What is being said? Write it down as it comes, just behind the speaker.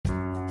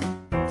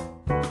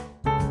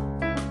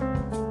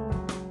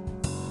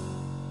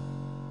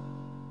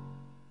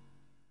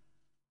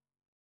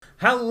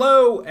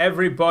Hello,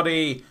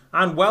 everybody,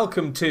 and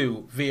welcome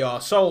to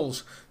VR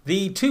Souls,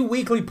 the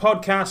 2-weekly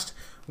podcast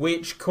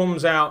which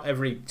comes out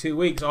every 2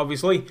 weeks,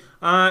 obviously,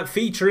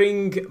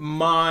 featuring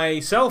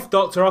myself,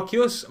 Dr.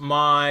 Oculus,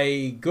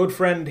 my good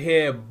friend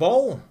here,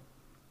 Bol.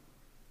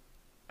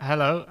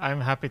 Hello,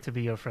 I'm happy to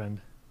be your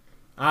friend.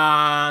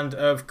 And,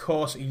 of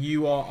course,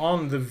 you are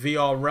on the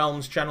VR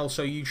Realms channel,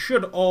 so you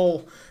should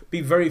all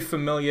be very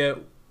familiar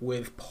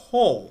with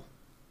Paul.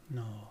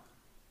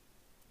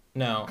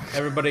 No,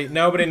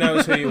 nobody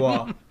knows who you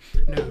are.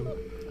 No,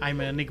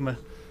 I'm an enigma.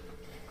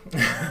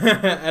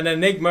 An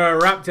enigma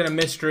wrapped in a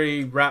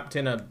mystery, wrapped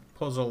in a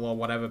puzzle, or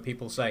whatever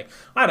people say.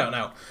 I don't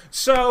know.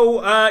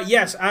 So,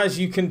 yes, as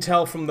you can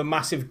tell from the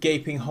massive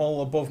gaping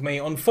hole above me,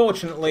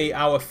 unfortunately,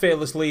 our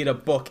fearless leader,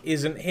 Buck,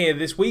 isn't here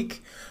this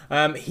week.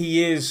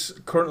 He is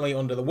currently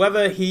under the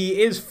weather.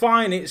 He is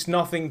fine. It's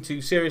nothing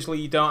too seriously.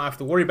 You don't have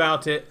to worry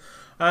about it.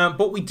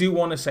 But we do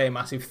want to say a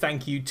massive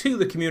thank you to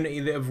the community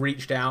that have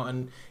reached out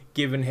and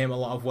given him a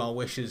lot of well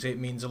wishes. It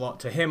means a lot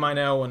to him, I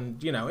know,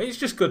 and you know, it's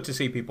just good to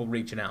see people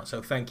reaching out.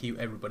 So thank you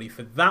everybody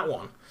for that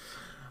one.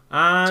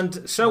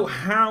 And so,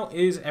 how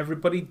is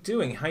everybody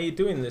doing? How you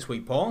doing this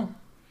week, Paul?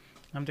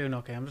 I'm doing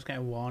okay. I'm just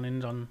getting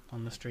warnings on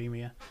the stream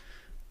here,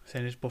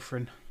 saying it's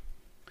buffering.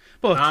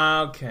 But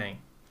okay,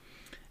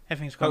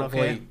 everything's gone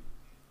hopefully okay.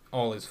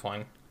 All is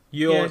fine.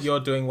 You're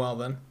doing well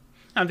then.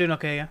 I'm doing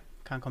okay. Yeah,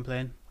 can't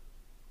complain.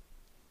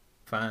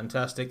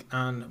 Fantastic.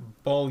 And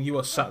Bol, you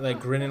are sat there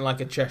grinning like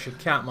a Cheshire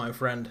cat, my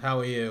friend. How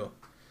are you?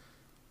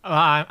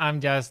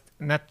 I'm just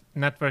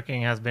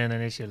networking has been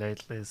an issue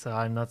lately, so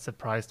I'm not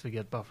surprised we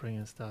get buffering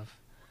and stuff.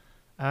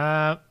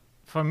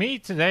 For me,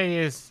 today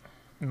is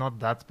not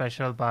that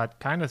special, but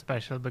kind of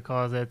special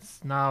because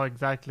it's now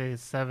exactly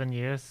 7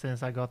 years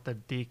since I got the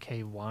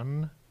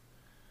DK1,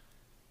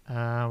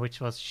 which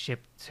was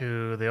shipped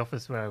to the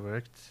office where I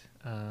worked,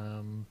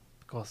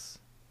 because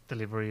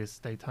delivery is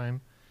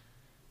daytime.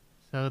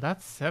 So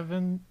that's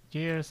 7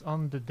 years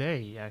on the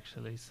day,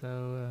 actually.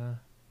 So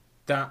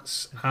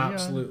that's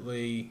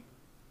absolutely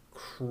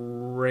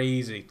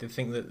crazy to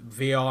think that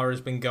VR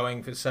has been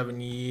going for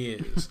 7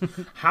 years.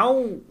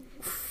 How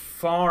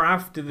far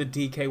after the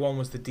DK1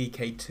 was the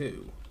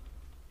DK2?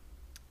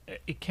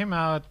 It came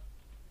out,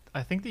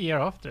 I think, the year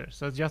after.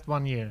 So just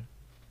 1 year.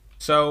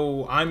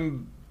 So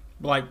I'm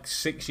like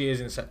 6 years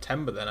in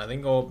September then, I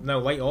think, or no,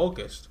 late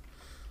August.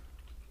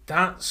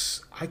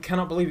 I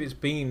cannot believe it's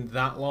been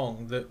that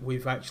long that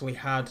we've actually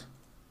had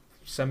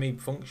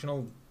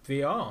semi-functional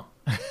VR.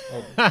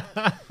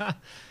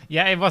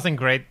 Yeah, it wasn't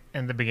great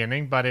in the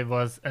beginning, but it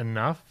was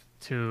enough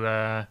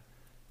to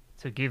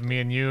give me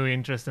a new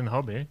interest in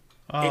hobby.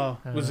 Oh,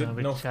 was enough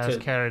which has to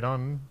carried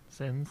on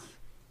since.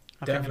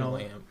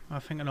 definitely. I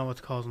think I know what's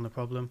causing the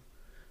problem.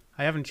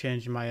 I haven't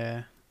changed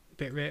my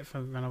bitrate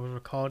from when I was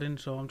recording,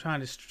 so I'm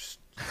trying to.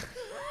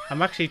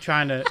 I'm actually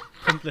trying to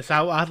pump this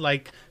out at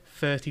like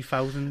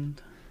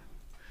 30,000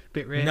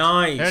 bitrate.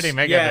 Nice. 30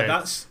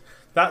 megabits.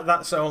 Yeah,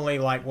 that's only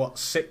like what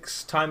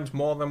 6 times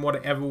more than what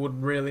it ever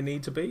would really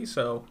need to be.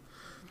 So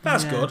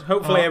that's good.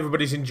 Hopefully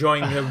everybody's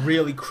enjoying a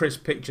really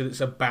crisp picture that's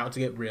about to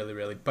get really,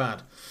 really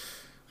bad.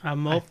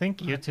 I think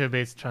YouTube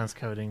is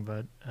transcoding,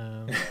 but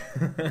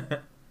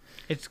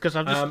it's because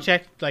I've just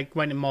checked, like,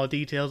 went in more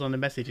details on the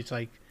message. It's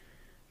like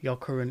your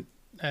current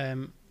I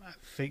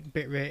think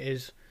bitrate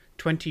is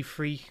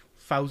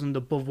 23,000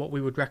 above what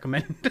we would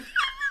recommend.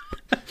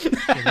 Should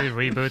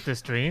we reboot the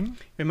stream?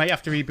 We might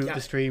have to reboot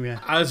the stream, yeah.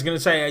 I was going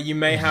to say, you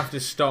may have to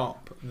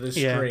stop the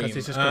stream. Yeah, because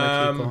it's just going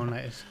to keep going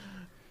like this.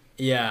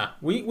 Yeah,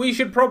 we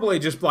should probably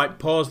just like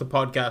pause the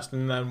podcast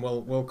and then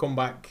we'll come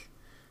back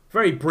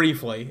very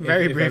briefly. If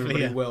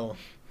everybody will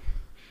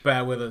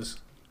bear with us.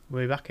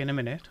 We'll be back in a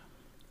minute.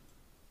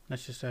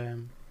 Let's just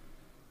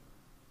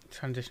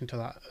transition to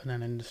that and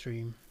then end the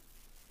stream.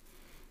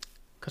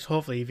 Because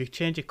hopefully, if you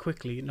change it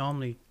quickly, it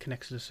normally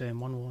connects to the same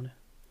one, won't it?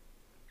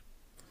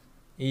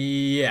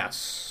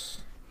 Yes.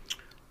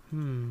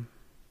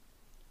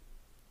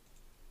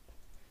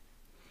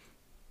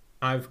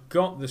 I've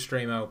got the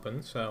stream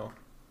open, so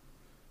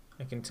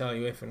I can tell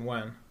you if and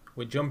when.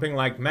 We're jumping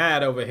like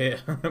mad over here.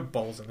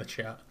 Balls in the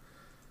chat.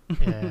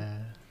 Yeah.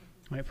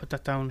 Might put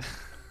that down.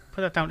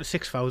 Put that down to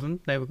 6,000.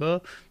 There we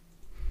go.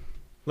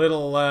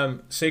 Little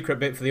secret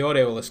bit for the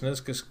audio listeners,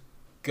 because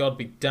God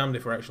be damned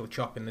if we're actually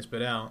chopping this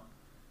bit out.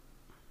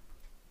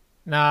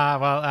 Nah,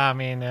 well, I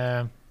mean,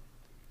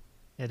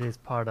 it is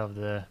part of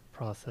the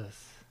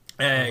process.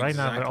 Exactly. Right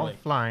now we're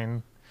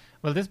offline.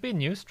 Will this be a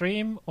new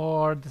stream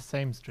or the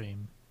same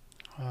stream?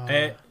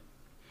 It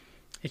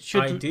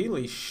should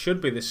ideally should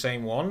be the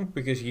same one,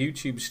 because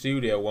YouTube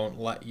Studio won't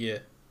let you.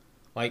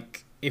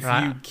 Like, if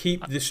you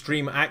keep the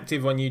stream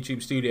active on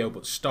YouTube Studio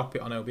but stop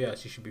it on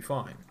OBS, you should be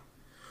fine.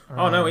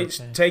 Right, oh no, it's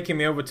taking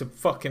me over to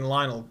fucking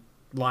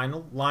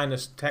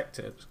Linus Tech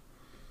Tips.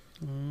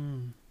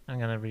 I'm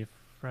gonna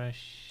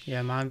refresh.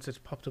 Yeah, mine's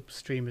just popped up.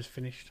 Stream is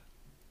finished.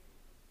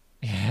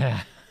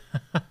 Yeah.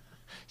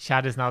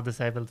 Chat is now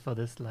disabled for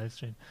this live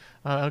stream.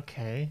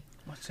 Okay.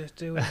 What's it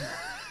doing?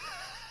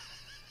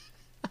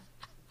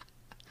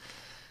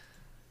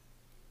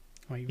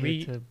 Wait,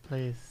 YouTube,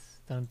 please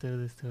Don't do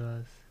this to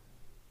us.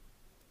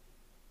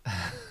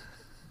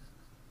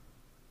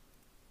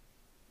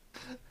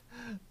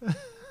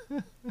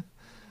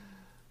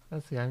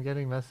 Let's see, I'm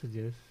getting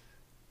messages.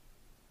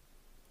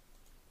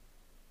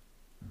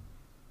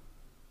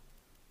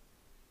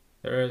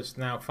 There is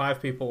now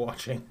 5 people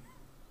watching.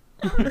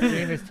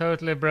 Screen is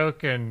totally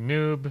broken,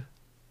 noob.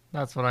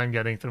 That's what I'm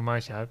getting through my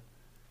chat.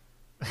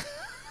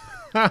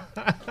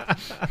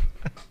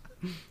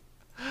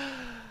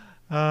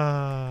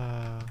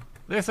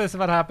 This is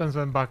what happens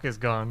when Buck is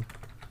gone.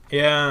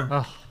 Yeah.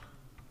 Oh,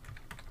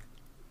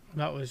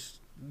 That was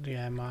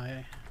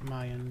my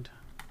end.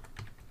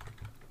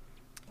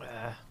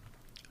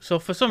 So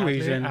for some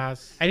reason,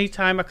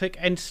 anytime I click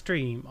end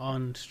stream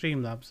on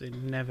Streamlabs, it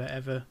never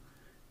ever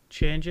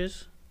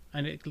changes,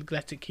 and it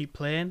lets it keep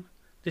playing.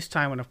 This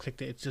time when I've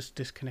clicked it, it's just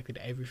disconnected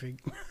everything.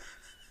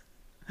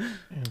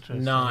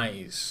 interesting.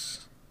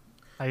 Nice.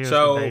 I use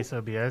So- the base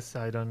OBS.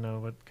 I don't know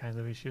what kinds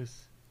of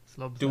issues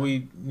Slobs Do have.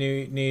 we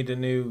need a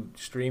new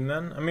stream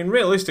then? I mean,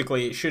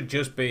 realistically, it should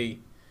just be,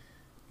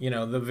 the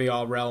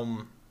VR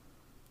Realm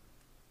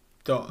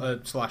 /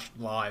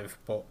 live,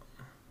 but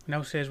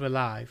Now it says we're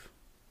live.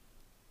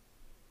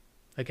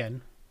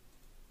 Again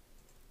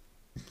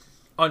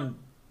on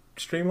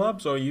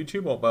Streamlabs or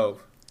YouTube or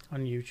both?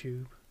 on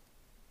YouTube.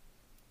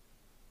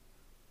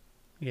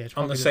 Yeah, it's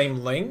On probably the same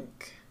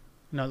link?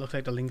 No, it looks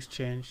like the link's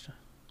changed.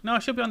 No,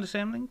 it should be on the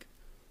same link.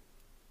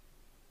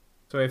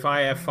 So if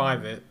I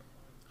F5 it,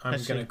 I'm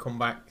Let's going see. to come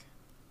back.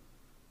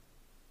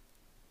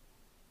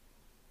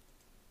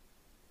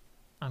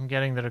 I'm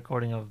getting the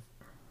recording of.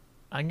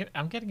 I'm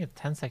getting a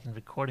 10-second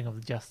recording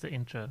of just the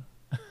intro.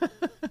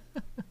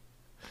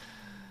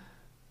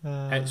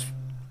 It's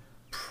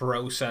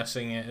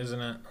processing it,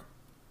 isn't it?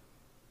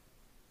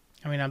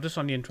 I mean, I'm just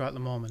on the intro at the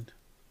moment.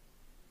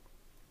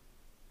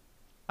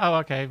 Oh,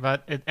 okay,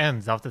 but it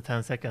ends after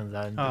 10 seconds.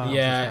 And Oh. it's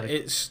Yeah, just like-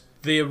 it's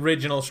the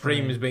original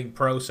stream is Right. being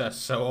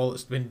processed, so all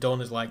that's been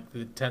done is like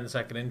the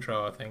 10-second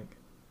intro, I think.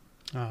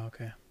 Oh,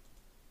 okay.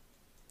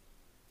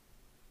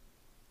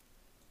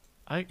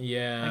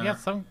 Yeah. I get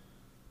some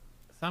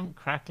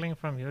crackling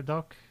from your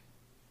dock.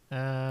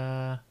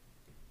 Can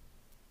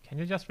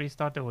you just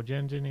restart the audio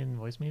engine in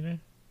Voice Meter?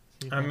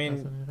 See if I that mean-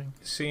 does anything.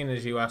 Seeing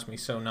as you asked me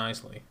so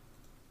nicely.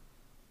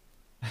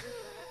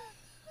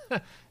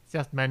 It's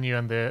just menu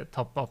and the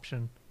top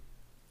option.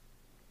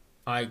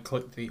 I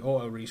clicked the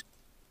auto restart.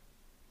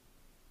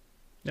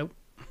 Nope.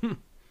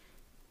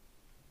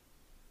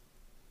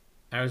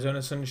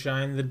 Arizona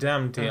Sunshine, the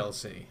damn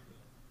DLC.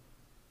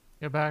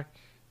 You're back.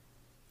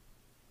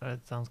 But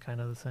it sounds kind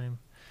of the same.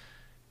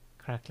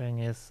 Crackling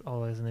is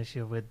always an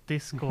issue with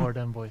Discord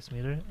and Voice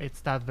Meter.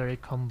 It's that very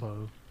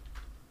combo.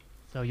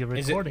 So your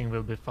Is it- recording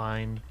will be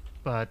fine,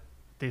 but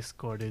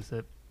Discord is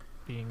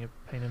being a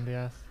pain in the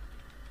ass.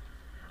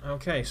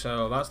 Okay,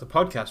 so that's the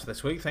podcast for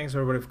this week. Thanks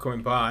everybody for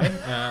coming by.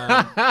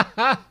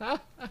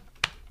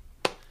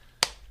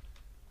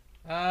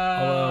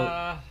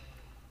 Although-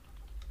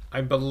 I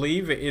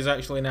believe it is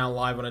actually now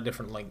live on a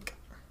different link.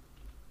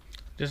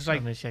 Just like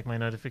Let me check my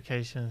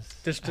notifications.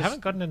 Just- I haven't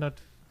gotten a note.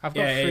 I've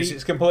got Yeah, three.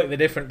 it's completely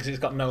different because it's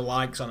got no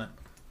likes on it.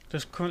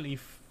 There's currently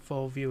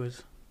 4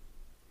 viewers.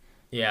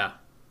 Yeah.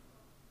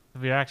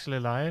 We're actually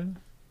live.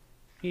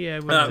 Yeah,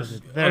 Uh,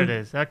 There it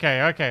is.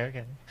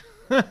 Okay.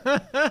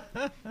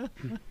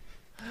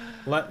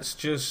 Let's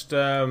just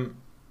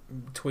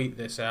tweet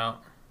this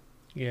out.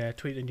 yeah.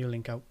 Tweet the new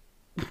link out.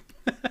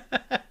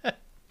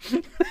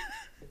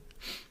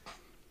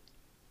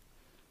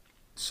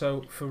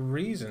 So, for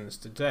reasons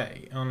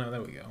today... Oh, no,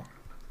 there we go.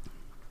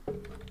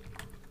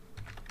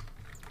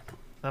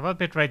 Now, what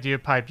bitrate do you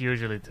pipe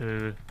usually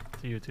to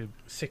YouTube?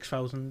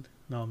 6,000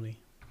 normally.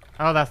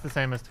 Oh, that's the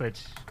same as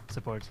Twitch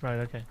supports. Right,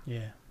 okay.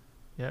 Yeah.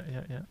 Yeah.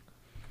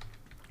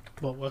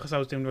 But because I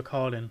was doing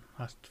recording,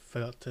 I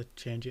forgot to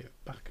change it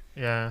back.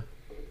 Yeah.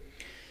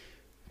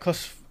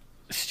 Because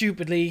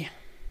stupidly,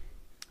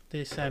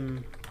 this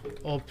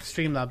or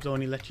Streamlabs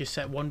only lets you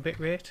set 1 bit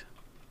rate.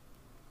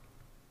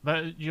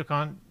 But you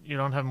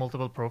don't have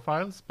multiple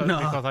profiles? But No.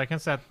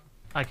 because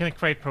I can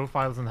create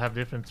profiles and have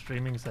different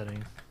streaming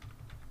settings.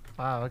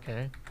 Wow,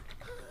 okay.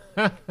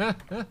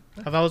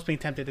 I've always been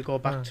tempted to go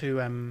back Huh.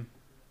 to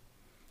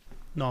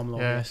normal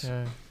Yeah, OBS.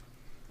 yeah.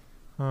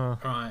 Huh.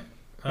 Right.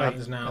 That Right,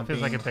 is now That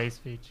feels like a being base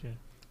feature.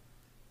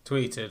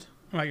 tweeted.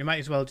 Right, you might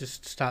as well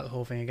just start the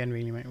whole thing again,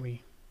 really, mightn't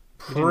we?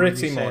 We didn't Pretty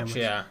really say much, much.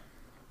 yeah.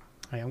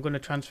 Right, I'm going to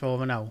transfer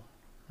over now,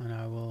 and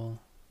I will.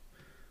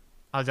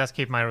 I'll just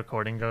keep my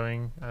recording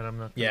going. And I'm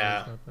not.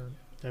 Yeah.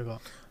 There we go.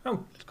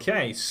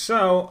 Okay,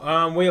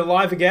 so we are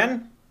live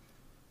again?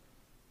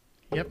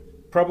 Yep.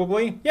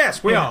 Probably.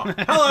 Yes, we are.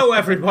 Hello,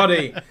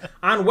 everybody,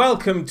 and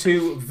welcome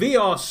to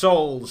VR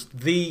Souls,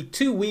 the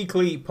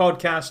 2-weekly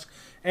podcast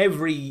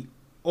every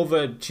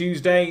other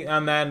Tuesday,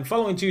 and then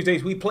following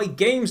Tuesdays we play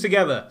games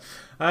together.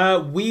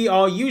 We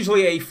are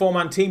usually a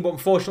 4-man team, but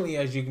unfortunately,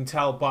 as you can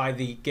tell by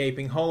the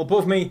gaping hole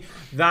above me,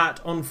 that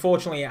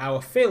unfortunately our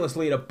fearless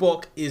leader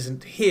Buck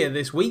isn't here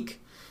this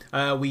week.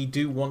 We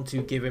do want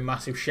to give a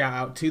massive shout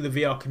out to the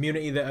VR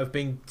community that have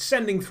been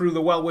sending through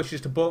the well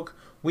wishes to Buck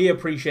We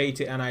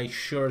appreciate it, and I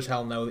sure as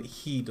hell know that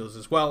he does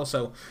as well.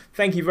 So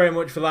thank you very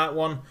much for that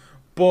one.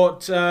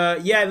 But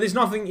yeah, there's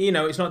nothing,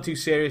 it's not too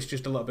serious,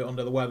 just a little bit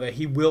under the weather.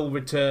 He will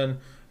return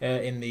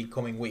in the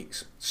coming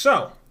weeks.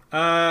 So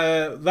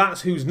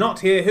that's who's not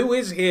here. Who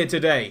is here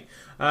today?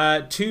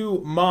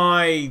 To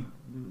my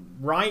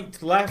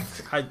right,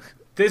 left,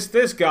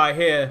 this guy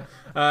here.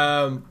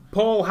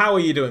 Paul, how are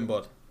you doing,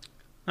 bud?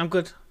 I'm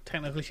good.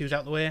 Technical issues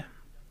out the way.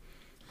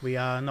 We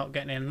are not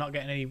getting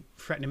any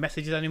threatening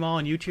messages anymore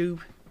on YouTube.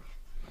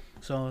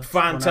 So it's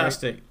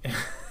fantastic.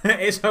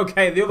 It's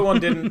okay. The other one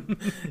didn't.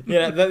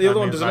 Yeah, the other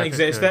one doesn't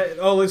exist.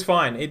 All is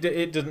fine.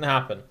 It doesn't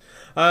happen.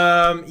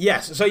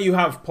 Yes. So you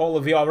have Paul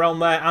of VR Realm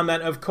there, and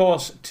then of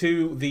course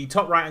to the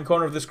top right hand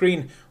corner of the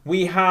screen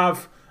we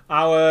have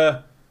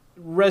our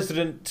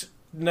resident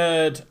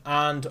nerd,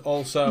 and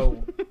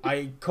also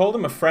I called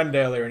him a friend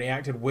earlier and he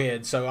acted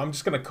weird, so I'm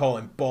just going to call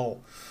him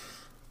Bull.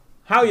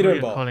 How are you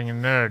doing, Bull? Calling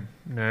him nerd.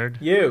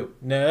 You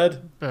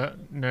nerd.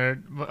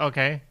 Nerd.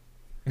 Okay.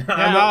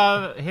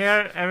 Yeah,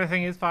 here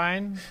everything is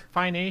fine,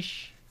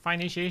 fine-ish.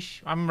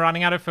 I'm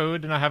running out of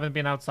food and I haven't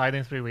been outside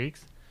in 3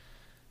 weeks.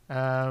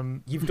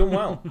 You've done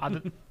well.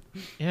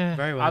 Yeah.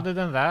 Very well. Other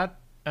than that,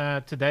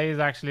 today is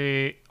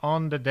actually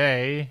on the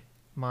day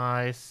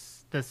the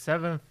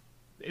 7th.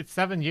 It's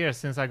 7 years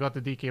since I got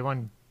the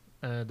DK1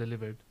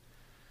 delivered.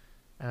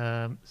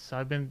 So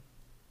I've been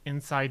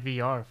inside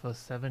VR for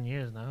 7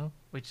 years now,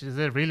 which is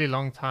a really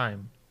long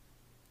time,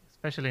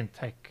 especially in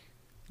tech.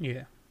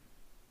 Yeah.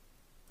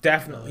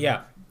 Definitely,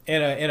 yeah,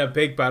 in a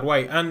big bad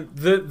way, and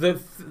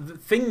the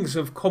things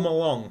have come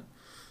along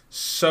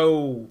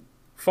so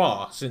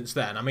far since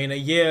then. I mean, a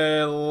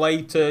year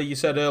later, you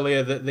said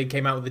earlier that they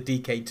came out with the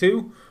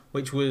DK2,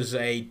 which was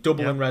a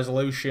double in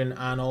resolution,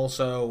 and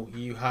also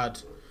you had,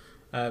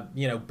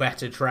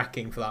 better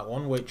tracking for that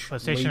one, which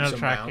positional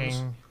tracking,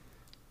 bounds.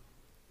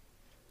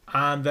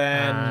 And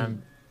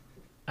then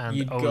and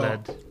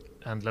OLED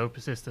and low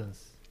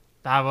persistence.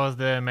 That was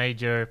the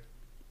major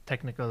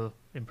technical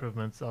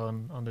improvements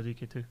on the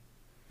DK2.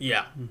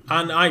 Yeah,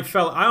 and I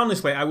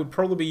honestly would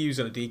probably be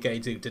using a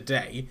DK2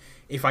 today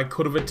if I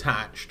could have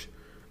attached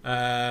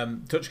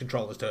touch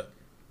controllers to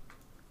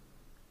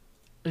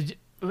it.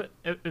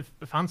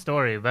 A fun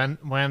story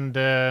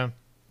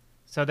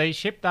so they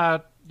shipped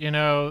out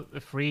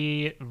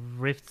free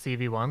Rift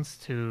CV1s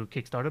to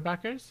Kickstarter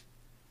backers,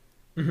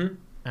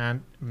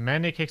 and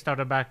many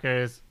Kickstarter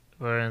backers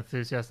were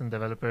enthusiasts and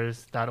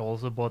developers that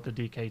also bought the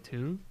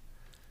DK2.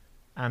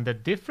 And the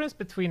difference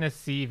between a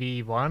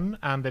CV1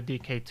 and the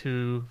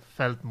DK2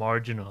 felt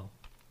marginal.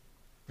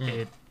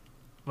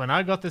 When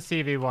I got the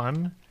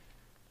CV1,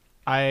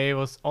 I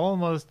was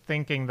almost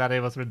thinking that it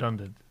was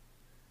redundant.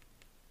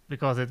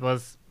 Because it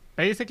was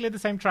basically the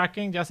same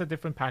tracking, just a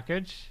different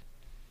package.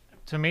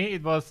 To me,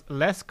 it was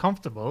less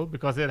comfortable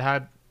because it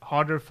had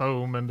harder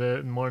foam and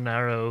a more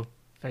narrow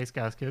face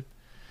gasket.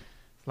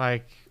 It's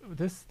like,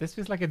 this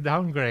feels like a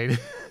downgrade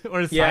or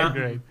a side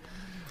grade.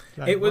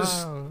 Like, it was...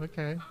 Wow,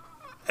 okay.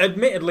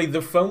 Admittedly,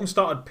 the foam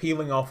started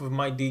peeling off of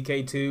my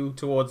DK2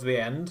 towards the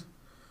end,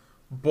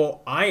 but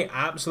I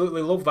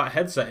absolutely love that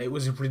headset. It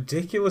was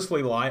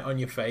ridiculously light on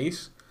your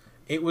face.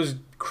 It was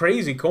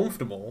crazy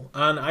comfortable,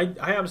 and I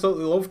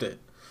absolutely loved it.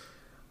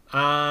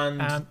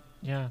 And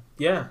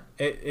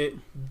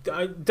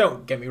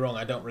don't get me wrong,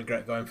 I don't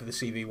regret going for the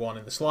CV1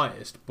 in the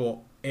slightest, but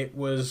it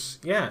was,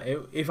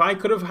 if I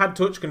could have had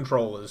touch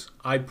controllers,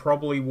 I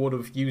probably would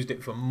have used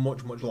it for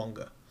much, much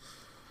longer.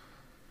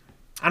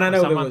 And I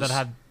know there was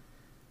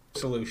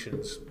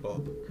solutions,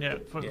 but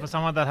for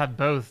someone that had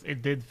both,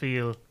 it did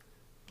feel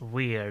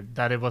weird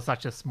that it was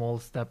such a small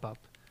step up.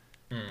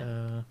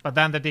 But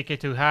then the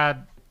DK2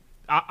 had,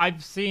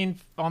 I've seen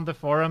on the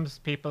forums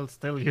people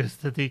still use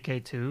the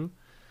DK2,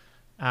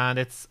 and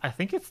I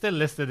think it's still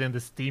listed in the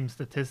Steam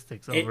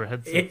statistics over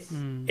headsets.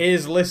 It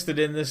is listed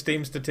in the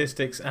Steam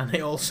statistics, and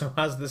it also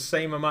has the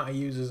same amount of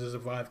users as a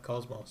Vive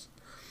Cosmos.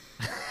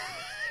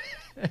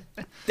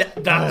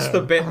 That's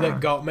the bit that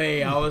got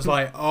me. I was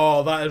like,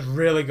 oh, that has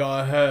really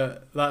got to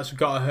hurt. That's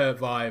got to hurt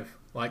Vive,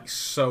 like,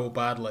 so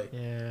badly.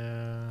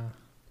 Yeah.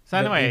 So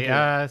anyway,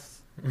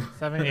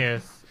 7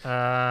 years.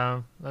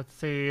 Let's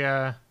see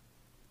how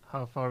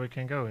far we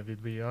can go with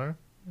VR.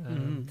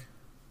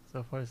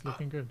 So far it's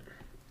looking good.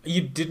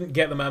 You didn't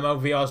get the memo,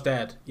 VR's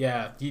dead.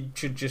 Yeah, you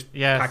should just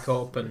pack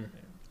up and...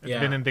 It's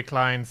been in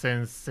decline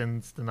since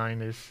the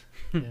 90s.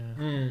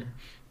 Yeah.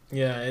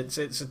 Yeah, it's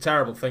a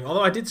terrible thing.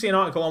 Although I did see an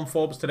article on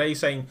Forbes today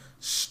saying,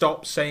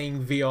 stop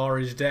saying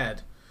VR is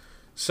dead.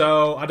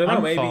 So, I don't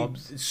know, maybe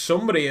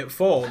somebody at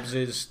Forbes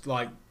is,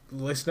 like,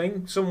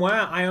 listening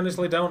somewhere. I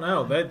honestly don't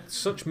know. They're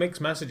such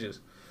mixed messages.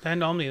 They're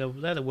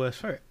the worst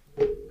for it.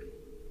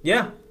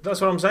 Yeah,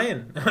 that's what I'm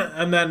saying.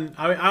 And then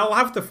I'll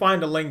have to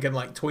find a link and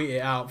like tweet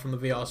it out from the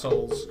VR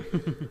Souls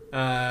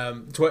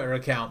Twitter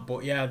account.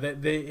 But yeah,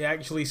 they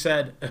actually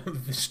said,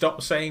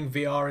 stop saying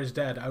VR is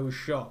dead. I was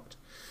shocked.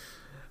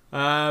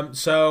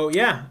 So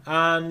yeah,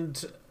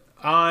 and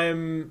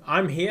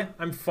I'm here.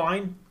 I'm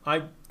fine.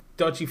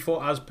 Dodgy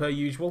foot as per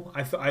usual.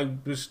 I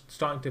was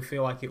starting to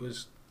feel like it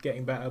was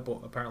getting better, but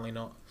apparently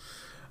not.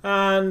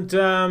 And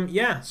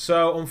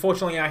so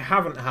unfortunately I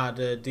haven't had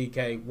a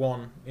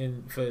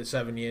DK1 for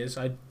 7 years.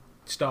 I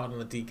started on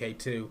the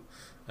DK2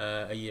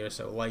 a year or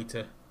so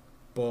later.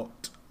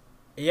 But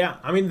yeah,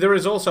 I mean, there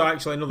is also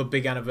actually another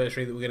big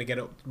anniversary that we're going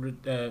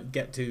to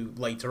get to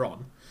later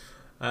on.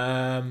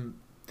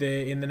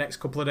 In the next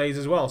couple of days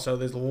as well, so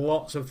there's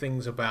lots of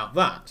things about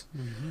that.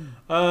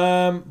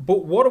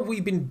 But what have we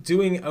been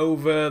doing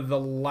over the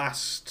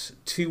last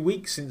 2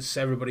 weeks since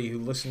everybody who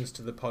listens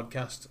to the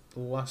podcast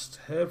last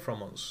heard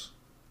from us?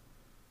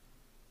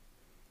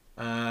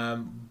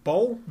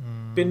 Bol,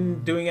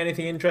 been doing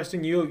anything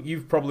interesting?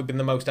 You've probably been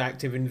the most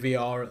active in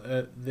VR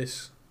at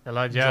this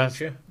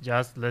juncture.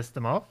 Just list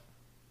them off?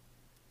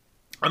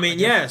 I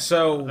mean,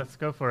 so let's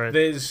go for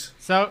it.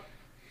 So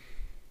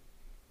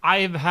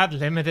I've had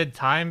limited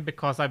time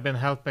because I've been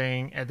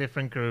helping a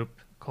different group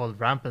called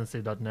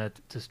Rampancy.net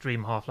to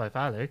stream Half-Life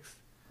Alyx.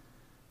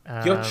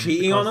 You're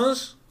cheating on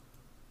us?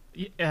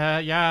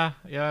 Yeah,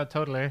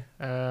 totally.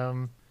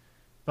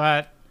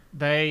 But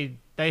they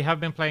have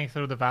been playing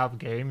through the Valve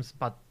games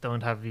but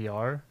don't have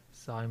VR,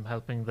 so I'm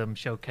helping them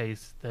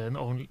showcase the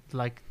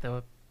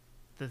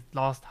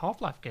last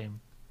Half-Life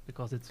game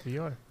because it's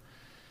VR.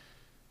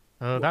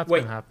 That's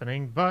been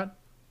happening, but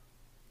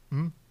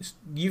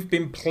you've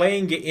been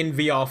playing it in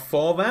VR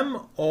for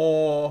them,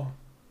 or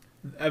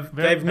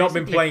they've not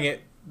been playing it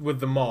with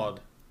the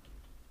mod?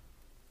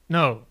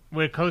 No,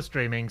 we're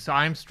co-streaming. So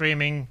I'm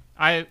streaming.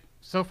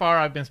 So far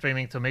I've been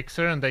streaming to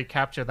Mixer, and they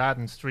capture that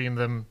and stream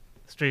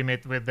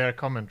it with their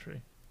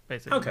commentary,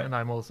 basically. Okay. And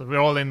we're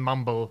all in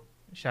Mumble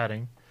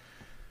chatting.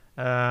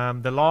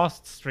 The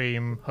last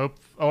stream,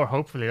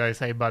 hopefully I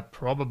say, but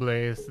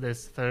probably is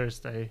this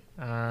Thursday,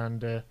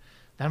 and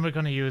then we're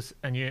going to use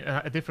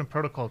a different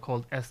protocol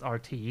called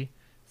SRT,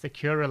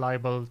 Secure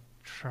Reliable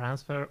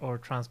Transfer or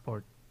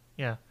Transport.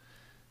 Yeah.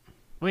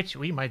 Which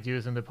we might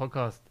use in the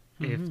podcast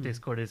if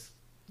Discord is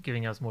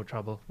giving us more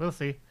trouble. We'll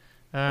see.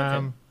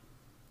 Okay.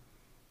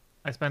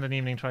 I spent an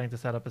evening trying to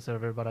set up a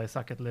server, but I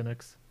suck at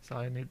Linux, so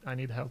I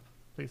need help.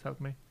 Please help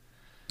me.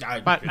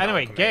 But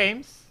anyway,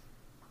 games.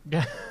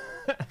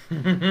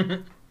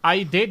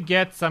 I did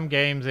get some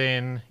games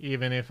in,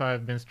 even if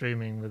I've been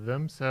streaming with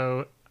them.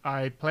 So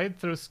I played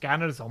through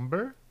Scanner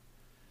Zomber,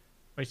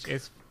 which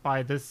is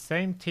by the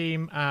same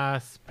team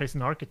as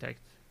Prison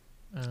Architect.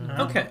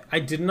 Okay, I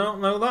did not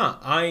know that.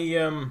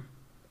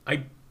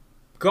 I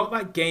got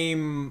that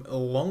game a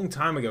long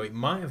time ago. It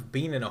might have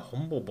been in a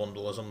Humble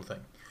Bundle or something.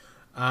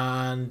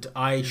 And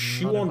I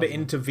shoehorned it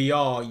into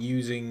VR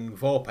using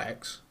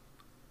Vorpex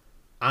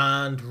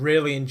and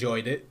really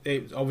enjoyed it.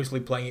 It was obviously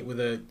playing it with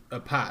a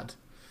pad.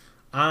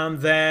 And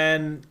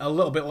then a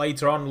little bit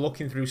later on,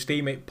 looking through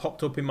Steam, it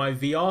popped up in my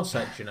VR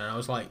section, and I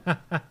was like,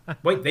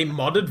 wait, they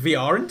modded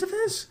VR into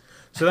this?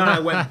 So then I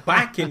went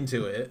back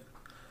into it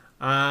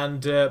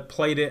and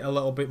played it a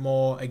little bit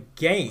more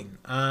again.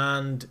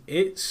 And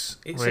it's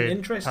an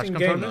interesting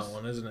game, that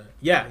one, isn't it?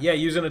 Yeah,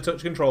 using a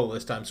touch controller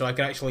this time, so I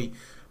can actually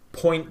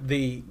point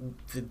the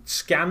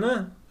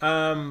scanner.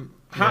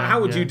 How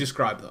would you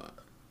describe that?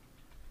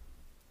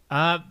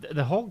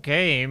 The whole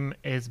game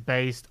is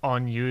based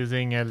on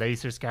using a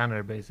laser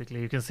scanner, basically.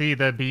 You can see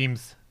the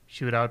beams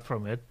shoot out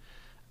from it,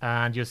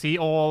 and you see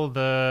all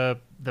the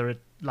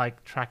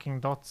like tracking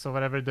dots or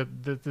whatever.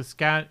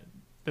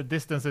 The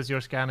distances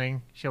you're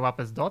scanning show up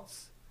as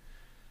dots,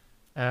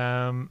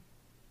 and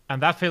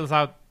that fills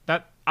out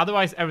that.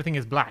 Otherwise, everything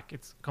is black.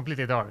 It's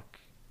completely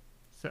dark,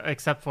 so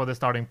except for the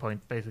starting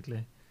point,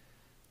 basically.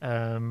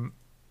 And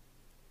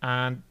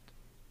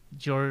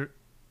you're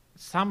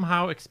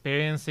somehow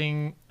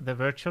experiencing the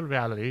virtual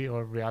reality,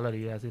 or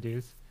reality as it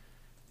is,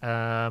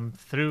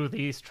 through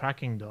these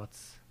tracking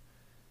dots.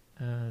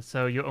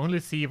 So you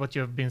only see what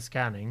you've been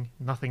scanning,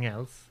 nothing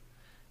else,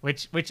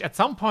 which at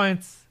some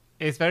points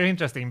is very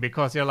interesting,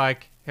 because you're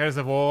like, here's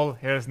a wall,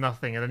 here's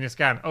nothing, and then you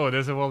scan, oh,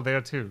 there's a wall there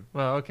too.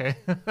 Well, okay.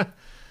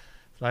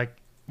 It's like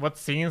what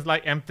seems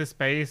like empty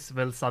space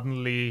will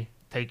suddenly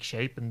take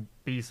shape and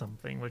be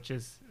something,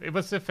 it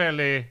was a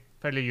fairly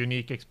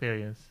unique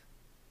experience.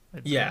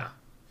 Yeah.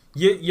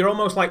 You're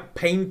almost like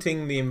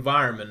painting the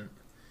environment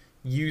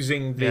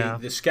using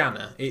the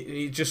scanner.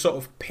 It's just sort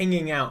of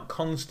pinging out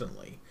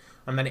constantly,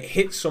 and then it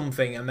hits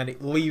something, and then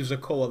it leaves a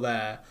colour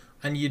there,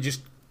 and you're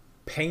just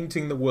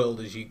painting the world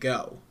as you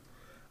go.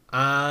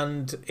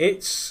 And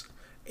it's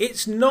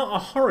not a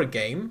horror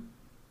game,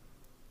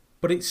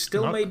 but it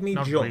still made me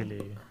jump.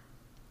 Really.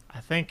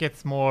 I think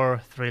it's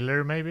more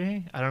thriller,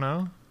 maybe. I don't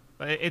know.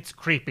 But it's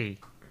creepy,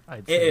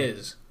 I'd say. It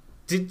is.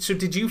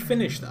 Did you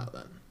finish that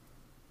then?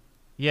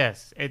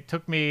 Yes, it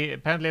took me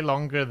apparently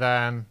longer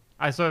than...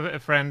 I saw a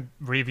friend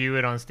review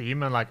it on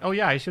Steam and like, oh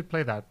yeah, I should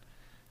play that.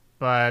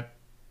 But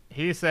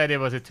he said it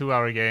was a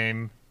 2-hour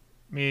game.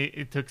 Me,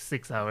 it took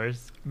 6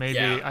 hours. Maybe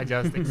I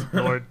just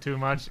explored too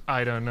much.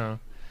 I don't know.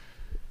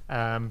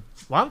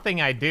 One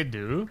thing I did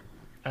do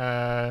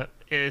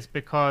is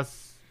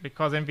because in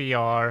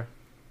VR,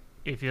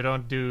 if you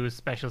don't do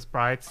special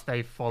sprites,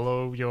 they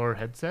follow your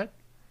headset,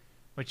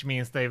 which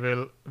means they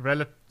will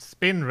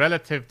spin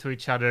relative to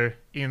each other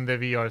in the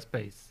VR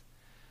space.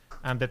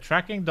 And the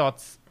tracking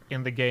dots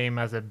in the game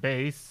as a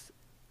base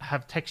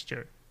have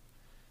texture.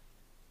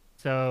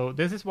 So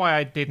this is why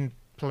I didn't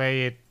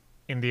play it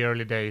in the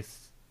early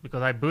days,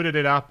 because I booted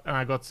it up and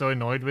I got so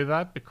annoyed with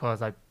that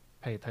because I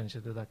pay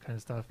attention to that kind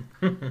of stuff.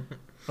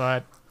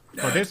 But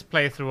for this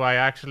playthrough, I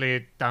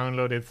actually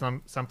downloaded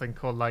something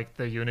called like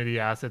the Unity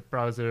Asset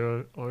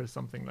Browser or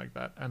something like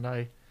that, and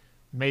I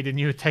made a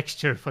new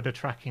texture for the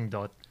tracking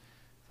dot.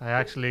 I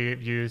actually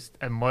used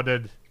a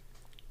modded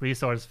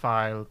resource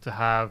file to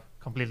have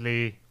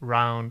completely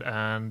round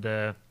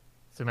and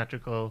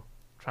symmetrical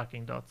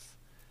tracking dots.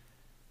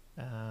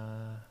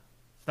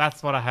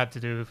 That's what I had to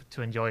do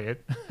to enjoy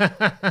it.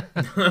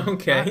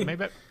 Okay.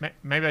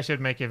 Maybe I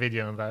should make a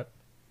video on that.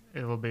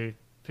 It will be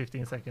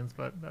 15 seconds,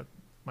 but that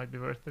might be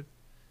worth it.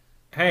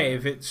 Hey,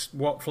 if it's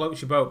what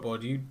floats your boat,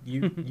 bud, you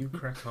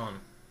crack on.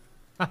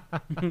 So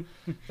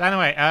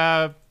anyway,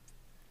 an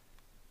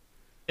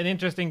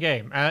interesting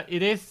game.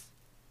 It is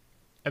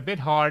a bit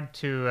hard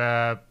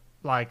to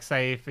like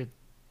say if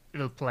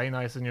it'll play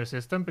nice in your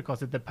system,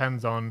 because it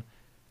depends on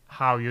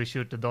how you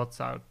shoot the dots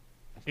out.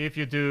 If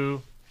you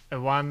do a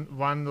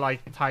one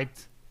like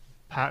tight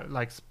pattern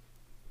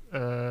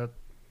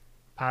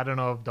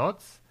of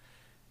dots,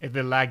 it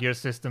will lag your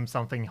system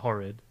something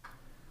horrid.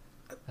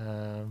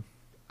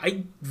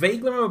 I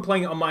vaguely remember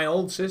playing it on my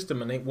old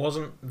system, and it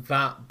wasn't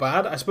that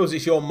bad. I suppose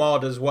it's your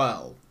mod as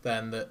well,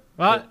 then.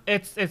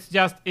 It's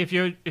just if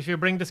you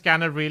bring the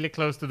scanner really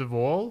close to the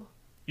wall,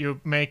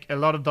 you make a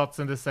lot of dots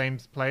in the same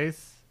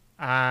place,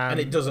 and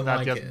it doesn't that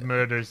like just it.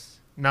 murders.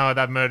 No,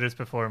 that murders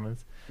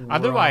performance.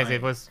 Otherwise,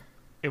 it was.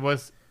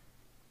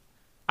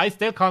 I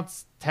still can't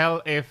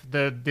tell if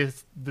the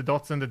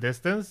dots in the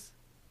distance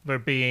were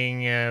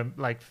being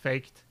like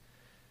faked.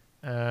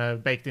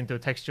 Baked into a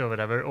texture or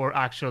whatever, or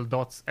actual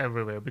dots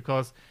everywhere,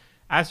 because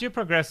as you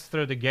progress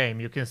through the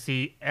game you can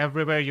see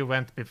everywhere you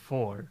went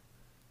before.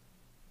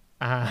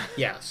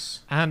 Yes.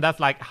 And that's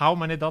like, how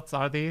many dots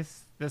are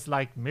these? There's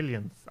like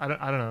millions. I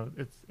don't know.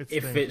 It's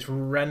if it's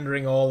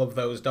rendering all of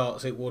those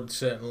dots, it would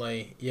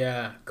certainly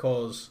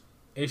cause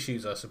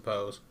issues, I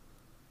suppose.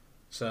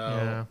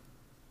 So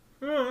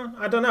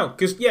I don't know,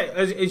 because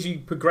as you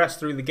progress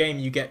through the game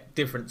you get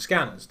different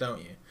scanners,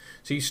 don't you?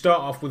 So you start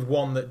off with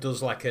one that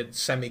does like a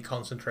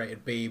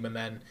semi-concentrated beam, and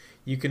then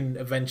you can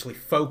eventually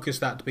focus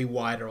that to be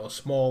wider or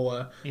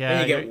smaller.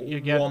 Yeah, then you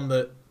get one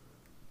that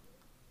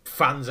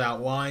fans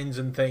out lines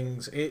and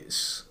things.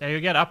 You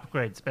get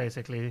upgrades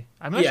basically.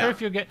 I'm not sure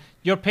if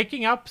you're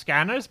picking up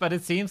scanners, but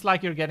it seems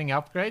like you're getting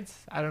upgrades.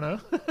 I don't know.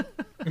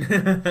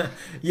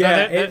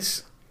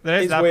 It's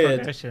that weird.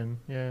 progression.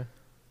 Yeah.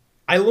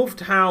 I loved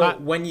how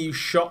when you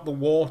shot the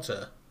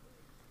water,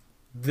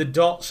 the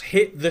dots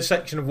hit the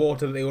section of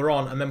water that they were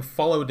on and then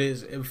followed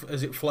as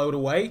it flowed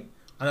away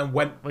and then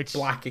went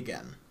black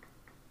again.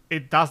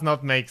 It does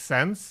not make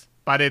sense,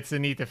 but it's a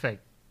neat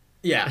effect.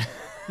 Yeah.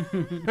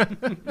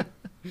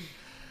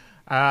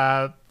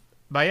 But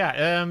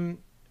yeah,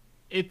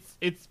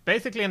 it's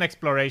basically an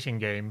exploration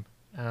game.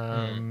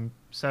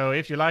 So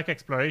if you like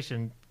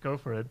exploration, go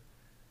for it.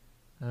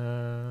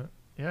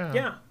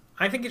 Yeah,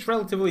 I think it's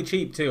relatively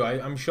cheap too.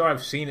 I'm sure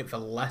I've seen it for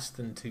less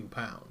than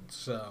 £2.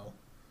 So.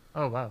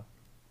 Oh wow.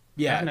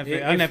 Yeah,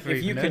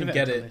 if you can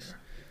get it.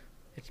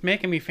 It's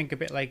making me think a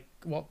bit like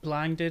what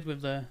Blind did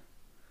with the.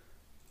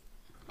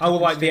 Oh,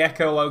 like the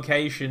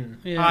echolocation.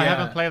 Yeah. I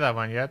haven't played that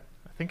one yet.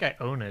 I think I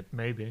own it,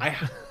 maybe. I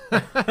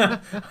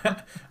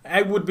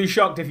would be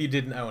shocked if you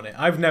didn't own it.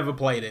 I've never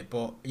played it,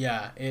 but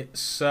yeah,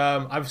 it's.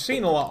 I've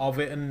seen a lot of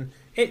it, and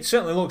it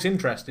certainly looks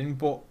interesting.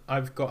 But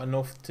I've got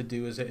enough to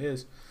do as it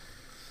is.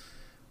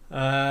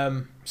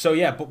 So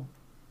yeah, but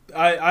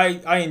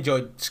I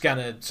enjoyed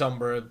Scanner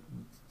Sombra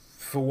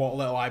for what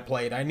little I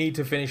played. I need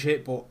to finish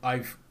it, but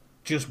I've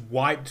just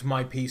wiped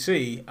my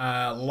PC.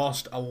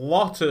 Lost a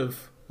lot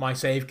of my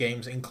save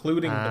games,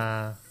 including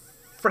the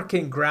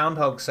freaking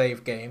Groundhog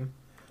save game.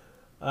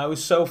 I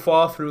was so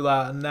far through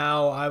that, and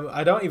now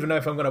I don't even know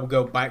if I'm going to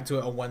go back to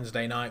it on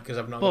Wednesday night because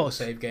I've not got the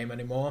save game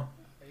anymore.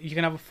 You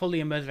can have a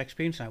fully immersive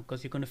experience now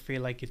because you're going to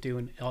feel like you're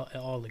doing it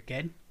all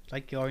again.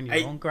 Like you're in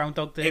your own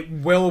Groundhog Day. It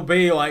will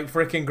be like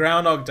freaking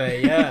Groundhog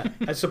Day, yeah.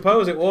 I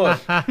suppose it would.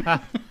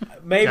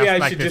 Maybe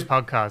I should just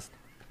podcast.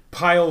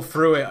 Pile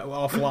through it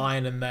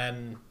offline and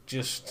then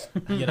just,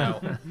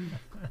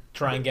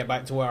 try and get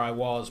back to where I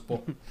was.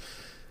 But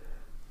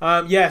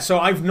so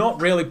I've not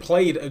really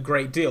played a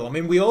great deal. I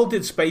mean, we all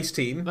did Space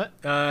Team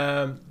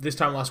this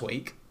time last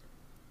week,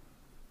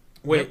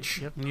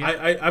 which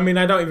I mean,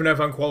 I don't even know if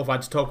I'm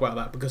qualified to talk about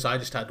that because I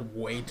just had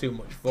way too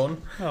much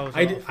fun.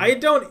 I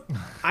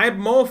had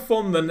more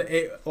fun than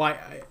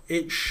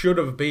it should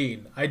have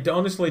been. I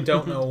honestly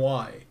don't know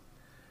why.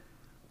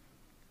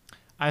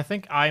 I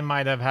think I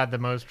might have had the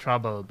most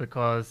trouble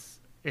because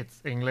it's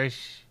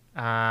English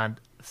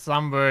and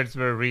some words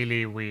were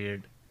really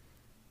weird.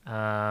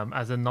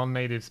 As a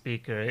non-native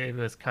speaker, it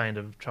was kind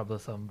of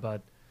troublesome,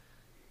 but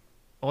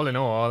all in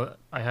all,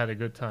 I had a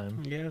good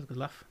time. Yeah, it was a good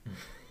laugh.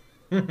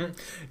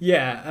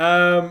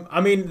 Yeah, I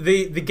mean,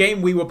 the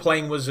game we were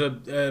playing was a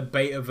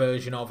beta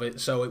version of it,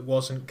 so it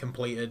wasn't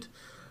completed.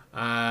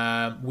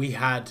 We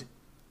had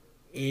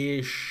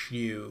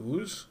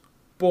issues,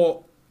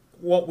 but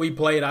what we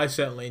played I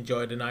certainly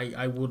enjoyed, and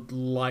I would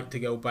like to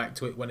go back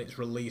to it when it's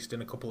released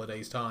in a couple of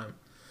days' time.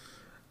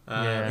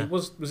 It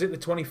was it the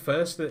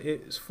 21st that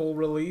it's full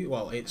release?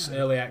 Well, it's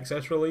early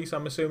access release,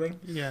 I'm assuming.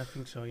 Yeah, I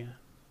think so. Yeah.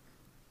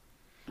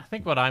 I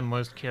think what I'm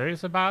most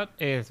curious about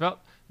is, well,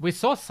 we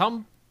saw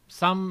some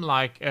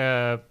like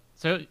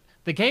so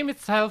the game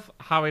itself,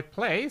 how it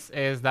plays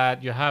is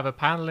that you have a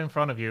panel in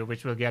front of you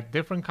which will get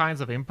different kinds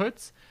of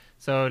inputs,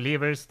 so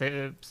levers,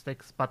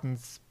 sticks,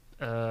 buttons,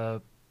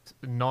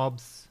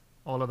 knobs,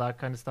 all of that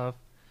kind of stuff,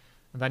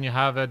 and then you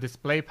have a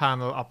display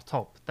panel up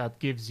top that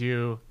gives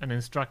you an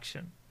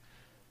instruction,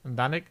 and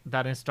then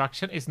that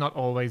instruction is not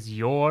always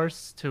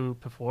yours to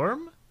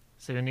perform,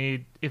 so you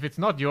need, if it's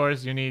not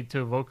yours, you need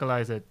to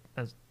vocalize it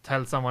and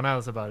tell someone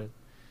else about it.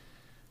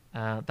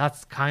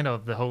 That's kind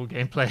of the whole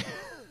gameplay.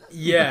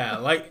 Yeah,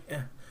 like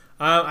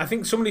I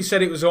think somebody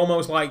said it was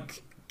almost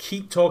like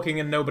keep talking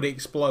and nobody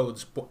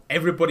explodes, but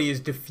everybody is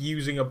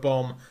diffusing a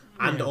bomb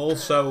and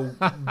also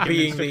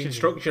being the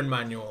instruction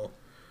manual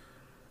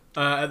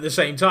at the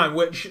same time,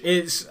 which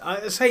is,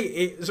 I say,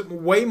 it's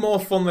way more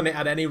fun than it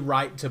had any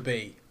right to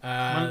be.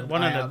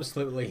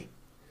 Absolutely.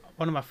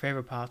 One of my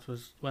favourite parts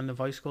was when the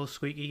voice goes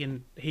squeaky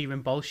and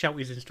hearing Ball shout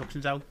his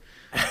instructions out.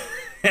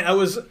 That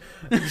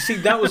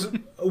was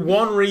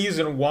one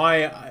reason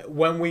why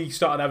when we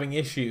started having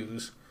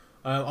issues,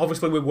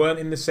 obviously we weren't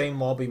in the same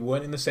lobby, we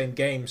weren't in the same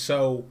game,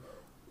 so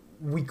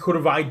we could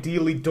have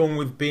ideally done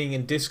with being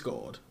in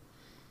Discord.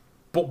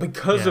 But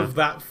because of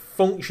that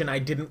function, I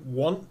didn't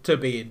want to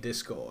be in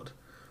Discord,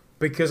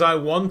 because I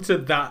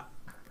wanted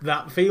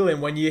that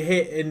feeling when you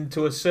hit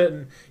into a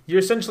certain... You're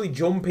essentially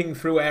jumping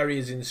through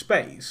areas in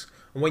space,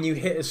 and when you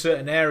hit a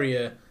certain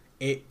area,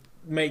 it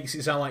makes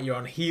it sound like you're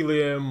on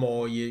helium,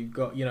 or you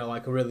got,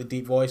 like a really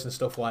deep voice and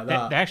stuff like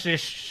that. They actually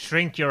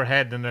shrink your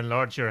head and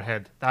enlarge your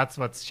head. That's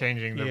what's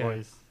changing the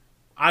voice.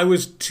 I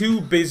was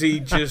too busy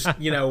just,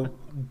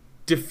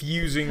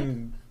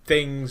 diffusing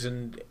things,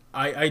 and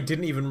I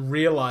didn't even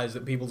realize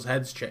that people's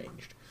heads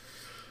changed.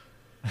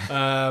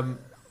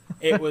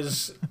 It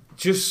was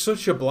just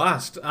such a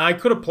blast. I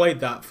could have played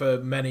that for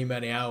many,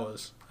 many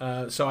hours.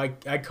 So I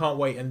can't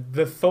wait. And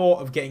the thought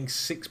of getting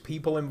 6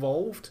 people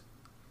involved...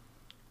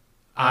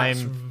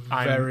 I'm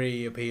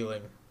very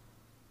appealing.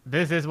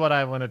 This is what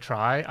I want to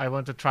try. I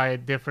want to try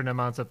different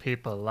amounts of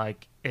people.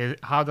 Like,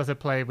 how does it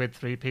play with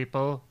 3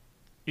 people,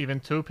 even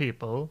 2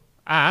 people,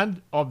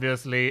 and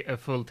obviously a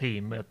full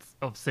team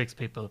of 6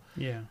 people?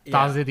 Yeah.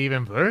 Does it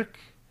even work?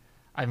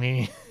 I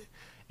mean,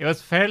 it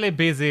was fairly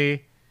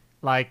busy,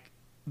 like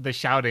the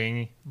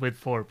shouting with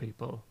 4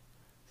 people.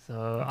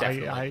 So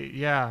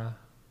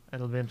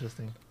it'll be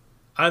interesting.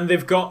 And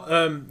they've got,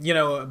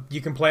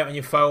 you can play it on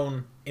your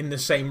phone in the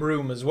same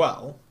room as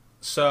well.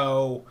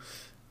 So,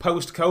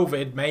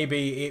 post-COVID,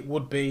 maybe it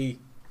would be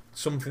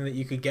something that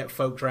you could get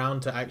folks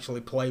around to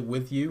actually play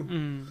with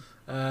you.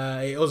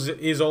 It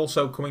is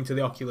also coming to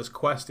the Oculus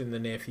Quest in the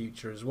near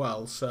future as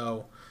well.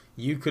 So,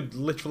 you could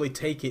literally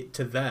take it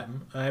to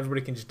them.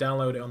 Everybody can just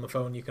download it on the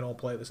phone. You can all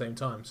play at the same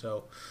time.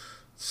 So,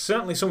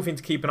 certainly something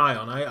to keep an eye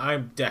on.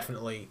 I'm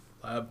definitely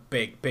a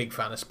big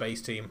fan of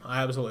Space Team.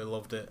 I absolutely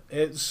loved it.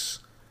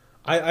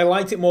 I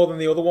liked it more than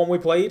the other one we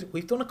played.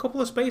 We've done a couple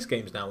of space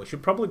games now. We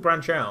should probably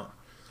branch out.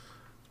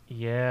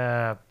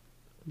 Yeah.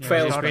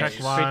 Fail Star Space.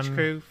 Trek 1, Switch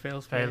Crew,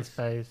 Fail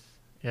Space.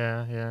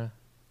 Yeah.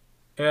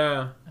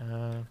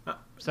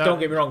 So don't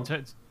get me wrong.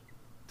 To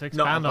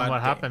expand on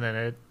what happened in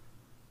it,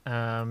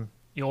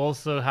 you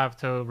also have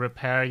to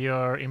repair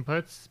your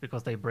inputs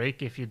because they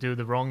break. If you do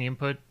the wrong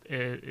input,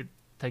 it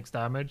takes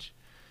damage.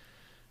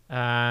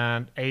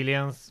 And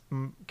aliens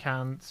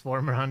can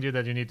swarm around you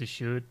that you need to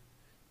shoot.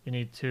 You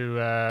need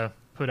to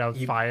put out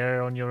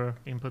fire on your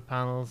input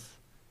panels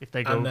if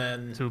they go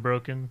too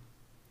broken.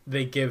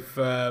 They give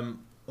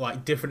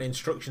different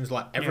instructions,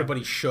 like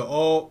everybody shut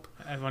up,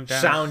 everyone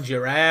dance. Sound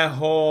your air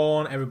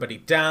horn, everybody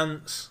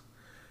dance.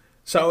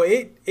 So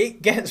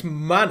it gets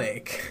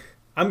manic.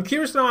 I'm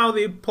curious to know how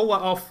they pull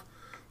that off.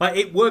 Like,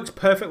 it works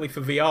perfectly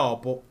for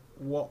VR, but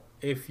what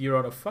if you're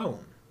on a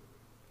phone?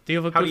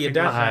 How do you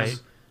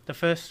dance?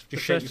 Just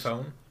shake your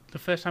phone. The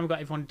first time we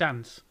got everyone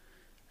dance,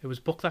 it was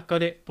Buck that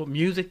got it, but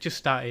music just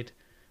started.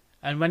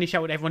 And when he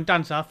shouted everyone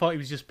dance, I thought he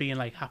was just being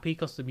like happy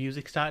because the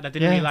music started. I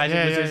didn't realise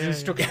it was his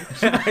instruction.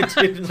 I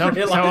didn't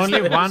realise so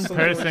only one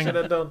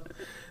person.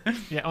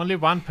 Only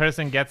one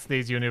person gets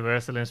these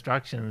universal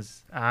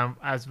instructions.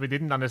 As we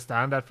didn't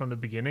understand that from the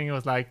beginning, it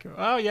was like,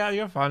 oh yeah,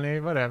 you're funny,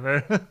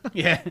 whatever.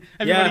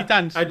 Everybody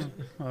dance. All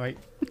right.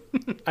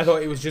 I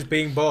thought it was just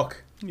being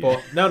Buck,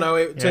 but no.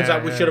 It turns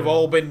out we should have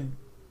all been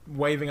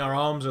waving our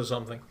arms or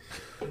something.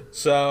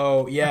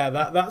 So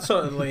that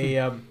certainly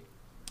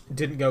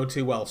didn't go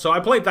too well. So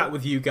I played that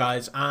with you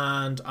guys,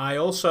 and I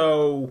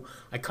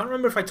can't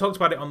remember if I talked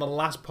about it on the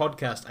last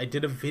podcast. I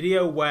did a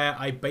video where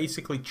I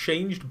basically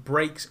changed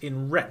brakes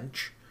in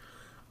Wrench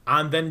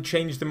and then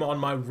changed them on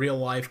my real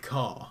life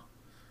car.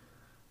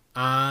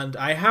 And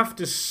I have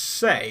to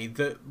say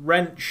that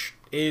Wrench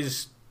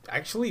is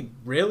actually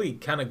really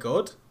kind of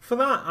good for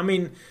that. I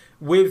mean,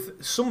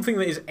 with something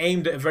that is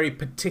aimed at a very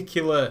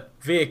particular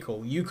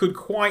vehicle, you could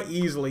quite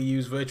easily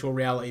use virtual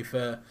reality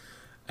for,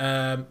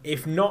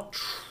 if not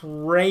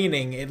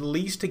training, at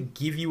least to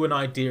give you an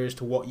idea as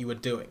to what you were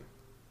doing.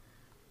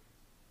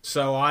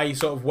 So I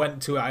sort of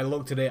went to it, I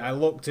looked at it,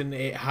 and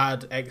it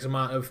had X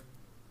amount of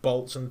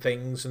bolts and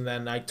things, and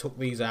then I took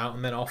these out,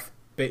 and then off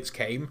bits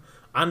came,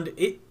 and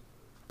it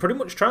pretty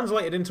much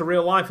translated into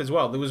real life as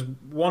well. There was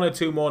one or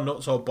two more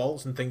nuts or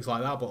bolts and things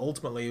like that, but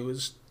ultimately it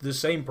was the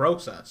same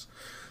process.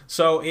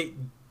 So it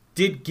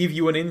did give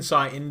you an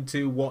insight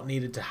into what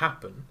needed to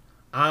happen,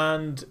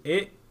 and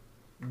it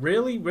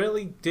really,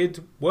 really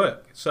did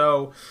work.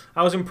 So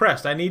I was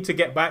impressed. I need to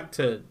get back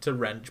to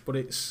Wrench, but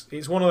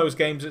it's one of those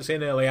games that's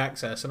in early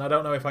access, and I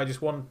don't know if I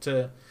just want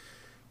to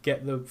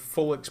get the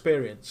full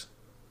experience.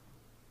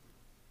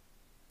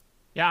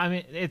 Yeah, I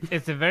mean,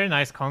 it's a very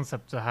nice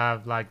concept to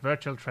have like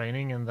virtual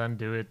training and then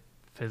do it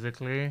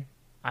physically.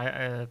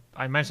 I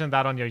mentioned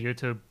that on your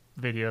YouTube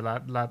video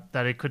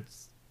that it could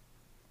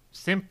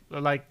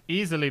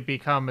easily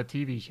become a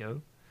TV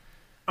show.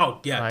 Oh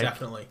yeah, like,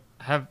 definitely.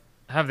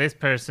 Have this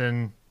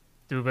person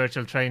do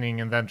virtual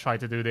training and then try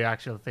to do the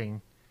actual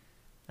thing.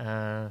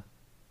 I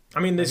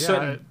mean, there's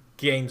certain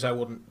games I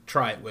wouldn't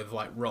try it with,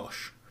 like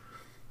Rush.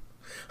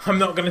 I'm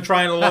not going to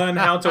try and learn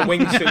how to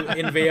wingsuit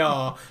in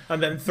VR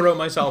and then throw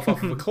myself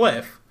off of a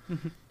cliff.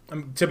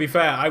 To be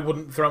fair, I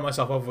wouldn't throw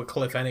myself off of a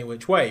cliff any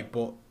which way,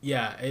 but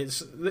yeah,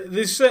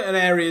 there's certain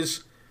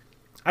areas.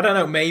 I don't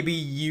know, maybe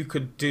you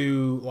could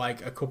do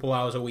like a couple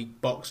hours a week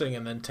boxing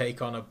and then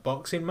take on a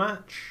boxing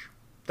match.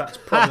 That's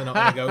probably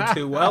not going to go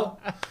too well.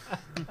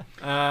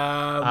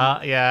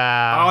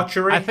 Yeah.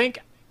 Archery.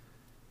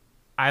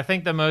 I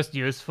think the most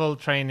useful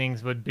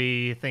trainings would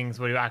be things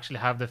where you actually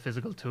have the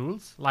physical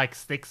tools, like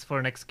sticks for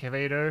an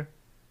excavator.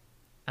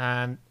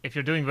 And if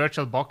you're doing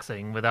virtual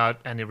boxing without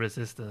any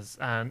resistance,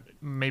 and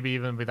maybe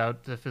even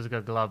without the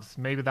physical gloves,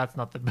 maybe that's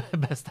not the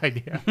best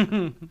idea.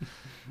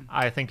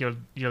 I think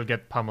you'll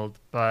get pummeled,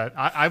 but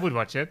I would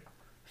watch it.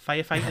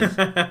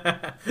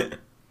 Firefighters.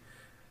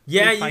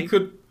 Yeah, you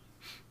could.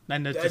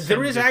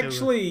 There is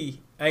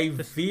actually a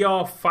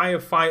VR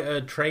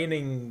firefighter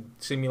training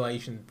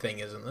simulation thing,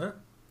 isn't there?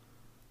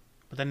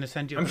 But then they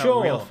send you I'm out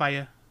sure. real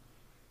fire.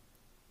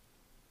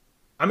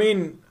 I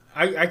mean,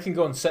 I can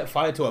go and set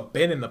fire to a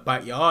bin in the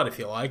backyard if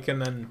you like, and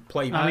then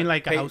play. I mean,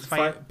 like a house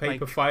fire,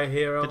 Paper Fire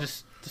Hero. They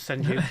just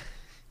send you.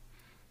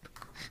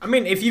 I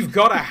mean, if you've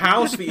got a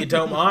house that you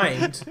don't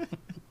mind,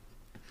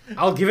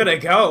 I'll give it a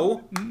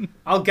go.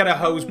 I'll get a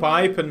hose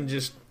pipe and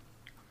just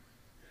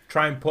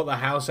try and put the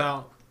house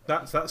out.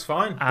 That's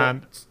fine.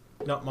 And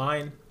but not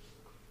mine.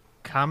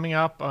 Coming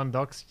up on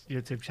Doc's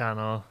YouTube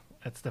channel,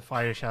 it's the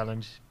fire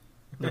challenge.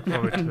 Look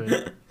forward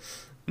to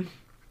it.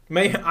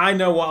 I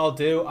know what I'll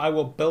do. I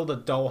will build a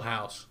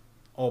dollhouse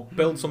or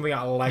build something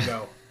out of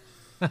Lego.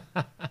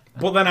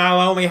 But then I'll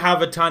only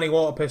have a tiny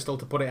water pistol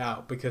to put it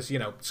out because,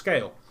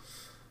 scale.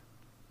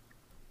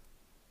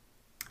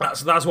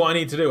 That's what I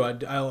need to do.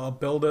 I'll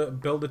build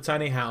a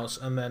tiny house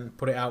and then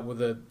put it out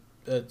with a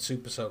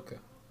super soaker.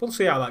 We'll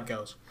see how that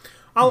goes.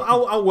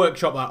 I'll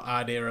workshop that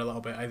idea a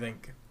little bit, I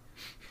think.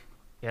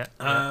 Yeah.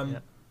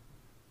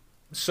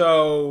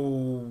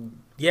 So,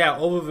 yeah,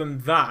 other than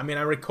that, I mean,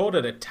 I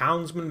recorded a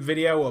Townsman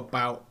video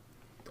about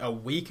a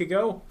week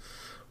ago,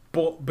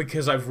 but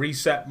because I've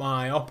reset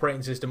my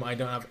operating system, I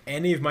don't have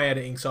any of my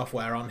editing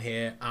software on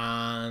here,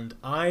 and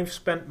I've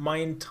spent my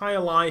entire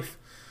life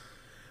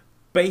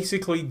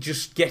basically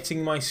just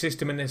getting my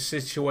system in a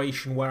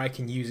situation where I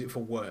can use it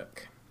for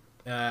work.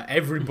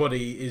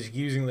 Everybody is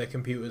using their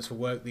computers for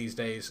work these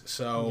days,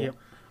 so Yep.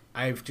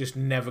 I've just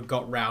never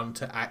got round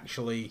to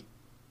actually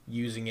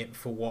using it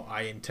for what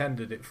I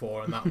intended it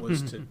for, and that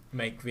was to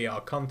make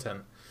VR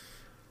content.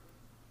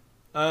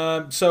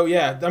 So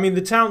yeah, I mean,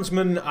 the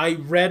Townsman, I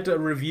read a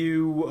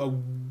review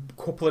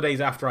a couple of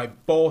days after I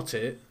bought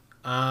it,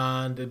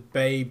 and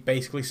they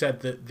basically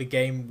said that the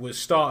game was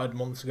started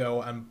months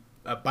ago and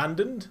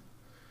abandoned.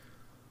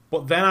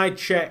 But then I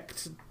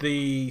checked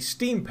the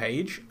Steam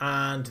page,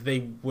 and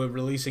they were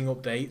releasing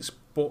updates,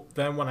 but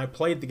then when I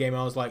played the game,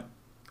 I was like,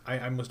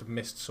 I must have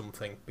missed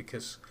something,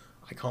 because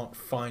I can't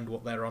find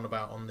what they're on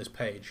about on this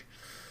page.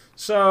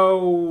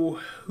 So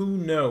who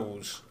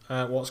knows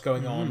what's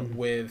going on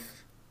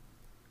with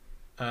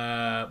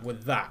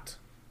that?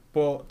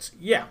 But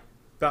yeah,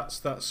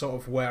 that's sort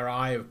of where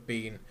I have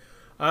been.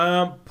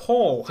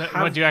 Paul, So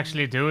what do you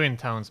actually do in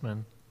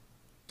Townsman?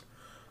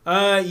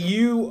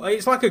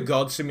 It's like a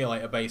god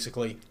simulator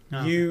basically.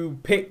 Oh. You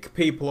pick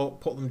people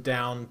up, put them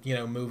down,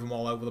 move them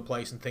all over the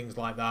place and things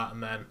like that,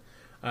 and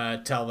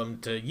then tell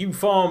them you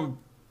farm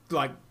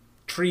like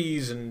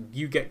trees and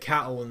you get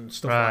cattle and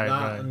stuff like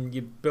that, and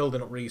you're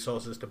building up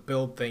resources to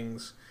build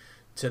things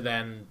to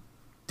then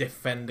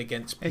defend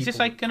against people. Is this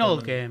like an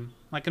old game?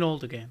 Like an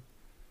older game?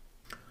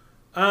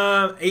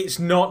 It's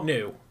not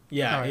new.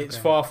 Yeah, Alright, it's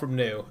okay. far from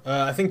new.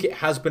 I think it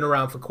has been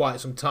around for quite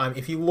some time.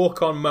 If you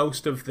look on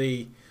most of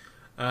the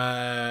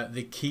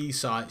key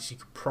sites, you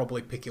could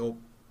probably pick it up,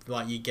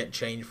 like you get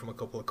change from a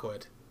couple of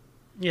quid.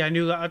 Yeah, I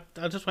knew that.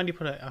 I just when you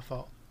put it,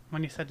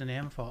 when you said the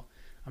name, I thought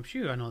I'm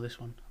sure I know this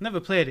one. I've never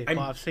played it, I'm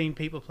but I've seen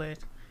people play it.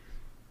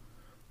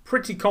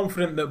 pretty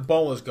confident that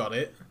Bowler's got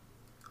it.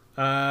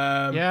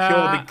 Purely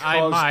Yeah, because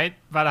I might,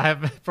 but I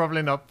have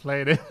probably not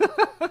played it.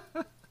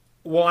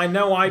 well, I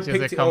know I Which is a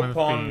picked it common up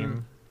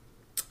on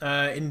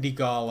theme. Indie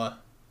Gala.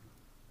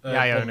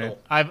 Yeah, I own bundle.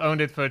 it. I've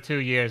owned it for 2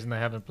 years and I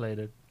haven't played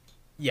it.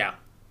 Yeah,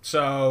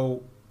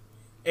 so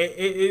it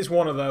is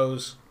one of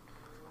those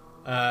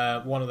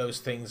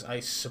things, I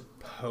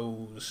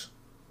suppose.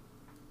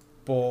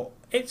 But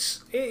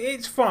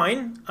it's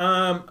fine.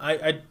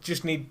 I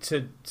just need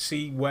to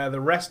see where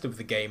the rest of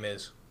the game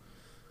is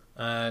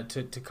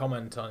to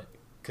comment on it,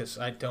 because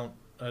I don't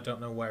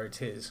know where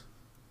it is.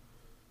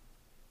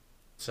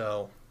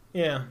 So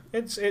yeah,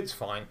 it's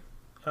fine.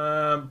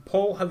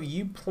 Paul, have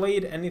you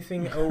played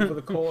anything over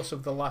the course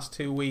of the last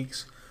 2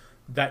 weeks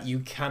that you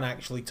can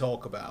actually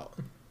talk about?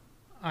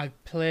 I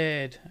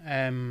played.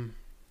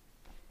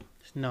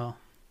 No.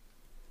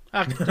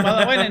 Well,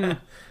 I went in.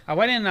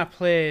 And I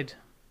played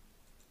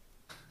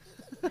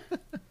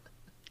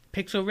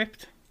Pixel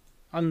Ripped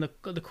on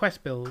the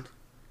Quest build.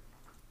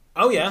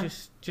 Oh yeah,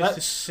 just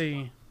to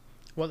see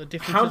what the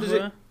differences how does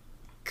were. it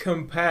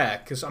compare?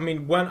 Because I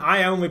mean, when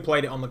I only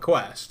played it on the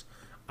Quest,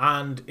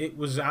 and it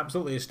was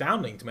absolutely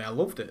astounding to me. I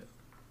loved it.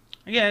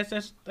 Yeah,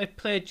 I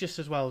played just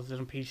as well as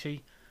on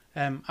PC.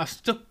 I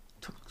stood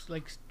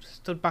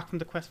back from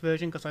the Quest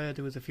version because I heard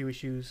there was a few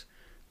issues.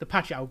 They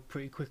patch it out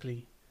pretty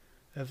quickly,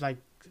 of like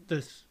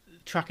the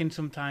tracking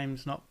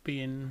sometimes not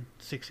being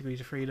 6 degrees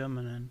of freedom,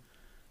 and then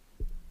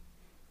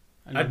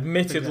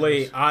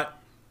Admittedly,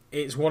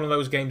 it's one of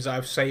those games that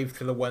I've saved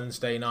for the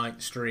Wednesday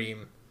night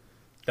stream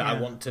that I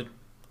want to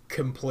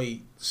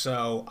complete.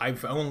 So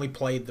I've only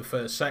played the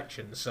first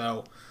section.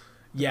 So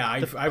yeah,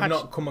 I've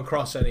not come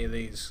across any of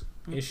these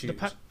issues.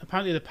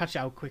 Apparently they patch it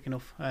out quick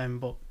enough,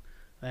 but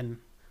then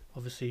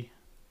obviously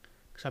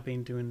because I've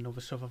been doing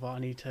other stuff, I thought I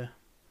need to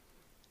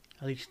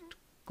at least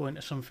go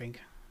into something.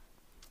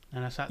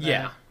 And I sat there.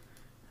 Yeah.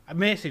 I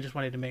basically just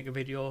wanted to make a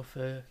video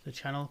for the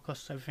channel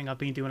because everything I've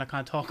been doing I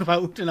can't talk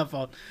about, and I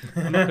thought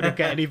I'm not going to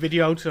get any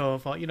video out, so I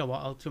thought, you know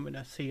what, I'll jump in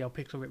and see how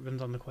Pixel Rip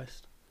runs on the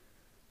Quest.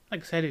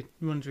 Like I said, it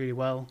runs really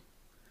well.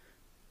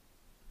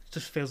 It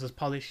just feels as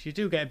polished. You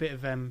do get a bit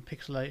of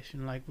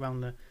pixelation like around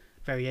the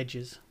very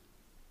edges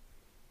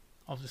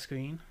of the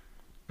screen.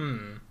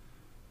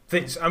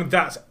 That's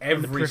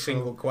every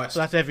single Quest.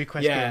 So that's every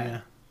Quest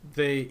game,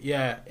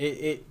 yeah.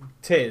 It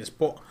is,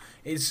 but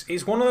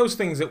it's one of those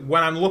things that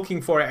when I'm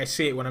looking for it, I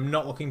see it. When I'm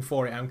not looking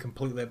for it, I'm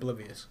completely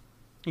oblivious.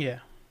 Yeah.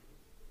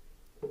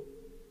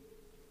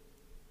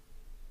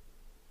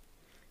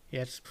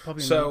 Yeah, it's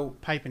probably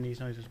piping these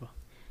noises as well.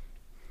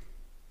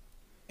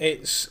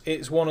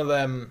 It's one of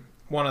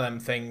them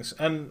things,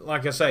 and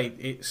like I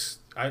say,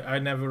 I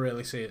never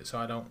really see it, so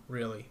I don't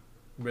really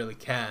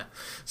care.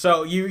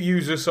 So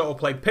you just sort of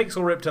play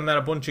Pixel Ripped and then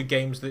a bunch of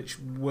games that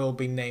will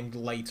be named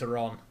later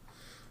on.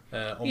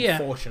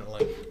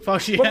 Unfortunately,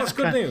 but that's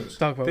good news.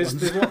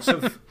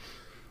 There's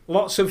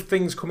lots of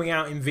things coming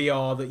out in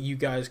VR that you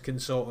guys can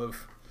sort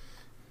of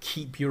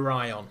keep your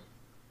eye on.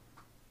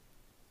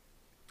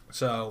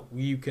 So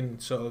you can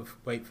sort of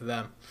wait for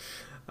them.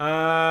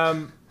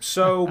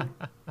 So,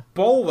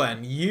 Bol,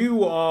 then,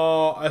 you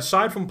are,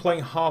 aside from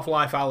playing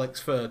Half-Life Alyx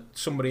for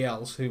somebody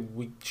else, who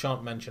we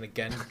shan't mention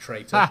again,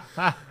 traitor,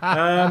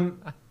 how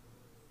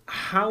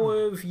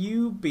have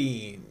you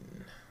been?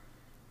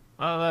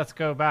 Well, let's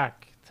go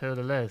back to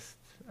the list.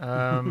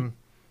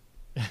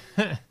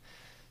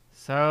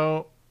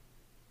 So,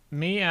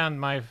 me and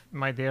my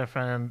dear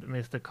friend,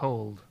 Mr.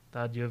 Cold,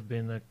 that you've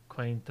been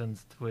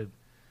acquaintanced with,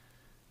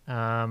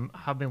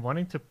 have been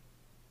wanting to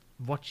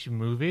watch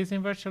movies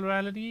in virtual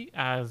reality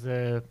as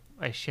a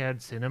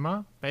shared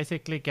cinema,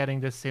 basically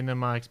getting the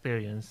cinema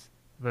experience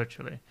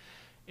virtually.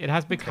 It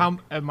has become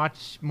a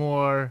much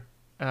more,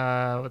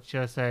 what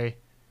should I say,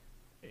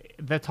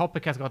 the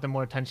topic has gotten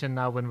more attention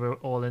now when we're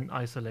all in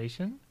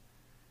isolation,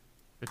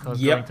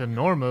 because going to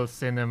normal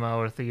cinema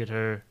or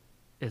theater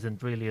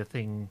isn't really a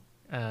thing,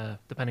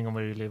 depending on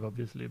where you live,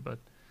 obviously. But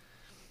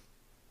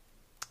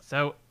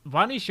so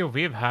one issue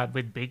we've had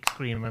with big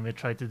screen when we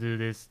try to do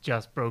this,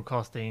 just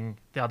broadcasting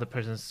the other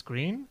person's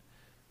screen,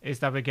 is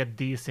that we get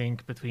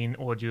desync between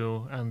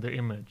audio and the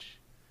image.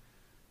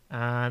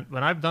 And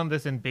when I've done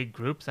this in big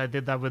groups, I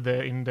did that with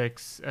the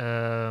Index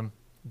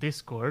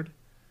Discord.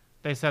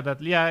 They said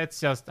that, yeah, it's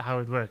just how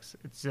it works.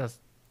 It's just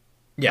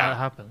how it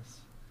happens.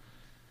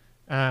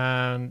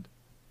 And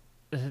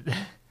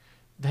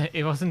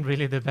it wasn't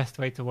really the best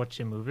way to watch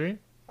a movie.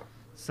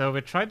 So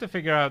we tried to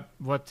figure out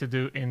what to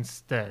do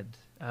instead.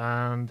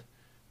 And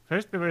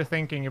first we were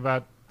thinking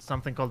about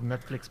something called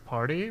Netflix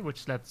Party,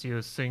 which lets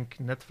you sync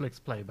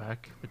Netflix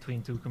playback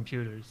between two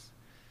computers.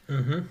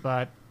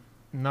 But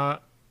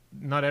not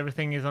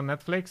everything is on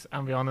Netflix,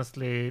 and we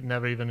honestly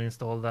never even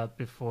installed that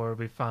before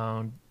we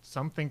found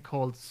something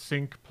called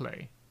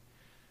SyncPlay.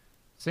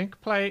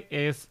 SyncPlay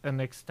is an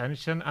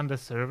extension and a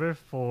server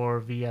for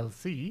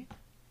VLC,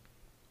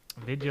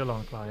 Video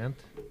Long Client,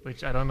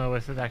 which I don't know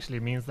if it actually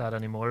means that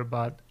anymore,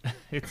 but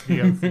it's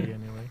VLC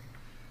anyway.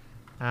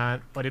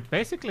 And what it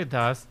basically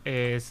does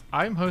is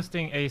I'm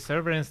hosting a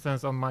server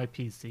instance on my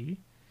PC,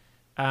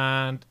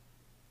 and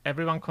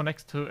everyone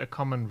connects to a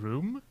common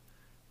room,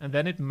 and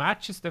then it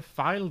matches the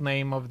file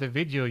name of the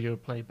video you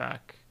play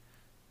back.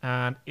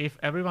 And if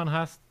everyone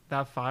has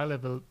that file,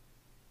 it will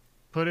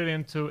put it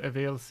into a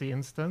VLC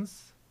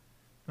instance,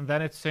 and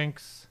then it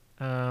syncs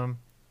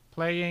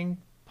playing,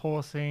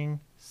 pausing,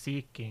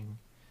 seeking.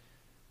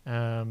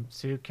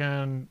 So you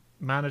can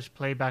manage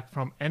playback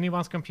from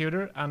anyone's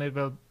computer, and it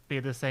will be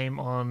the same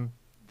on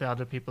the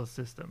other people's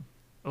system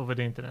over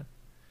the internet.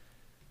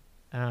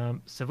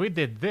 So we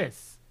did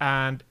this,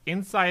 and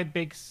inside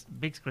big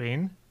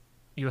screen,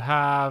 you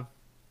have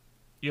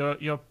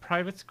your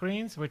private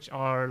screens, which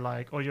are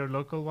like, or your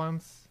local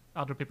ones.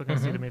 Other people can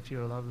see them if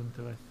you allow them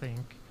to, I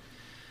think.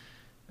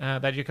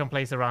 That you can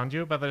place around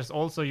you, but there's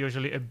also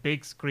usually a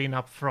big screen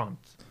up front,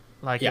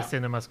 like a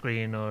cinema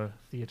screen or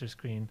theater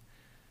screen.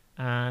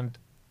 And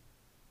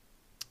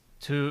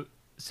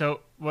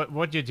so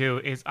what you do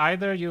is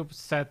either you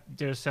set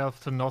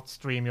yourself to not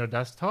stream your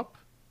desktop.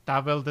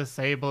 That will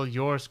disable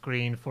your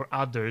screen for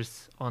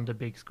others on the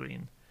big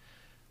screen.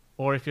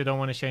 Or if you don't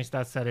want to change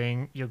that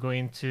setting, you go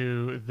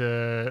into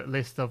the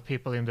list of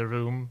people in the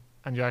room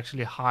and you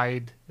actually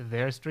hide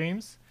their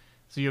streams.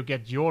 So you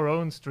get your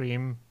own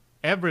stream.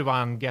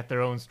 Everyone get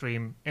their own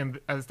stream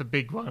as the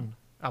big one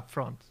up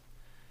front.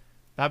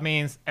 That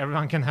means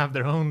everyone can have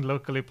their own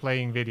locally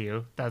playing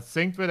video that's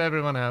synced with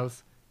everyone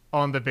else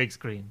on the big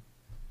screen.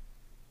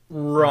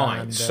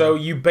 Right. And, so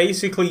you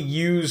basically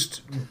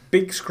used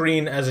big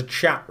screen as a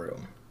chat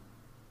room.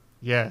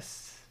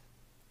 Yes.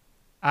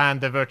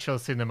 And the virtual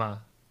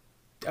cinema.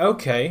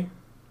 Okay.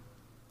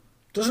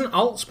 Doesn't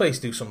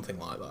Altspace do something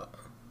like that?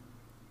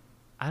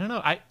 I don't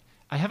know.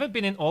 I haven't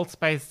been in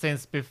Altspace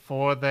since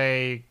before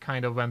they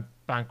kind of went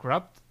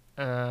bankrupt.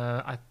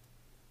 I'm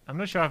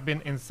not sure I've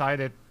been inside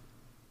it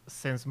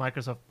since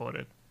Microsoft bought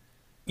it.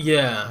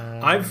 Yeah,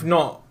 I've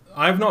not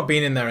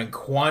been in there in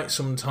quite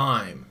some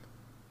time.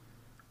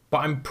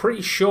 But I'm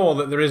pretty sure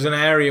that there is an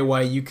area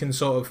where you can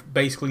sort of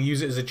basically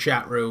use it as a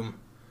chat room,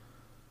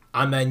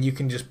 and then you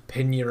can just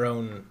pin your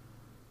own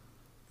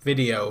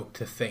video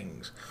to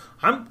things.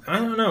 I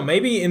don't know.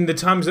 Maybe in the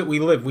times that we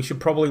live, we should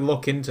probably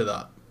look into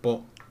that. But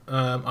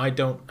I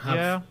don't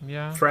have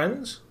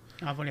friends.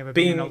 I've only ever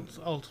been in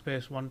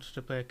Altspace once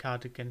to play a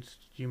card against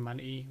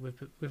humanity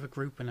with a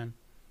group, and then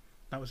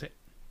that was it.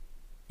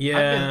 Yeah,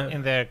 I've been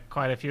in there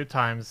quite a few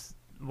times.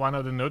 One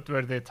of the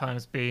noteworthy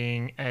times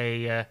being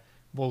a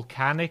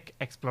volcanic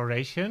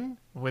exploration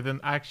with an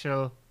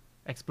actual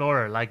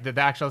explorer. Like the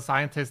actual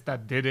scientist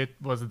that did it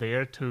was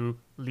there to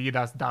lead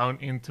us down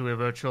into a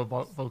virtual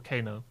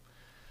volcano.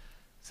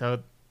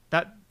 So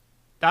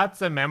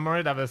that's a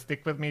memory that will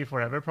stick with me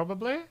forever,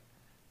 probably,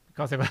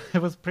 because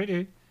it was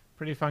pretty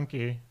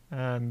funky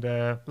and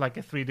like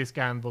a 3D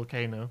scan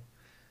volcano.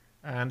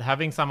 And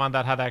having someone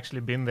that had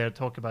actually been there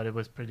talk about it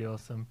was pretty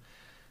awesome.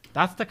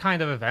 That's the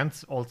kind of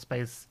events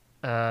Altspace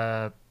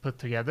put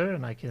together,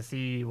 and I can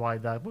see why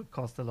that would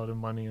cost a lot of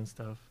money and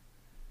stuff.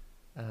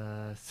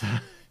 So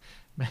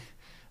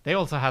they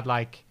also had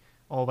like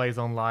always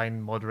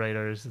online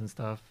moderators and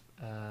stuff.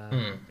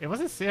 It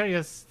was a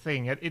serious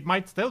thing. It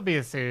might still be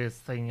a serious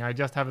thing. I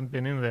just haven't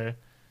been in there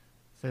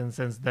since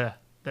the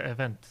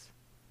event.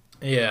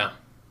 Yeah.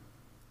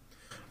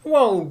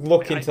 Well,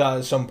 look into that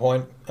at some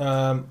point.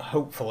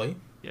 Hopefully.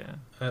 Yeah.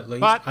 At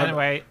least. But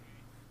anyway.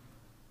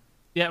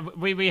 Yeah,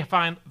 we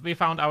found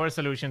our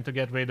solution to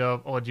get rid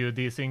of audio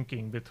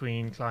desyncing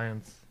between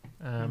clients.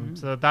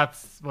 So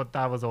that's what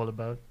that was all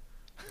about.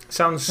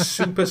 Sounds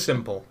super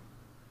simple.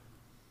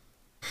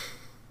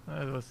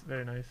 It was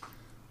very nice.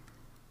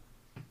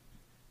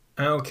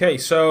 Okay,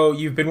 so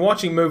you've been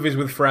watching movies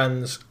with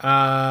friends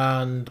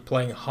and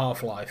playing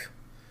Half-Life.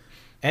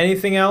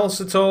 Anything else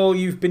at all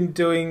you've been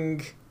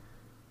doing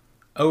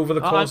over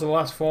the course of the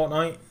last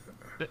fortnight?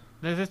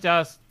 This is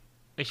just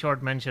a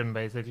short mention,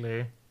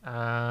 basically.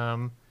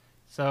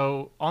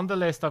 So on the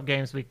list of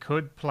games we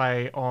could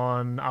play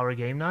on our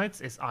game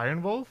nights is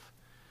Iron Wolf,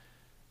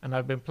 and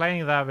I've been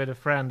playing that with a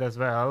friend as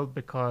well,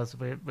 because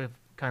we've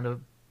kind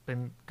of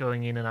been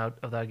going in and out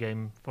of that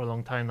game for a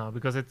long time now,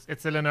 because it's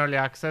still in early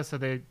access, so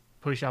they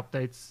push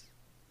updates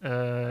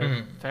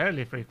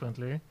fairly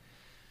frequently.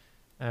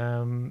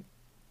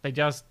 They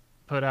just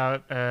put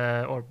out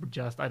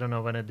I don't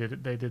know when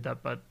they did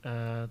that, but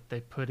they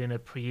put in a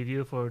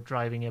preview for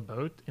driving a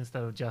boat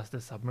instead of just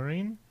a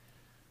submarine.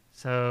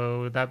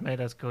 So that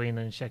made us go in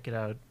and check it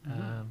out.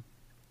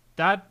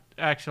 That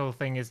actual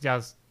thing is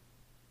just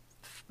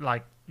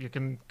like you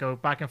can go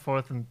back and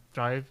forth and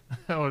drive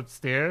or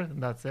steer,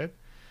 and that's it.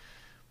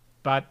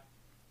 But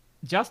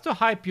just to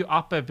hype you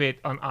up a bit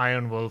on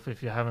Iron Wolf,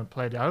 if you haven't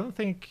played it, I don't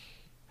think,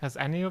 has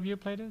any of you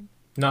played it?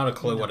 Not a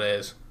clue what it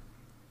is.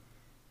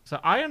 So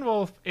Iron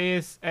Wolf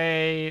is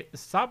a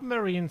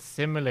submarine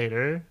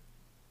simulator,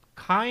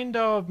 kind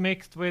of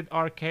mixed with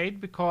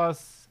arcade,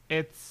 because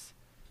it's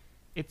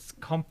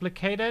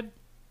complicated,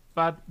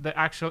 but the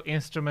actual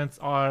instruments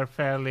are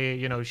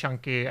fairly,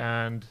 chunky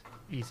and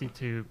easy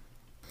to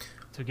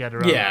get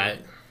around. Yeah.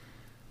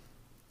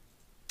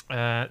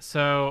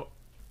 So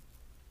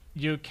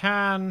you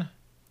can,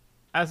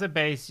 as a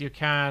base, you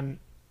can,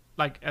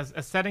 like as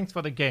settings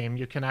for the game,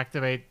 you can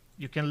activate,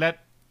 you can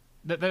let,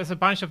 there's a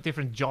bunch of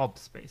different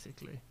jobs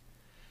basically,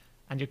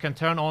 and you can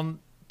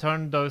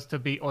turn those to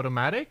be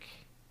automatic.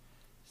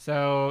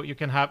 So you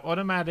can have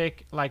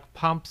automatic like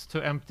pumps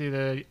to empty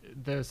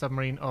the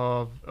submarine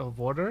of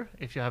water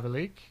if you have a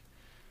leak,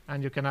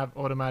 and you can have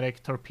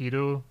automatic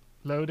torpedo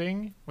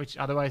loading, which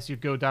otherwise you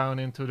go down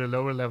into the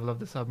lower level of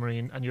the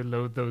submarine and you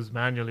load those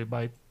manually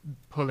by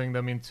pulling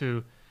them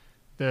into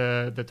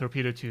the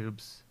torpedo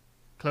tubes,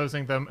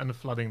 closing them and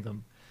flooding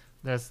them.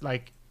 There's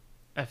like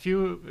a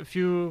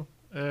few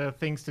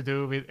things to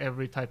do with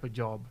every type of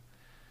job,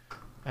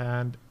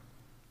 and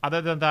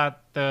other than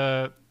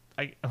that,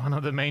 one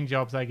of the main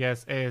jobs, I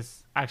guess,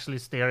 is actually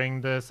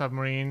steering the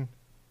submarine,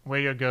 where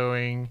you're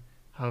going,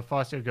 how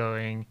fast you're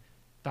going,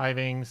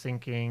 diving,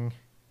 sinking,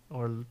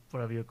 or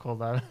whatever you call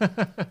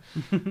that,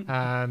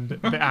 and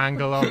the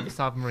angle of the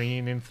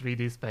submarine in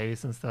 3D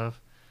space and stuff.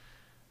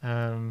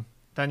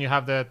 Then you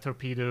have the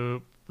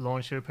torpedo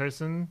launcher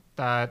person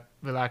that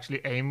will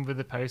actually aim with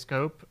the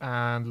periscope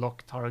and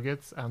lock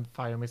targets and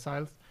fire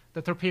missiles.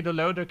 The torpedo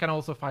loader can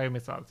also fire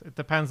missiles. It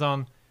depends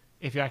on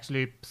if you're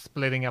actually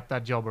splitting up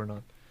that job or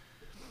not.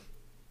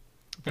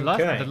 The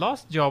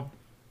last job,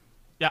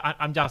 yeah,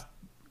 I'm just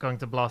going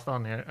to blast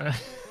on here.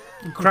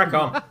 Crack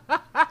on.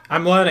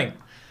 I'm learning.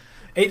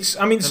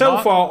 So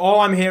far, all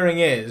I'm hearing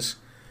is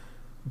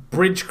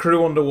bridge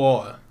crew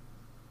underwater.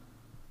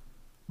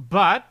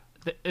 But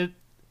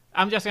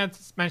I'm just going to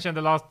mention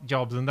the last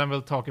jobs, and then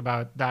we'll talk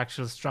about the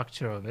actual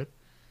structure of it.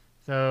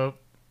 So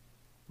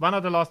one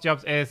of the last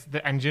jobs is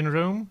the engine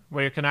room,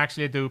 where you can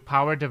actually do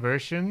power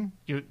diversion.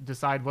 You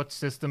decide what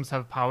systems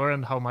have power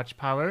and how much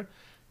power.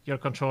 You're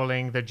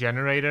controlling the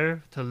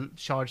generator to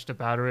charge the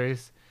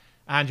batteries.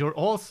 And you're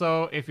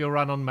also, if you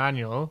run on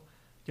manual,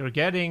 you're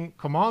getting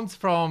commands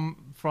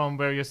from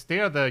where you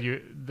steer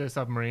the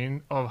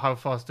submarine of how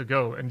fast to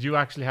go. And you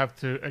actually have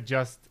to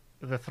adjust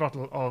the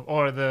throttle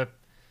or the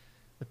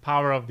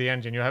power of the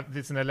engine.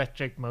 It's an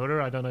electric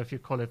motor. I don't know if you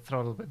call it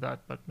throttle with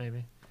that, but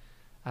maybe.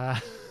 Yeah,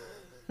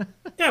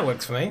 it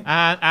works for me.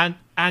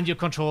 And you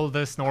control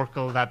the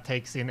snorkel that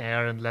takes in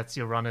air and lets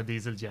you run a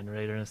diesel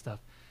generator and stuff.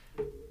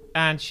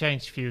 And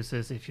change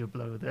fuses if you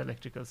blow the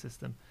electrical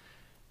system.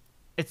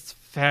 It's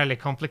fairly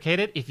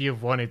complicated if you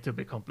want it to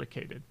be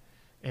complicated.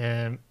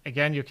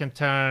 Again, you can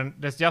turn...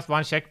 There's just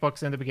one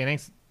checkbox in the beginning,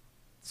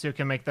 so you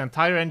can make the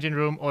entire engine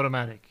room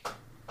automatic.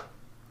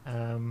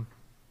 And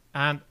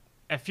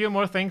a few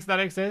more things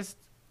that exist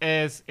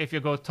is if you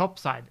go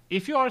topside.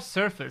 If you are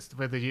surfaced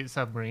with the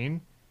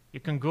submarine, you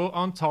can go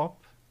on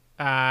top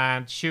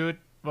and shoot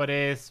what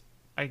is,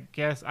 I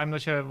guess, I'm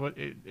not sure what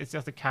it's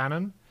just a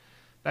cannon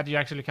that you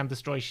actually can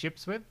destroy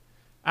ships with,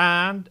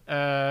 and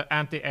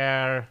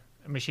anti-air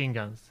machine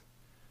guns.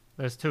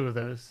 There's two of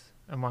those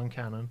and one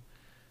cannon,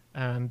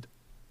 and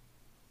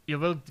you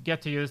will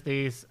get to use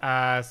these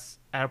as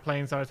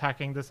airplanes are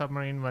attacking the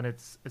submarine when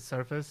it's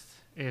surfaced,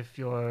 if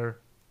you're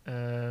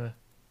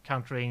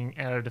countering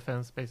air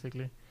defense,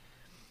 basically.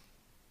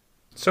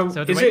 So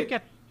the is way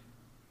it?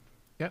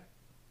 Yeah.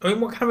 I mean,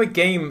 what kind of a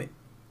game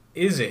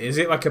is it? Is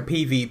it like a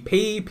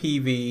PvP,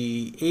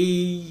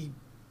 PvE?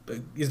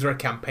 Is there a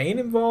campaign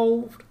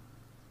involved?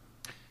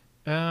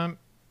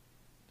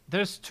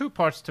 There's two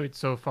parts to it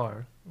so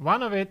far.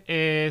 One of it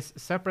is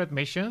separate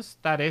missions.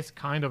 That is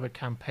kind of a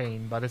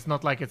campaign, but it's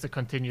not like it's a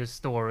continuous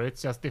story.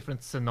 It's just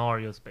different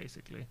scenarios,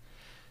 basically.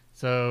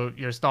 So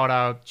you start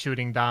out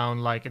shooting down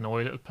like an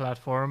oil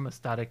platform, a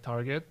static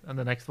target, and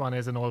the next one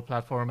is an oil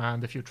platform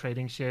and a few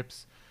trading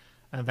ships,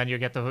 and then you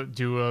get to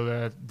duel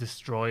a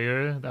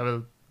destroyer that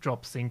will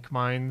drop zinc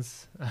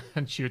mines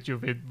and shoot you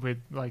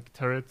with like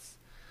turrets.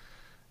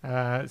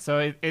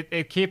 So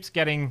it keeps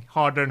getting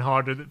harder and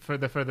harder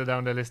the further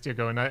down the list you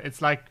go. And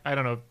it's like, I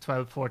don't know,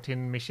 12,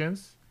 14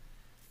 missions.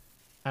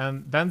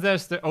 And then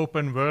there's the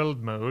open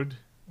world mode,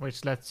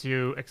 which lets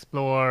you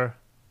explore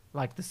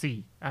like the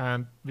sea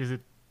and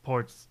visit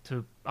ports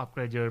to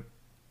upgrade your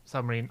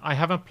submarine. I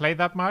haven't played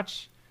that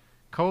much.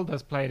 Cold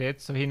has played it,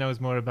 so he knows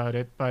more about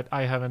it, but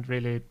I haven't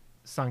really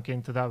sunk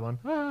into that one.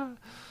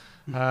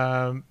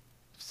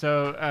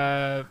 So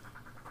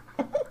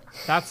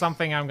that's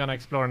something I'm going to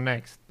explore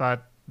next.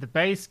 But the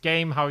base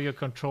game, how you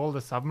control the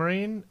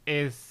submarine,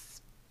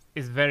 is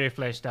very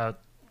fleshed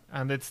out,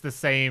 and it's the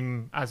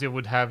same as you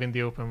would have in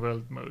the open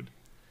world mode.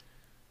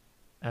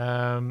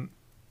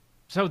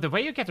 So the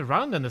way you get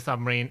around in the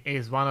submarine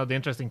is one of the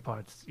interesting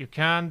parts. You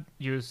can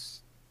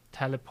use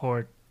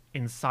teleport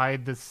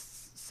inside the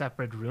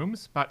separate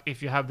rooms, but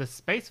if you have the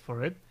space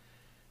for it,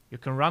 you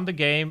can run the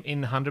game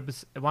in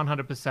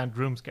 100%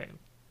 room scale.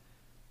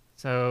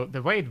 So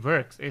the way it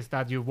works is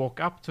that you walk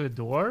up to a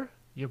door,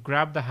 you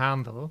grab the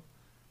handle,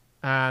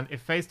 and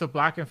it fades to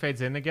black and fades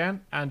in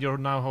again, and you're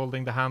now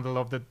holding the handle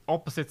of the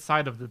opposite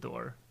side of the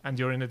door, and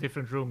you're in a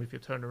different room if you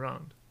turn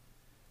around.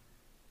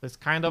 It's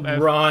kind of a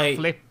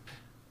flip,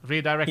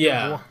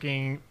 redirected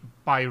walking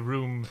by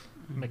room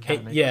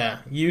mechanic. It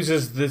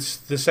uses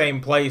the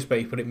same play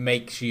space, but it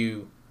makes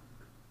you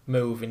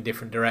move in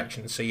different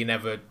directions, so you're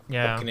never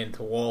Yeah. looking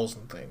into walls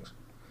and things.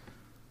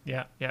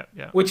 Yeah.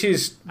 Which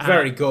is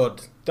very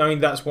good. I mean,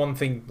 that's one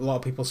thing a lot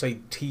of people say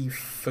T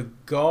for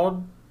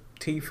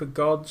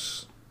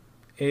Gods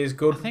is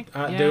good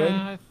at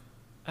doing.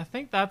 I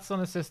think that's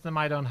on a system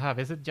I don't have.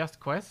 Is it just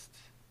Quest?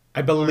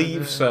 I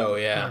believe so,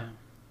 yeah.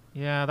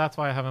 Yeah, that's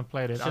why I haven't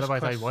played it. It's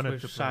Otherwise, I just wanted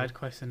with to play side it.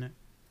 quests in it.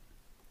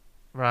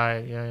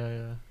 Right,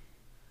 yeah.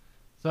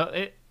 So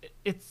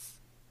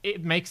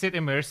it makes it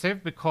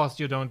immersive because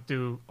you don't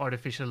do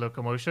artificial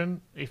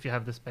locomotion if you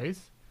have the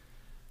space.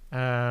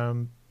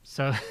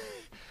 So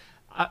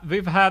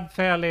we've had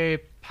fairly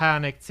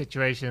panicked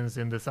situations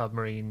in the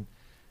submarine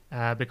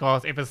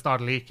because if it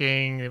starts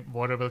leaking,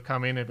 water will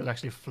come in, it will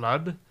actually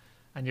flood,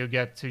 and you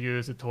get to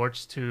use a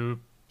torch to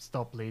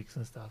stop leaks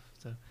and stuff.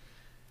 So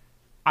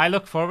I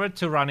look forward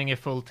to running a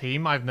full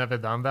team. I've never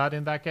done that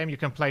in that game. You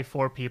can play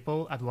 4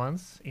 people at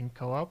once in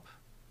co-op.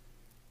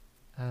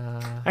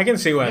 I can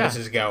see where this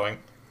is going.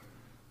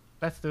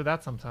 Let's do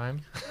that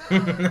sometime.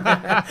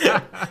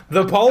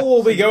 The poll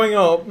will be going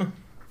up.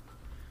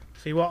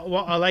 See,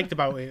 what I liked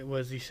about it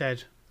was he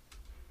said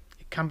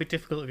it can be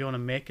difficult if you want to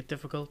make it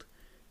difficult.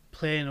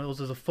 Playing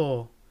us as a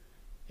 4,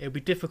 it'll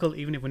be difficult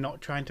even if we're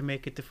not trying to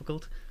make it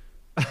difficult.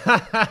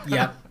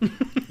 Yeah.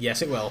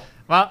 Yes, it will.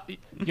 Well,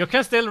 you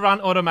can still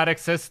run automatic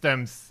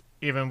systems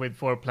even with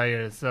 4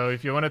 players. So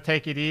if you want to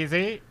take it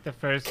easy, the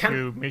first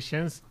few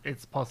missions,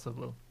 it's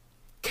possible.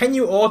 Can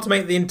you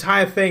automate the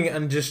entire thing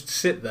and just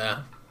sit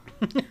there?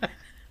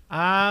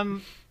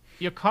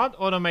 You can't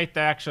automate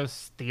the actual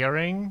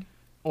steering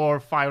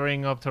or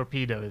firing of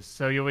torpedoes,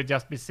 so you would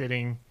just be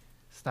sitting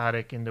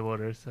static in the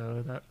water.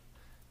 So that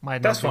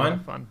might not be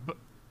that fun.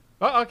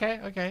 But,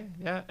 okay,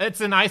 yeah.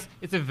 It's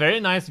a very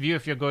nice view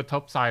if you go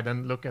topside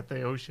and look at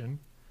the ocean.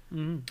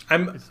 I'm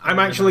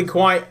actually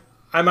quite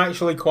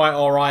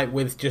all right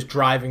with just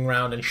driving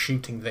around and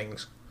shooting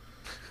things.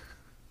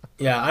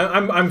 Yeah,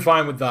 I'm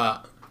fine with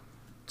that.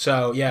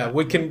 So yeah,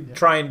 we can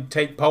try and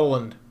take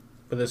Poland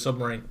with a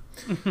submarine.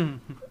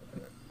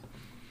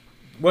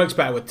 Works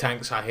better with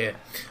tanks, I hear.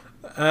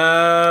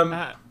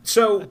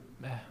 So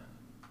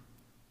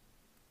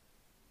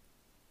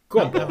go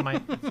on, never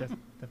mind.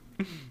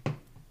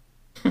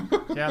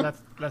 Yeah,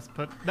 let's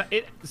put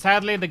it.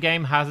 Sadly, the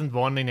game hasn't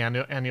won in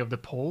any of the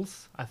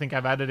polls. I think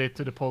I've added it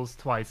to the polls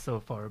twice so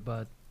far,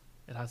 but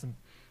it hasn't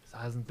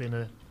been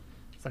a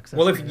success.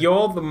 Well, if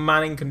you're the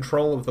man in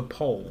control of the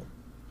poll,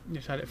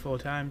 You've had it 4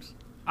 times.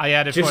 I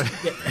added 4.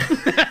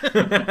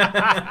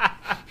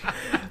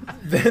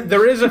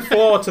 There is a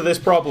flaw to this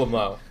problem,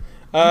 though.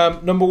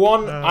 Number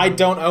one, I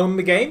don't own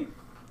the game.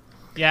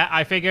 Yeah,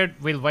 I figured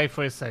we'll wait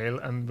for a sale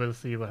and we'll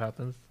see what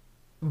happens.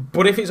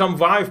 But if it's on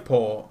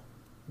Viveport,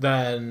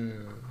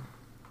 then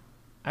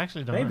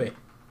Actually, don't maybe. know.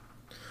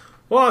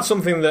 Well, that's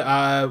something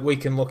that we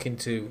can look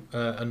into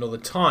another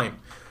time.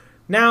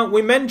 Now,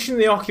 we mentioned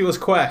the Oculus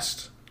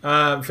Quest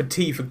for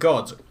T for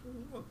Gods.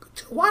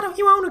 Why don't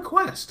you own a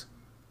Quest?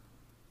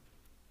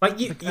 Like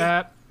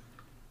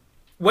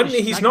when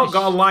he's not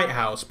got a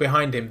lighthouse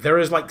behind him, there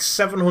is like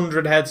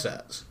 700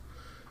 headsets.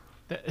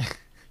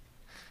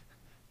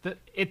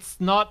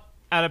 It's not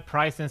at a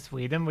price in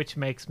Sweden, which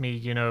makes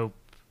me,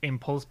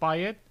 impulse buy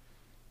it.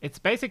 It's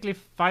basically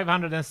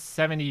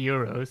 570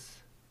 euros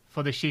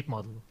for the cheap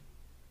model.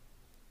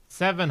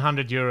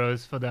 700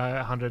 euros for the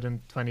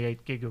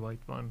 128 gigabyte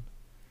one.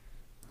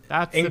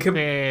 That's a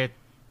bit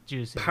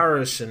juicy.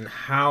 Comparison,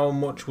 how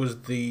much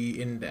was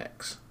the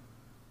Index?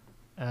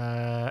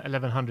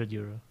 1100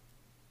 euro.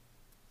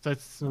 So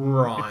it's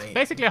right. It's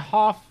basically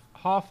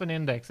half an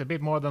Index, a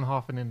bit more than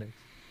half an Index.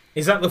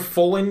 Is that the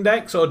full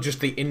Index or just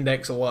the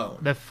Index alone?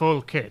 The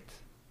full kit.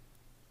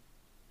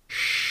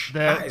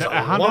 That is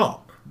a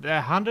lot. The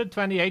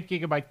 128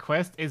 gigabyte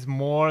Quest is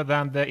more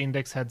than the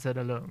Index headset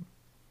alone.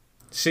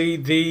 See,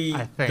 the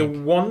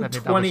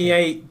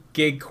 128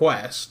 gig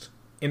Quest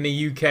in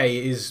the UK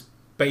is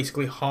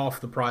basically half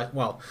the price.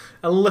 Well,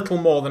 a little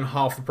more than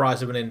half the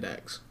price of an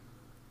Index.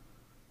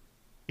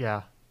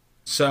 Yeah.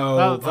 So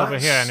over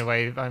here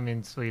anyway. I'm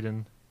in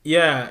Sweden.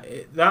 Yeah,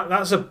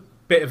 that's a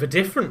bit of a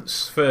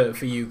difference for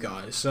you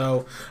guys.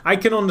 So I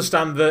can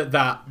understand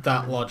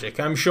that logic.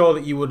 I'm sure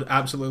that you would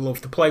absolutely love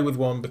to play with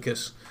one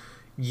because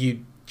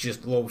you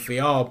just love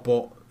VR.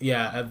 But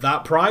yeah, at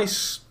that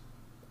price,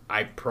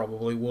 I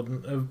probably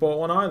wouldn't have bought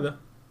one either.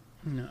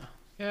 No.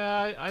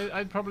 Yeah,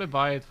 I'd probably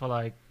buy it for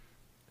like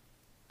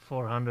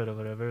 400 or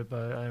whatever,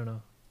 but I don't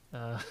know.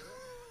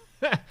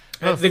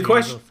 We'll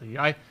see.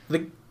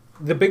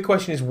 The big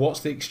question is,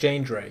 what's the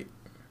exchange rate?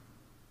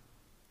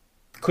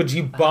 Could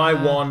you buy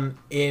one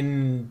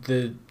in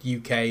the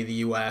UK,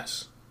 the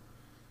US?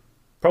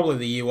 Probably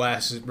the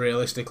US,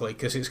 realistically,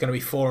 because it's going to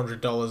be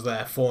 $400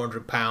 there,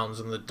 £400,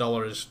 and the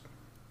dollar is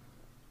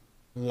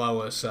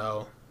lower.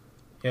 So,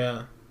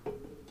 yeah,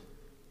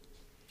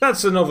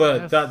 that's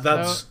another.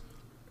 That's.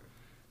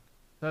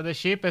 So the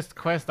cheapest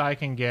Quest I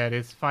can get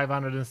is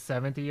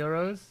 570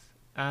 euros,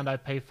 and I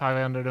pay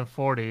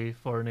 540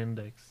 for an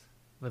Index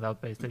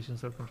without base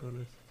stations or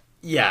controllers.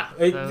 Yeah,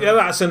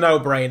 that's a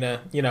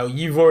no-brainer.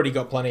 You've already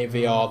got plenty of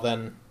VR,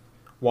 then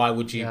Why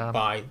would you Yeah.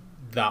 buy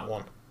that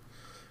one?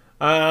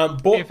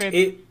 But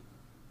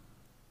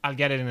I'll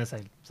get it in a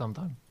sale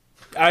sometime.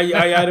 I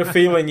had a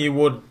feeling you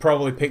would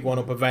probably pick one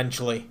up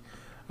eventually.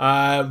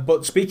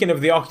 But speaking of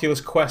the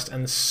Oculus Quest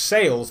and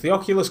sales, the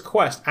Oculus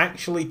Quest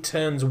actually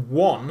turns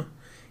 1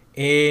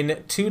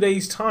 in 2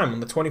 days' time, on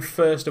the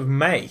 21st of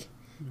May.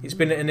 It's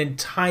been an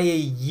entire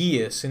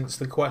year since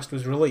the Quest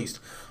was released.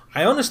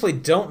 I honestly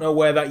don't know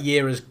where that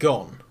year has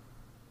gone.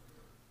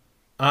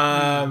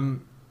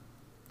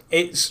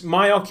 It's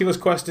my Oculus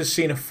Quest has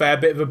seen a fair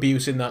bit of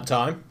abuse in that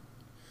time.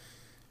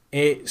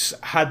 It's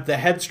had the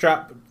head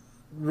strap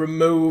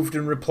removed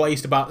and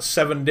replaced about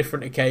 7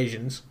 different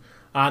occasions,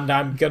 and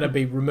I'm going to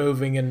be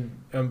removing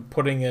and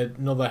putting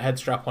another head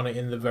strap on it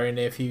in the very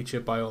near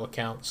future by all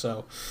accounts.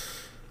 So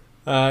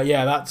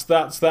yeah, that's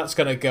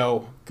going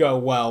to go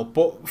well.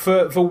 But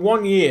for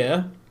 1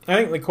 year, I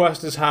think the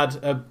Quest has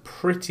had a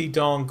pretty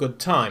darn good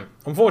time.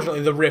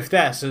 Unfortunately, the Rift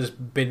S has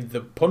been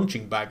the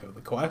punching bag of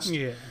the Quest.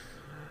 Yeah.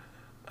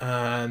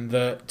 And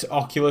that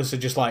Oculus are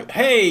just like,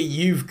 hey,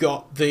 you've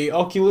got the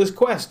Oculus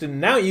Quest,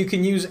 and now you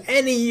can use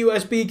any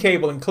USB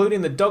cable,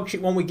 including the dogshit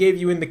one we gave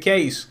you in the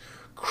case.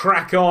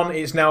 Crack on,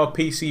 it's now a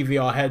PC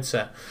VR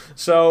headset.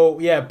 So,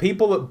 yeah,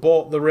 people that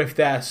bought the Rift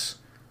S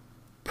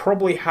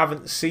probably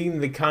haven't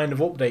seen the kind of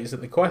updates that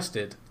the Quest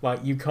did.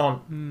 Like, you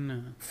can't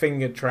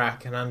finger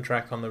track and hand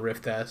track on the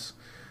Rift S.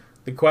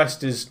 The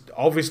Quest is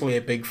obviously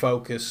a big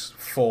focus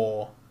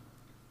for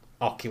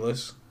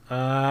Oculus.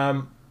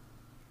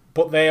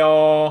 But they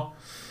are,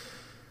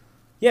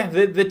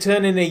 they're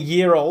turning a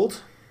year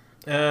old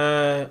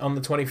on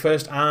the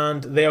 21st,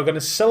 and they are going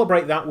to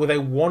celebrate that with a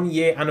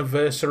 1-year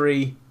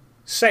anniversary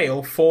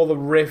sale for the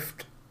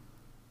Rift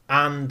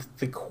and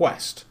the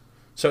Quest.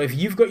 So if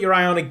you've got your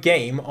eye on a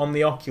game on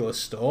the Oculus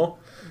Store,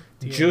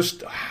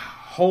 just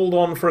hold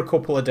on for a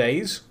couple of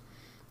days.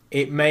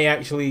 It may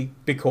actually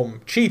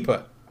become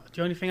cheaper.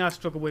 The only thing I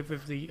struggle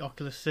with the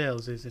Oculus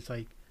sales is it's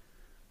like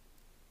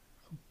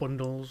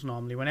bundles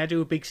normally. When I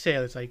do a big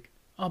sale, it's like,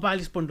 oh, buy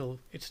this bundle.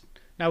 It's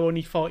now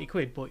only 40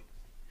 quid, but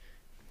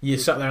you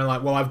sat there and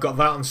like, well, I've got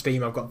that on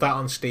Steam, I've got that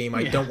on Steam,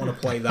 I don't want to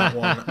play that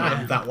one,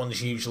 and that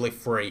one's usually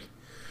free.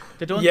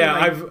 They don't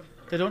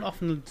they don't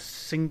often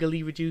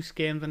singly reduce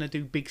games when they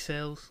do big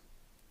sales.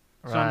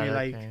 So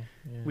Right,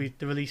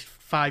 they released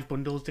 5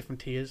 bundles, different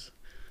tiers,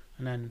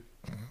 and then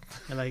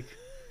they're like,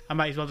 I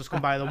might as well just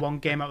come buy the one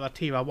game out of that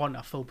tier I want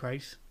at full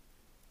price,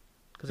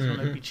 because it's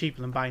going to be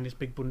cheaper than buying this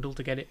big bundle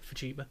to get it for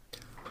cheaper.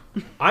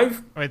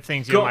 With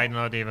things you might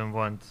not even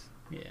want.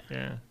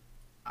 Yeah.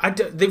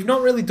 They've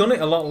not really done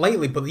it a lot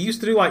lately, but they used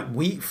to do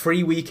like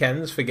free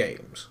weekends for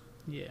games.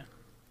 Yeah.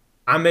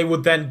 And they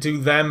would then do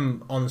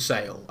them on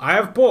sale. I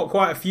have bought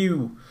quite a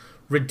few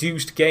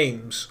reduced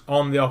games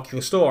on the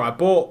Oculus Store. I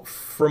bought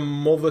From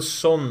Mother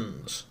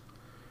Sons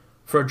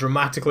for a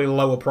dramatically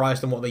lower price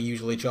than what they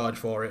usually charge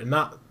for it, and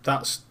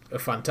that's a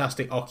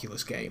fantastic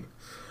Oculus game.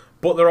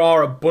 But there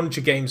are a bunch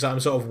of games that I'm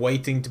sort of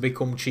waiting to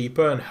become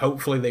cheaper, and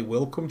hopefully they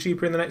will come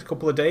cheaper in the next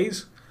couple of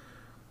days.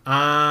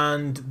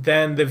 And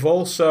then they've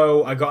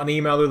also, I got an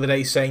email the other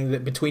day saying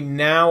that between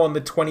now and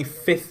the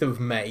 25th of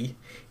May,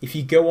 if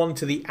you go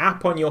onto the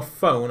app on your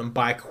phone and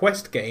buy a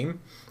Quest game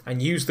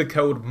and use the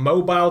code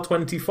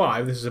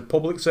MOBILE25, this is a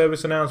public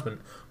service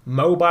announcement,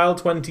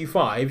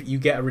 MOBILE25, you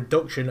get a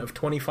reduction of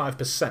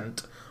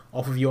 25%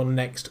 off of your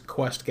next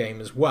Quest game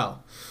as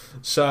well.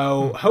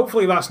 So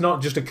hopefully that's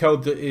not just a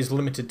code that is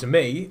limited to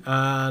me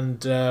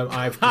and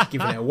I've just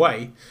given it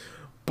away.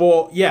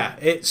 But yeah,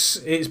 it's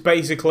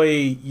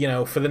basically,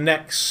 for the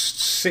next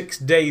 6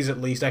 days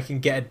at least, I can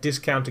get a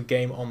discounted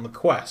game on the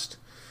Quest.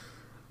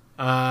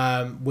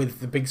 With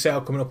the big sale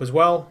coming up as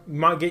well, you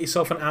might get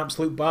yourself an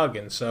absolute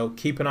bargain. So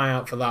keep an eye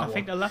out for that one. I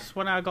think the last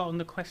one I got on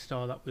the Quest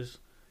Store that was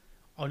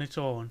on its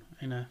own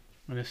in a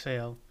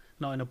sale,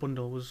 not in a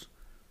bundle, was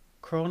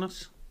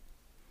Cronus.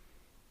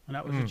 And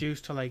that was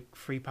reduced to like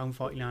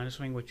 £3.49 or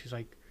something, which is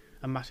like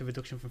a massive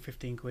reduction from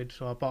 15 quid.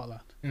 So I bought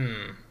that.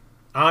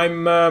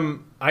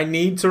 I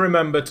need to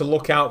remember to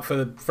look out for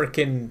the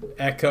freaking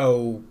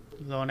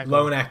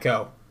Lone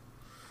Echo.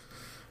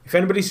 If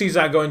anybody sees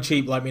that going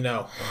cheap, let me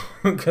know,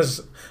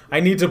 because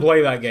I need to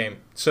play that game.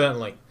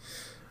 Certainly,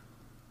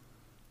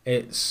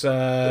 it's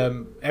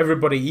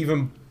everybody,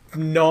 even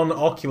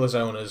non-Oculus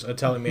owners, are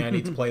telling me I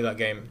need to play that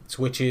game,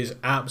 which is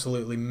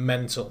absolutely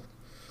mental.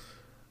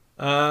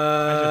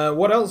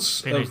 What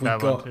else have we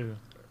got?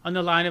 On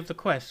the line of the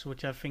Quest,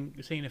 which I think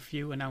we've seen a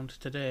few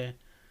announced today,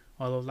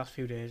 or the last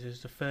few days,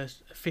 is the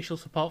first official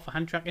support for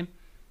hand tracking.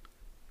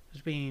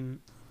 There's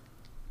been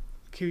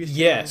curious.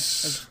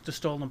 Yes. As the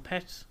Stolen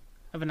Pets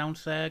have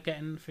announced they're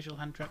getting official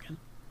hand tracking.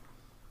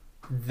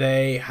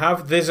 They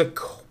have. There's a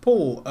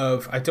couple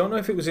of. I don't know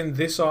if it was in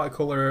this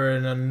article or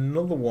in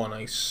another one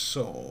I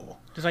saw.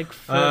 There's like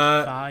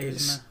 35,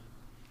 isn't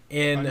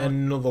there? In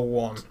another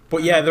one.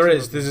 But yeah, there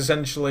is. There's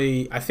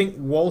essentially, I think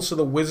Waltz of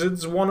the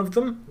Wizard's one of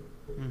them.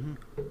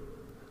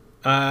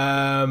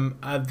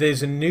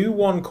 There's a new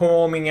one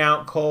coming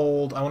out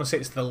called, I want to say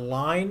it's The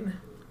Line.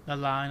 The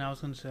Line, I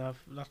was going to say,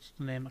 that's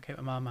the name that came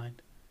to my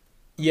mind.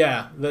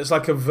 Yeah, there's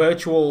like a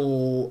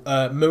virtual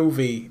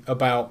movie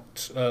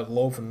about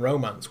love and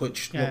romance,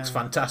 which looks Yeah,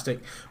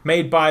 fantastic.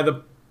 Made by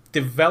the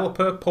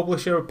developer,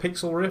 publisher of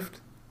Pixel Rift,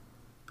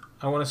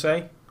 I want to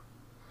say.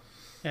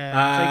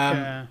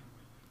 yeah. Um,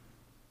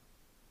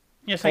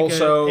 It's like a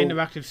also,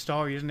 interactive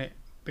story, isn't it?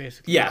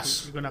 Basically,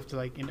 yes, you're gonna have to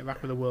like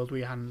interact with the world with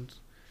your hands.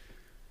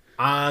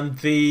 and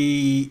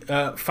the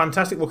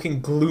fantastic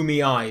looking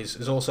Gloomy Eyes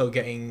is also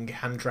getting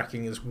hand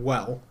tracking as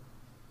well.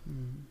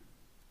 Mm.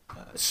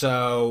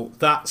 So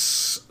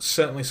that's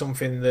certainly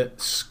something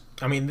that's.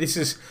 I mean, this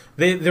is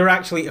they're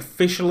actually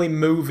officially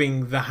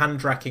moving the hand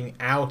tracking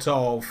out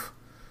of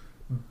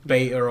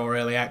beta or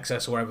early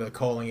access or whatever they're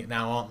calling it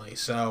now, aren't they?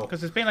 So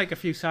Because there's been like a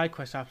few side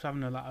quest apps, haven't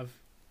there, that have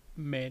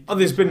made.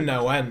 there's been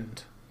no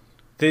end.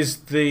 There's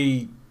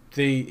the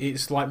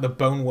it's like the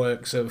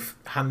boneworks of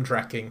hand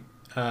tracking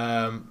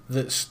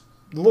that's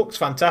looks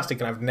fantastic,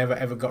 and I've never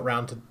ever got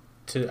round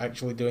to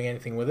actually doing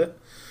anything with it.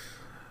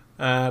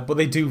 But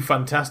they do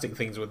fantastic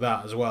things with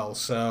that as well.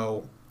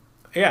 So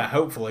yeah,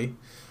 hopefully.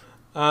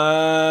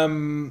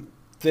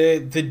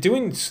 They're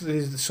doing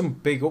there's some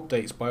big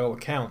updates by all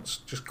accounts.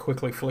 Just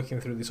quickly flicking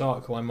through this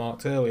article I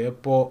marked earlier,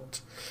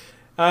 but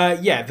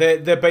yeah,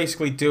 they're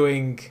basically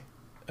doing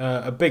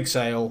a big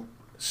sale.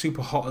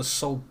 Super Hot has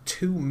sold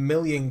 2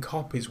 million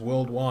copies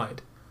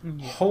worldwide.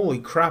 Yeah. Holy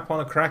crap on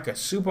a cracker!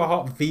 Super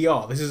Hot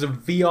VR. This is a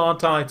VR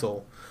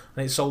title,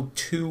 and it sold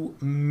 2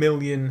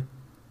 million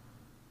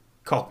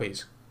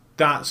copies.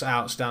 That's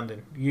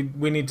outstanding.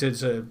 We need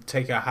to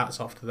take our hats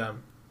off to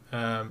them.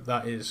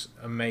 That is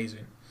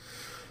amazing.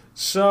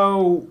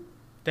 So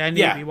There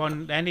need yeah, to be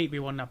one. There need to be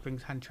one that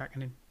brings hand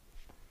tracking in.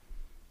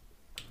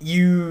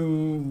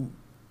 you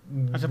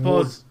I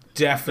suppose would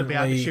they'll be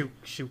able to definitely.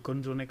 shoot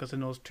guns on it because the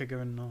nose trigger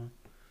and all.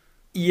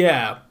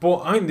 Yeah,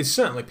 but I mean, there's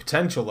certainly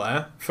potential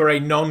there for a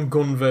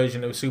non-gun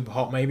version of Super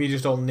Hot. Maybe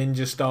just all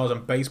ninja stars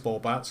and baseball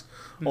bats.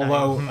 No.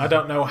 Although I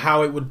don't know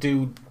how it would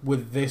do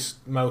with this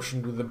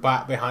motion with the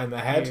bat behind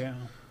the head. Yeah.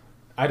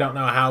 I don't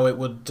know how it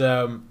would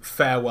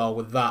fare well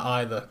with that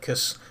either.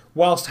 Because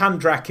whilst hand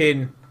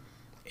tracking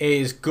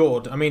is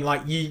good, I mean,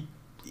 like you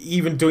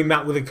even doing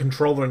that with a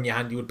controller in your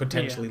hand, you would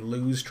potentially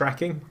lose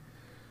tracking.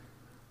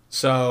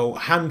 So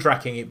hand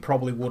tracking, it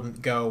probably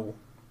wouldn't go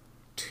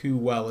too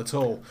well at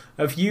all.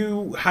 Have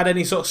you had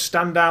any sort of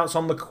standouts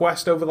on the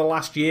Quest over the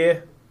last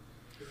year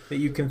that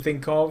you can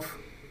think of?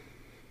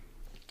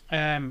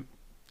 Racket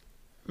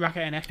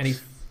NX. Any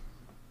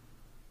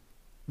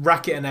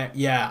Racket and X?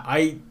 Yeah,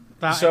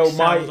 That so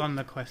excels on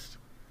the Quest.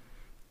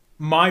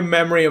 my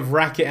memory of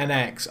Racket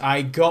NX,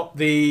 I got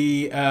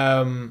the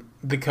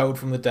code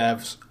from the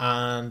devs,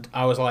 and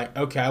I was like,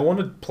 okay, I want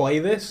to play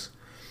this.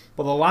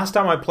 But the last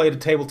time I played a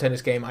table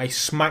tennis game, I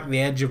smacked the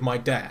edge of my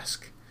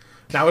desk.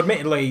 Now,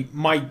 admittedly,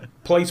 my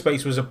play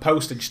space was a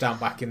postage stamp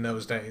back in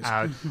those days.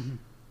 Ouch.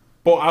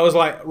 But I was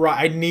like,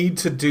 right, I need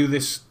to do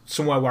this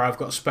somewhere where I've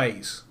got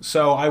space.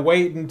 So I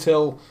waited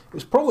until it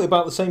was probably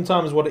about the same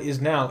time as what it is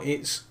now.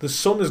 It's the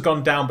sun has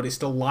gone down, but it's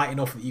still light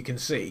enough that you can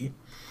see.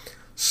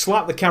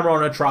 Slapped the camera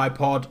on a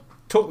tripod,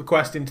 took the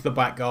Quest into the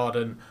back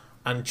garden,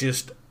 and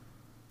just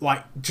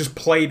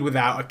played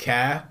without a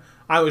care.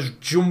 I was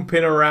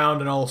jumping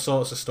around and all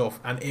sorts of stuff,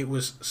 and it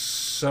was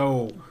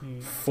so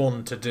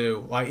fun to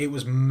do. Like, it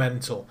was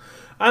mental.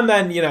 And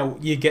then,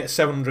 you get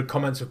 700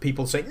 comments of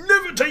people saying,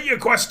 never take your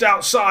Quest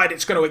outside,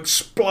 it's going to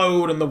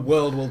explode and the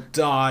world will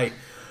die.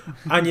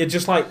 And you're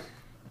just like,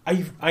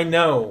 I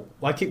know.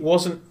 Like, it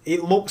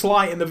looks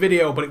light in the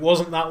video, but it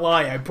wasn't that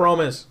light, I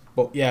promise.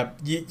 But yeah,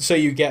 so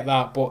you get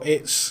that, but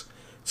it's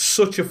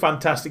such a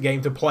fantastic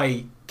game to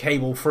play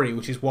cable-free,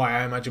 which is why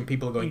I imagine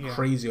people are going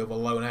crazy over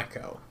Lone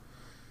Echo.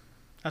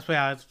 That's why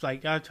I was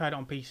like, I tried it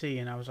on PC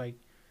and I was like,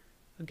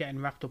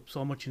 getting wrapped up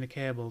so much in the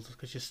cables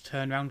because just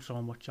turned around so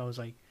much. I was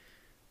like,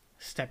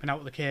 stepping out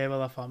of the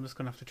cable. I thought I'm just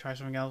gonna have to try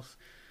something else.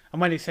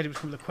 And when they said it was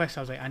from the Quest,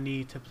 I was like, I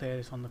need to play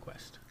this on the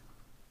Quest.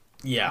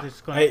 Yeah,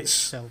 It's gonna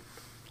sell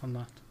on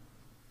that.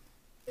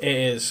 It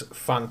is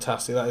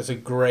fantastic. That is a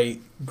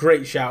great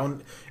shout.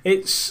 And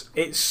it's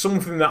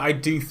something that I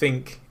do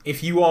think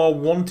if you are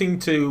wanting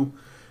to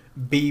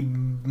be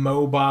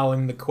mobile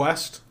in the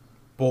Quest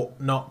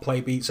but not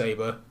play Beat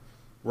Saber,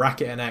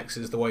 Racket NX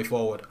is the way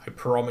forward. I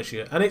promise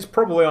you. And it's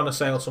probably on a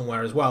sale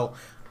somewhere as well.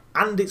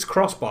 And it's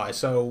cross-buy,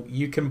 so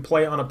you can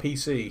play it on a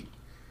PC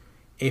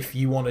if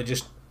you want to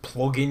just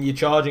plug in your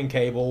charging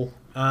cable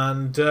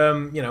and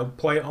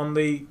play it on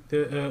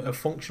a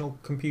functional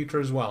computer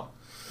as well.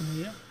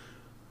 Yeah.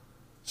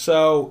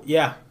 So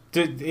yeah,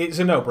 it's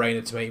a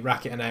no-brainer to me.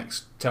 Racket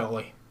NX,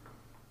 totally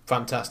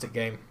fantastic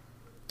game.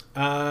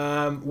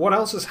 What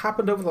else has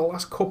happened over the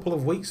last couple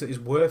of weeks that is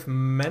worth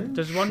mentioning?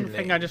 There's one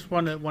thing I just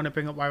want to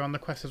bring up while we're on the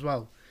Quest as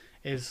well.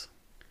 Is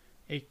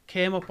it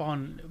came up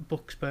on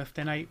Buck's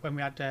birthday night when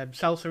we had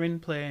Salsa in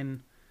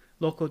playing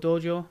Loco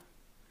Dojo,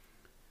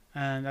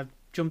 and I've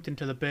jumped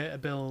into the beta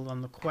build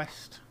on the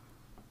Quest,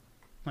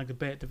 like the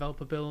beta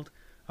developer build.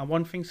 And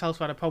one thing Salsa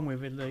had a problem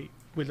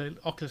with the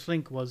Oculus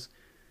Link was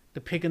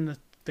the pig and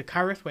the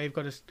carrot, where you've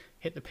got to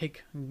hit the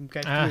pig and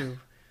get through. And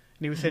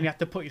he was saying he had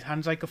to put his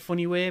hands like a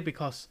funny way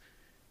because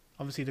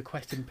obviously the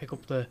quest didn't pick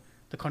up the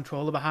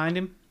controller behind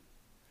him,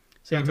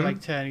 so you had to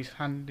like turn his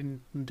hand in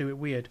and do it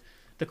weird.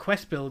 The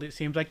quest build, it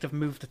seems like they've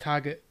moved the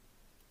target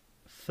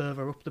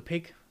further up the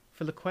pig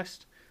for the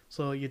quest,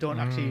 so you don't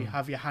actually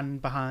have your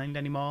hand behind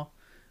anymore,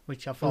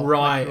 which I thought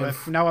might be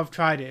worth. Now I've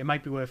tried it, it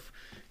might be worth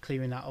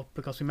clearing that up,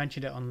 because we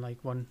mentioned it on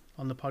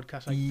on the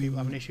podcast, like people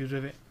having issues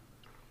with it.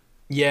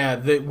 Yeah,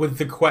 with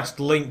the Quest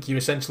Link, you're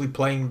essentially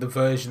playing the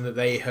version that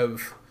they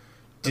have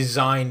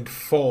designed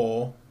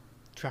for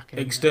Tracking,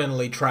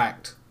 externally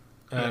tracked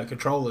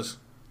controllers,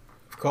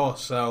 of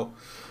course. So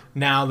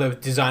now they're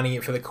designing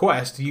it for the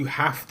Quest. You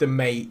have to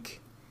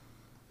make,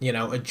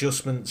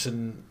 adjustments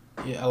and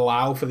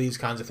allow for these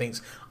kinds of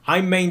things. I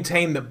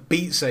maintain that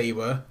Beat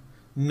Saber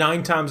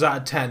 9 times out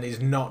of 10 is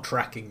not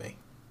tracking me.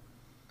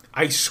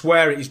 I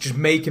swear it's just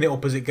making it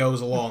up as it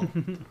goes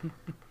along.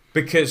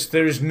 Because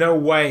there is no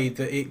way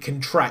that it can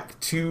track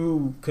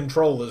 2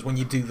 controllers when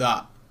you do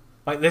that.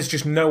 Like, there's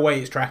just no way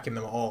it's tracking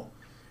them at all.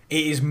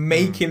 It is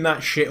making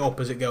that shit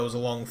up as it goes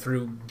along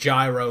through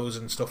gyros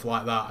and stuff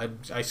like that.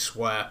 I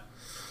swear.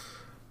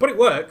 But it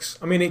works.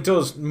 I mean, it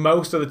does.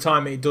 Most of the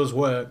time, it does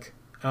work.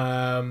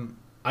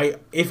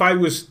 If I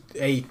was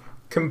a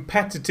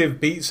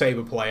competitive Beat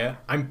Saber player,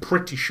 I'm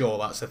pretty sure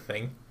that's a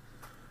thing.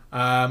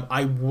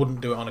 I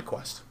wouldn't do it on a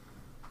Quest.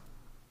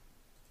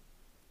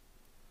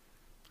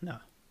 No.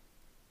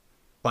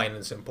 Plain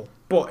and simple.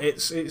 But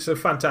it's a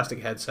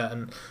fantastic headset,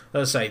 and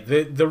as I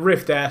say, the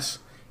Rift S,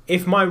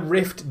 if my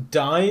Rift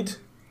died,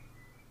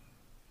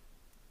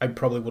 I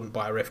probably wouldn't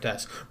buy a Rift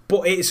S.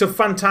 But it's a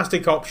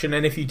fantastic option,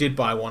 and if you did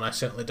buy one, I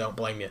certainly don't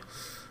blame you.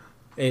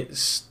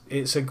 It's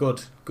a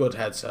good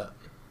headset.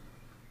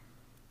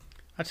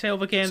 I'd say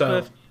other games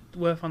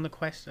worth on the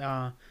Quest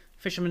are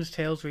Fisherman's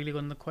Tale's really good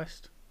on the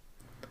Quest.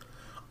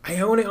 I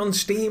own it on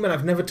Steam and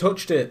I've never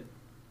touched it.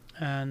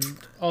 And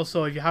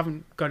also, if you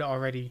haven't got it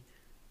already,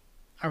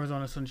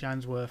 Arizona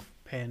Sunshine's worth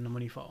paying the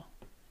money for.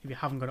 If you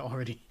haven't got it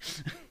already,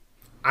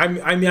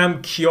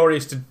 I'm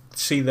curious to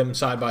see them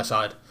side by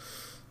side.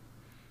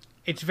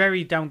 It's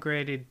very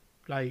downgraded,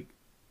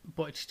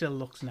 but it still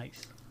looks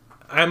nice.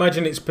 I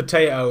imagine it's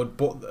potatoed,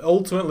 but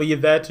ultimately you're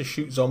there to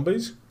shoot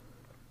zombies.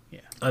 Yeah,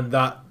 and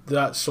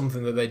that's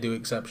something that they do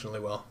exceptionally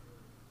well.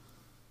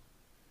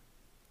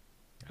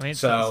 I mean,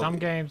 some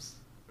games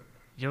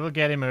you will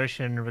get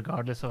immersion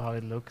regardless of how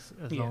it looks,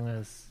 as long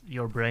as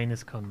your brain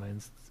is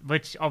convinced,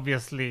 which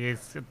obviously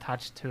is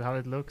attached to how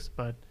it looks.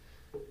 But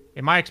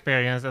in my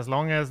experience, as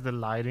long as the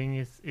lighting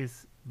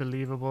is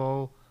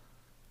believable,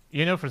 for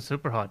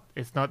Superhot,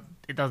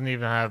 it doesn't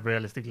even have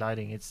realistic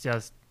lighting. It's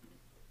just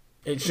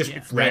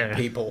red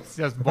people. It's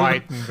just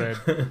white and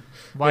red,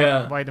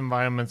 white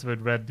environments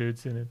with red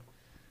dudes in it.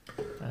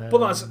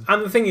 But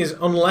and the thing is,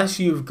 unless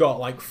you've got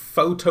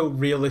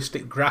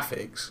photorealistic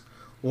graphics,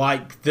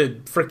 like the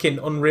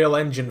freaking Unreal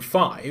Engine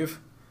 5,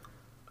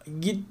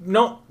 you're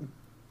not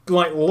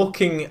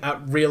looking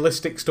at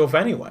realistic stuff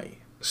anyway.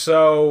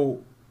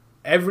 So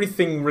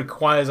everything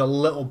requires a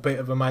little bit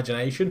of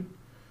imagination.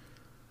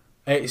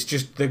 It's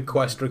just the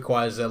Quest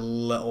requires a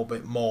little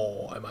bit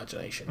more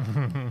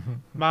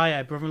imagination.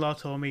 My brother-in-law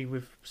told me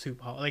with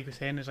Superhot, like we're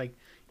saying, it's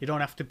you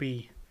don't have to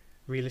be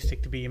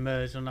realistic to be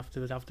immersed. You don't have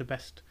to have the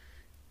best,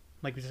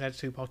 like we said,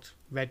 Superhot,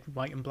 red,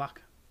 white and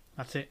black.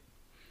 That's it.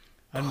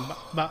 And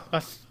my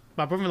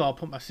brother-in-law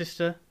put my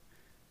sister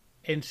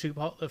in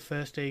Superhot the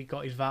first day he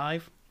got his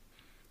Vive,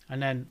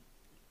 and then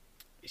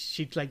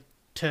she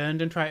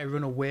turned and tried to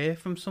run away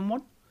from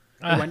someone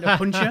who went to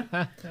punch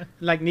her.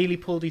 Nearly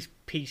pulled his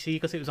PC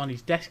because it was on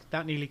his desk.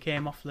 That nearly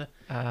came off the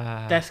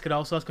desk and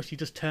also because she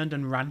just turned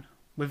and ran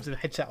with the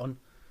headset on.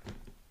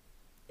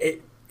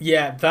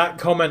 Yeah, that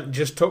comment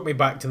just took me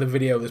back to the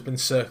video that's been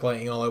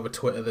circulating all over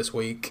Twitter this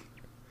week.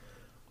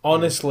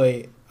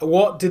 Honestly,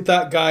 what did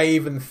that guy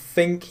even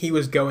think he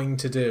was going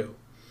to do?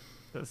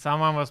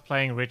 Someone was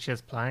playing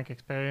Rich's plank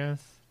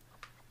experience,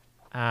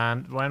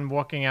 and when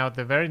walking out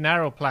the very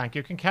narrow plank,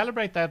 you can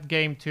calibrate that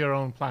game to your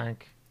own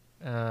plank,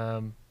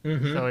 so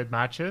it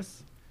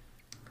matches.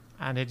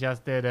 And he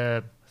just did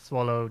a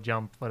swallow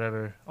jump,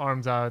 whatever,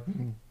 arms out,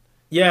 and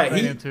right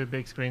into a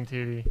big screen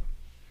TV.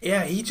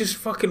 Yeah, he just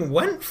fucking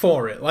went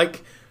for it.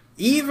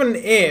 Even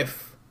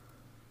if...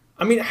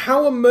 I mean,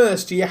 how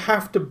immersed do you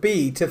have to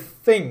be to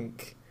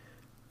think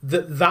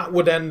that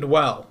would end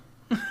well?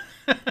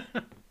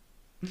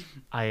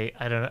 I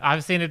don't know.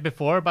 I've seen it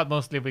before, but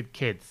mostly with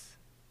kids.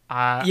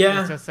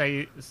 Let's just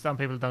say some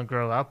people don't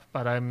grow up,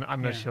 but I'm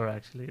not sure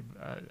actually.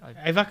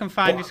 If I can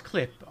find this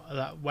clip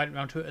that went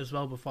around Twitter as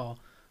well before,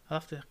 I'll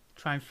have to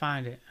try and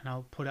find it, and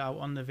I'll put it out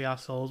on the VR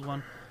Souls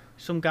one.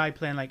 Some guy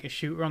playing a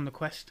shooter on the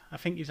Quest. I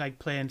think he's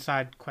playing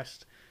side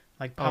Quest,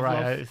 Pavlov. Oh,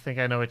 right. I think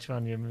I know which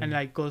one you mean.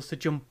 And goes to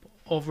jump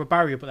over a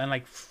barrier, but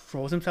then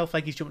throws himself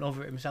he's jumping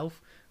over it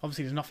himself.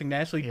 Obviously, there's nothing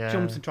there, so he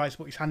jumps and tries to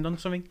put his hand on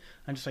something,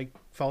 and just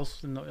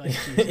falls. And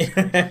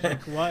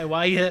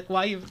why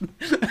you?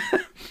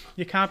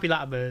 You can't be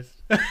that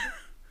immersed. But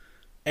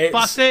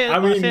I say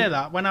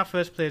that when I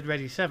first played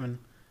Ready 7,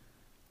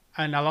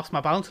 and I lost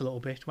my balance a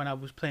little bit when I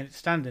was playing it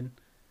standing,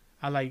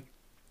 I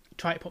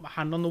tried to put my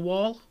hand on the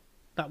wall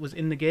that was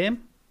in the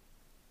game,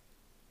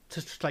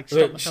 to like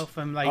stop Which, myself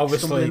from like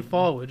obviously- stumbling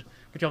forward,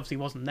 which obviously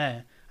wasn't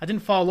there. I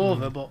didn't fall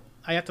over, but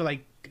I had to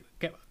like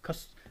get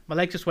because my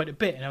legs just went a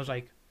bit, and I was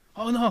like,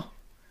 oh no,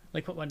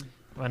 like what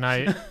When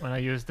I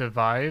used the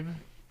Vive,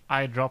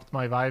 I dropped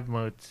my Vive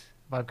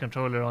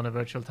controller on a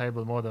virtual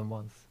table more than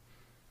once.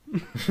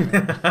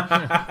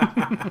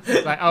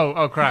 Like,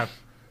 oh crap.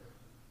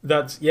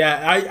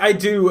 I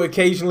do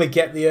occasionally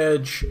get the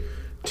urge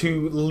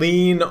to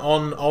lean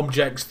on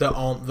objects that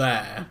aren't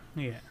there,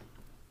 Yeah.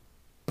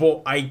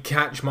 but I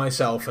catch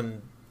myself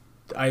and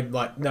I'm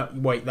like, no,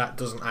 wait, that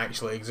doesn't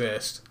actually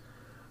exist.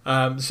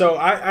 So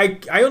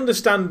I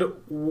understand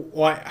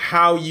like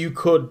how you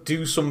could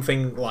do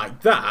something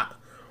like that,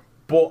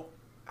 but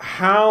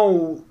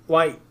how,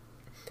 like,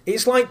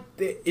 it's like,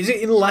 is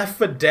it in Left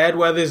 4 Dead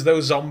where there's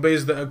those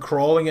zombies that are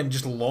crawling and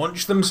just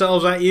launch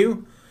themselves at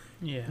you?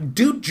 Yeah.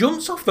 Dude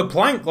jumps off the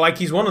plank like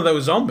he's one of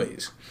those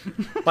zombies.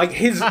 Like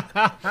his,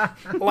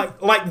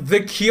 like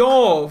the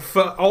cure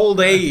for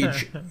old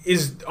age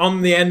is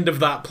on the end of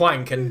that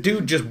plank, and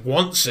dude just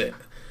wants it.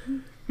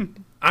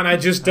 And I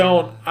just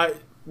don't.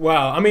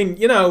 Well, I mean,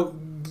 you know,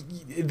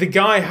 the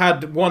guy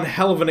had one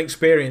hell of an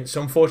experience.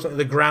 Unfortunately,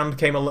 the ground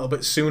came a little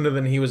bit sooner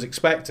than he was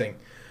expecting.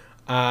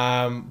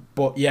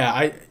 But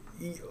yeah,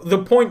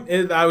 the point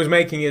that I was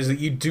making is that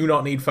you do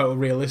not need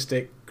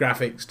photorealistic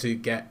graphics to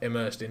get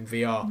immersed in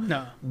VR.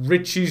 No.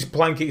 Richie's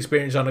plank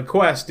experience on a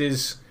Quest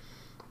is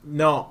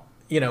not,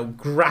 you know,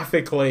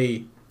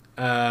 graphically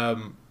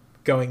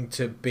going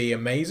to be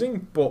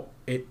amazing, but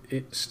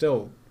it's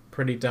still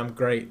pretty damn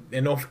great.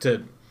 Enough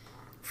to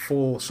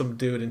fool some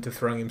dude into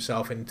throwing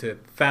himself into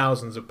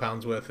thousands of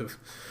pounds worth of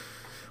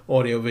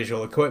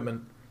audio-visual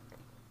equipment.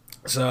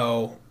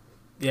 So,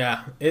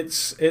 yeah,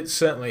 it's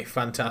certainly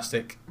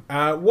fantastic.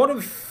 What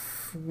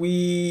else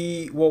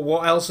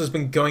has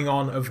been going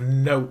on of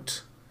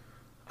note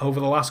over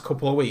the last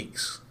couple of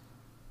weeks?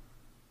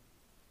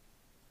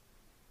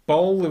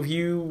 Bol, have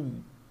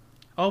you...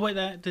 Oh wait,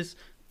 there's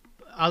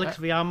Alex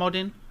VR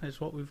modding is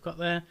what we've got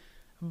there.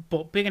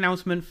 But big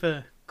announcement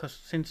because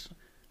since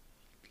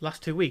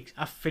last 2 weeks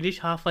I've finished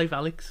Half-Life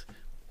Alex.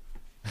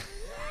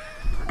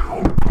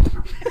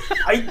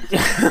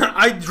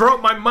 I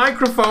dropped my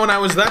microphone. I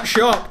was that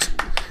shocked.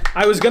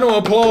 I was going to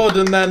applaud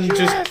and then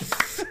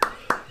just...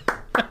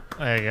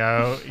 There you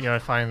go. You're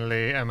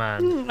finally a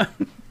man.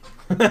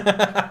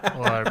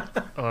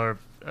 or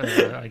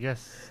I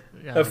guess...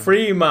 Yeah, a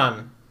free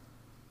man.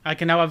 I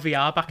can now have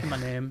VR back in my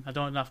name. I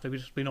don't have to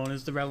just be known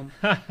as the Realm.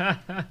 It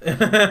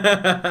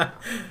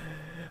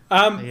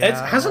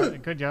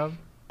hasn't good job.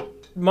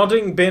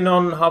 modding been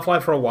on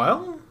Half-Life for a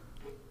while?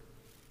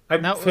 I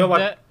feel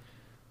like...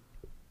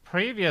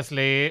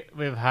 Previously,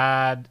 we've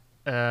had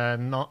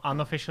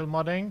unofficial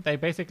modding. They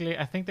basically,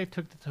 I think they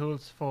took the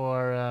tools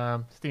for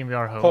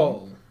SteamVR Home.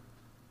 Paul.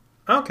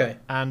 Okay.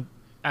 And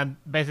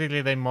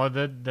basically they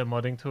modded the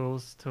modding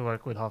tools to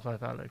work with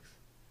Half-Life Alex.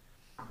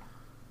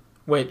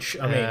 Which,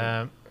 I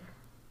mean,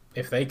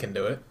 if they can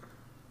do it.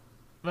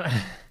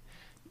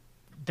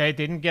 They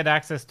didn't get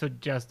access to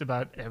just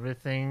about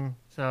everything.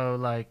 So,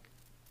 like,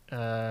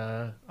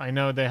 I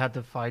know they had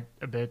to fight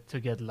a bit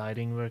to get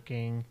lighting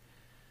working.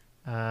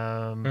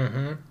 I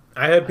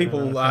heard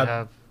people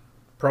have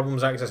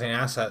problems accessing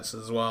assets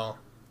as well.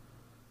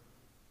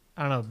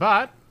 I don't know,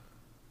 but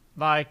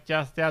like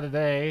just the other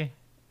day,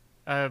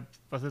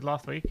 was it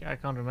last week? I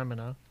can't remember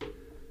now.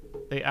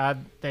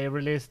 They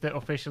released the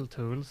official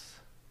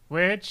tools,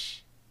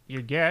 which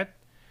you get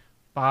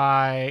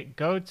by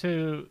go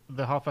to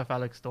the Half-Life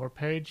Alex store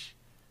page,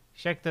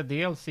 check the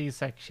DLC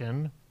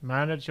section,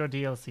 manage your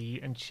DLC,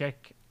 and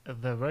check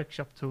the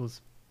workshop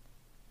tools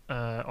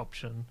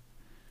option.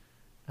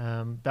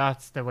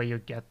 That's the way you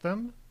get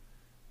them.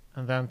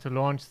 And then to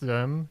launch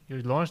them,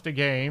 you launch the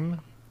game,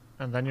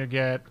 and then you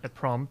get a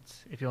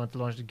prompt if you want to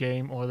launch the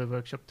game or the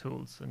workshop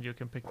tools, and you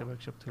can pick the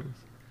workshop tools.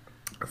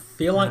 I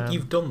feel like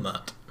you've done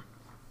that.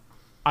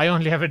 I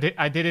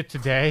did it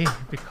today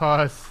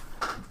because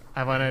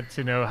I wanted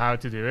to know how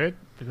to do it,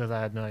 because I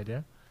had no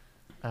idea.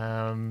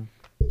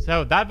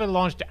 So that will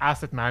launch the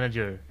asset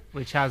manager,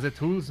 which has a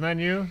tools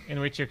menu in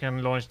which you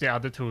can launch the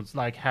other tools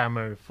like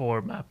Hammer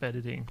for map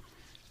editing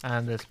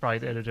and the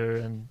sprite editor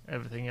and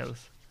everything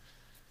else.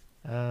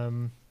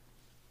 I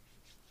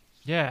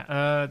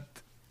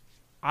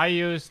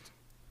used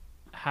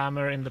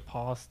Hammer in the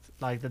past,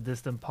 like the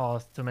distant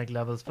past, to make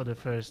levels for the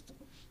first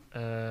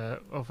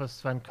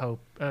Sven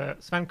Cope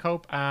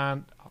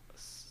and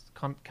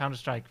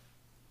Counter-Strike,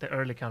 the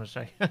early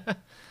Counter-Strike.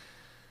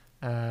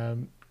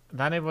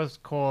 Then it was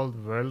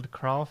called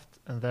Worldcraft,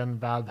 and then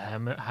Valve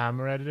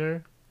Hammer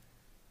Editor.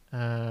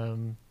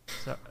 The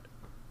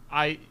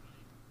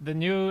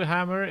new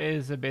Hammer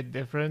is a bit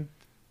different.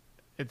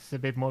 It's a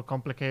bit more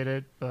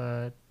complicated,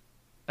 but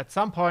at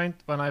some point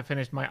when I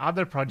finish my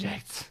other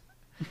projects,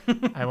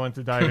 I want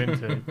to dive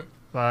into it.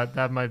 But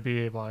that might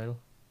be a while.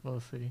 We'll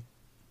see.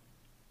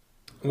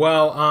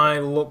 Well, I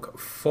look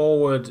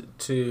forward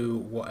to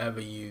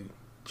whatever you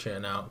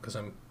churn out, because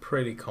I'm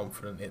pretty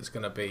confident it's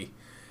going to be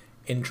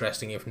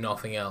interesting, if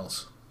nothing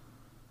else.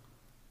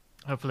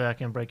 Hopefully I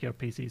can break your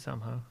PC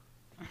somehow.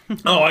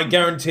 Oh, I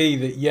guarantee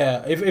that.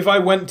 Yeah, if I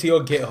went to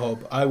your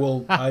GitHub, I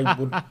would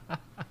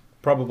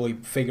probably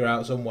figure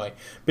out some way.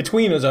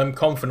 Between us, I'm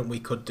confident we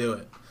could do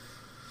it.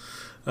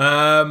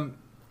 I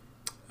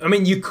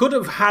mean, you could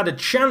have had a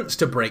chance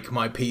to break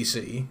my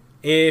PC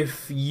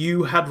if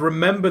you had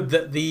remembered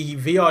that the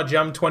VR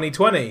Jam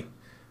 2020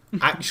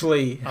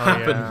 actually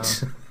happened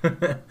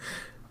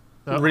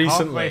So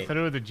recently. halfway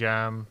through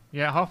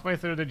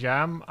the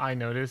jam, I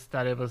noticed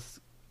that it was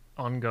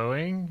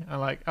ongoing. I'm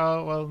like,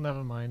 oh well,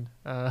 never mind.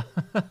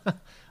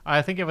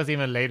 I think it was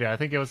even later. I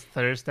think it was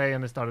Thursday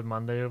and it started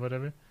Monday or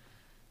whatever.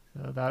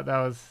 So that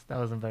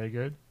wasn't very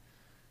good.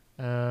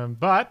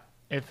 But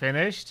it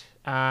finished,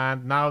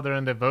 and now they're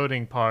in the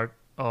voting part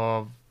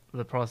of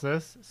the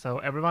process. So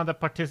everyone that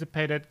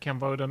participated can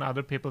vote on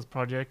other people's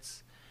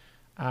projects,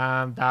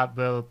 and that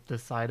will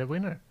decide a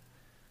winner.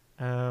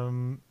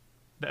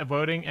 The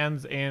voting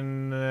ends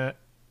in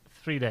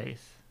 3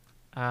 days,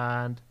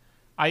 and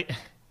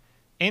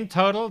in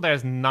total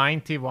there's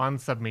 91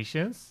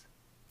 submissions,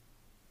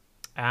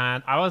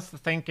 and I was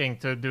thinking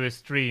to do a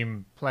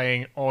stream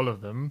playing all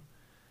of them,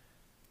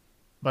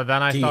 but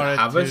then I started. Do you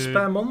have a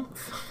spare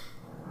month?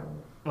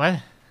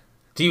 What?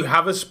 Do you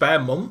have a spare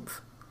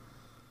month?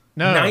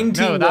 No,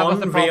 91 that was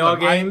the VR problem.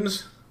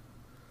 games.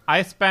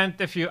 I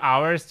spent a few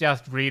hours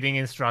just reading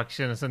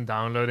instructions and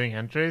downloading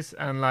entries,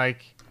 and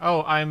like,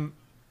 oh,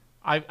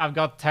 I've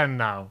got 10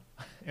 now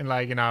in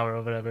like an hour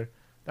or whatever.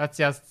 That's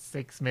just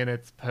 6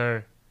 minutes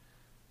per.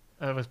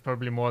 It was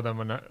probably more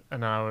than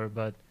an hour,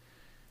 but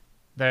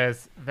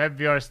there's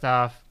WebVR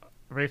stuff,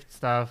 Rift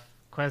stuff,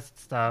 Quest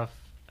stuff,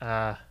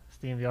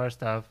 Steam VR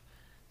stuff.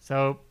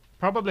 So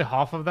probably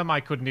half of them I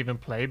couldn't even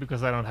play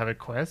because I don't have a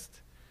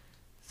Quest.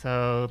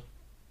 So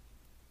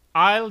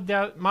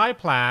my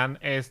plan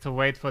is to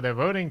wait for the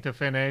voting to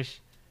finish,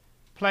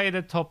 play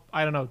the top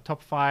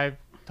 5,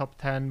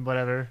 top 10,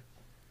 whatever.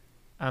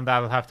 And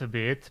that'll have to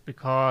be it,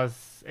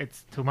 because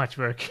it's too much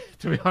work,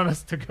 to be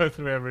honest, to go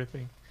through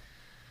everything.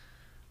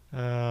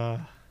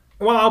 Well,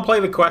 I'll play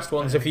the Quest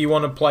ones if you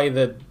want to play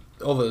the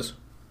others.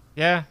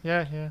 Yeah.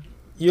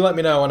 You let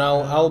me know, and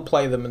I'll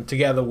play them, and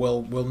together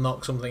we'll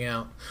knock something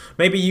out.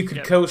 Maybe you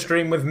could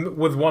co-stream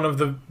with one of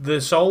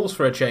the souls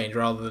for a change,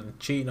 rather than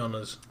cheating on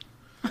us.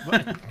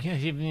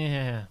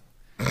 Yeah.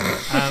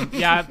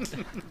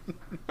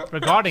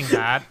 Regarding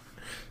that,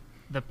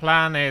 the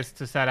plan is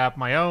to set up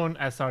my own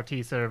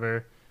SRT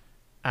server,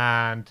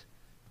 and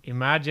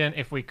imagine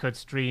if we could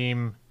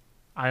stream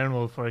Iron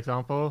Wolf, for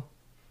example,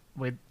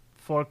 with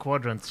 4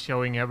 quadrants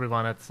showing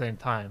everyone at the same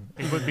time.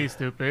 It would be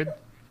stupid,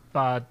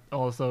 but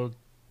also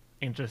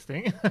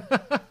interesting.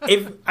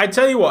 If I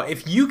tell you what,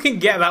 if you can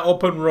get that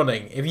up and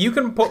running, if you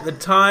can put the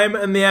time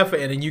and the effort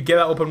in, and you get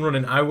that up and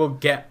running, I will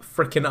get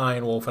freaking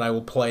Iron Wolf and I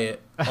will play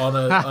it on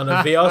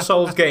a VR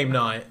Souls game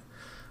night.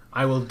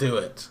 I will do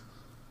it.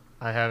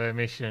 I have a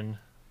mission.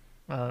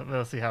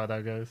 We'll see how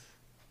that goes.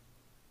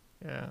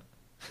 Yeah.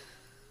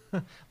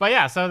 But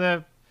yeah, so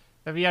the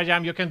VR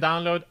Jam, you can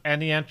download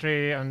any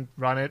entry and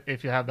run it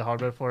if you have the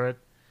hardware for it.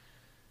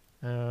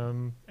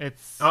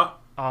 It's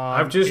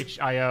on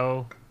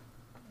itch.io.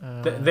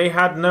 They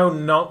had no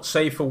not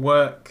safe for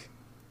work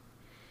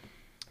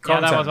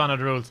content. Yeah, that was one of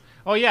the rules.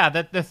 Oh yeah,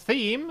 the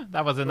theme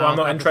that was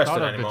announced at the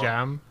start of the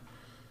jam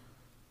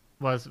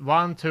was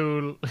one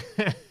tool,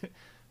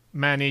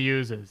 many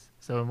users.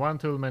 So one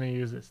tool, many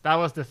users. That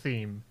was the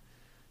theme.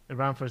 It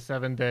ran for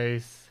 7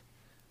 days,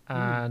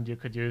 and you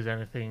could use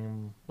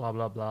anything, blah,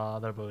 blah, blah,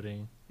 other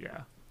voting.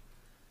 Yeah.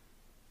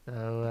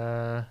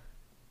 So,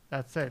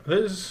 that's it.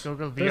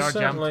 Google VR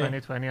Jam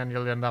 2020 and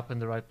you'll end up in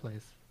the right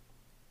place.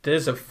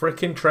 There's a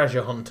freaking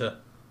treasure hunter.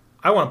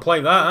 I want to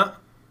play that.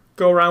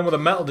 Go around with a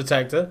metal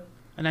detector.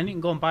 And then you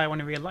can go and buy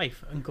one in real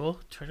life and go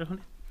treasure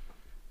hunting.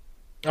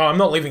 Oh, I'm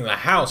not leaving the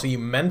house. Are you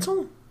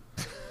mental?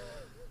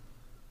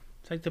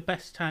 It's like the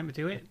best time to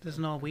do it. There's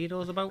no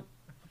weirdos about.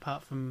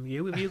 Apart from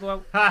you, if you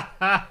go out.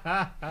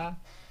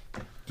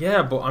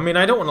 Yeah, but I mean,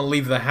 I don't want to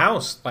leave the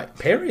house, like,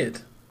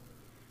 period.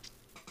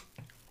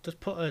 Just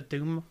put a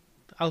Doom.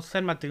 I'll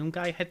send my Doom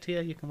guy head to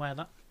you. You can wear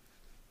that.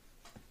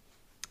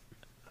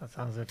 That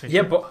sounds efficient.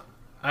 Yeah, but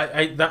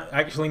that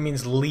actually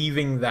means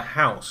leaving the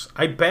house.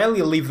 I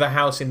barely leave the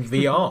house in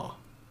VR.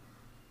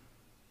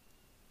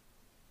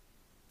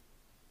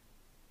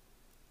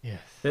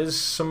 Yes. There's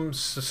some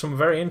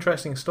very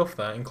interesting stuff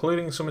there,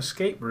 including some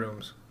escape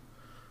rooms.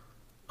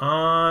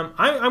 I'm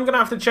gonna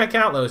have to check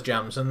out those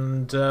jams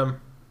and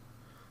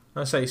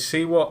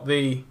see what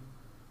the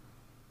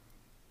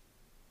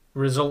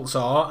results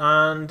are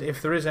and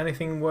if there is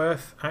anything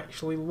worth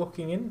actually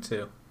looking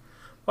into.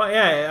 But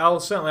yeah, I'll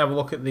certainly have a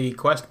look at the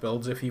Quest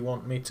builds if you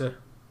want me to.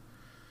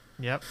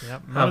 Yep.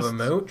 Have a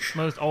mooch.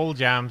 Most old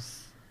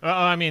jams.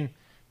 I mean,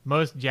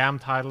 most jam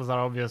titles are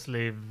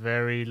obviously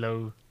very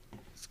low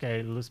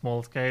scale,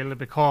 small scale,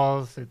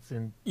 because it's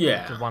a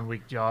 1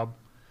 week job.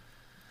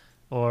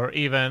 Or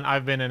even,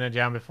 I've been in a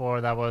jam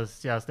before that was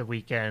just a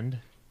weekend.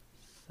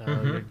 So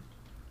you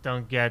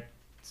don't get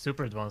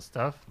super advanced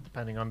stuff,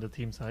 depending on the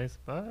team size.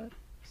 But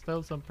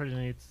still some pretty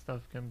neat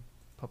stuff can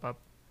pop up.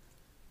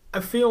 I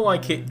feel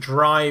like it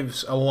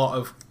drives a lot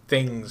of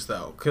things,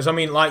 though. Because, I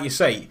mean, like you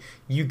say,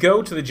 you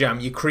go to the jam,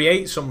 you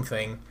create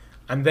something,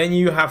 and then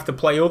you have to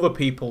play other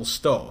people's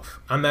stuff.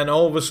 And then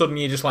all of a sudden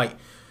you're just like,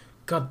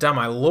 God damn,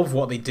 I love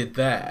what they did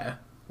there.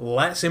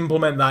 Let's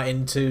implement that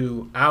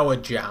into our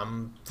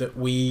jam that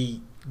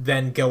we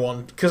then go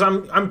on. Because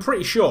I'm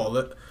pretty sure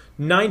that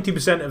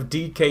 90% of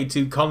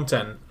DK2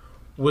 content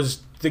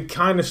was the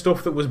kind of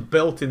stuff that was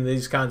built in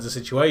these kinds of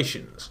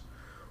situations,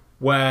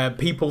 where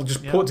people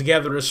just put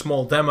together a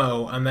small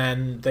demo and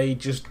then they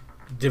just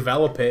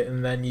develop it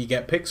and then you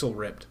get pixel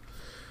ripped.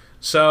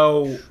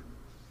 So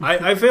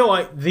I feel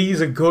like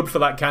these are good for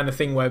that kind of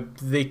thing where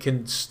they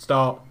can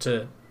start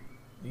to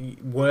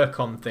work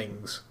on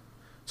things.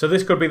 So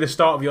this could be the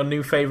start of your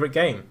new favourite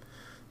game,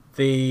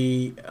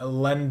 the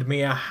Lend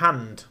Me a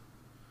Hand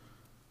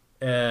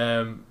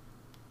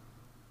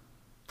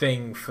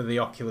thing for the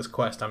Oculus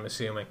Quest, I'm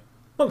assuming.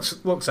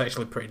 Looks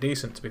actually pretty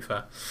decent, to be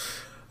fair.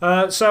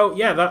 So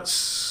yeah,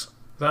 that's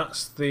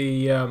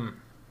the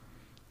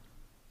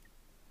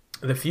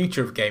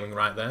future of gaming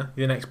right there.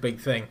 The next big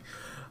thing.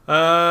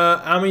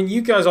 I mean,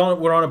 you guys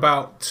were on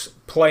about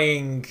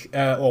playing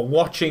or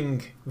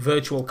watching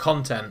virtual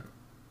content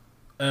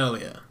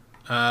earlier,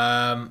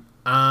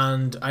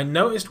 and I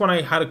noticed when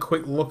I had a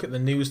quick look at the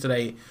news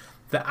today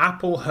that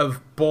Apple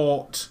have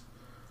bought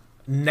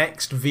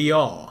Next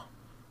VR,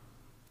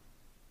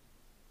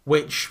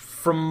 which,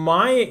 from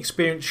my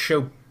experience,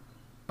 show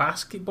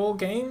basketball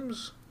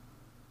games.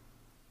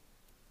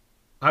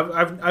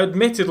 I've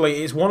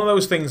admittedly, it's one of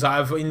those things that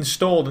I've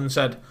installed and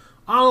said,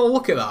 I'll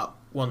look at that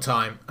one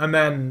time, and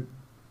then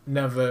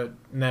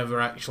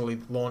never actually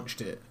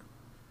launched it.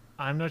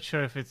 I'm not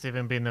sure if it's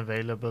even been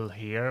available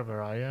here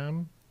where I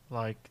am.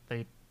 Like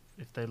if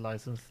they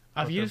license.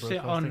 I've used it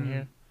on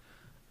here.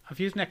 I've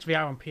used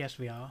NextVR on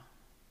PSVR.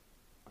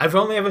 I've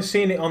only ever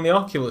seen it on the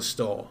Oculus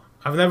Store.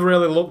 I've never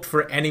really looked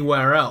for it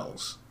anywhere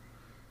else.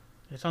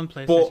 It's on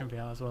PlayStation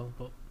VR as well.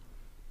 But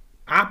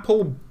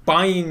Apple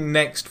buying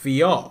Next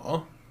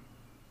VR,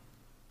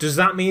 does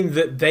that mean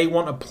that they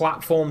want a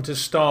platform to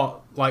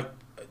start? Like,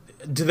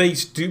 do they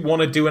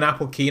want to do an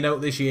Apple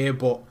keynote this year,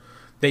 but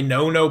they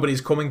know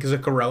nobody's coming because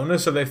of Corona,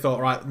 so they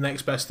thought, right,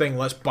 next best thing,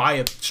 let's buy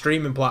a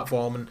streaming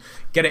platform and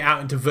get it out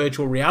into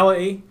virtual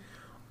reality?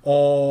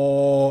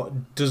 Or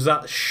does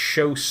that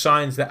show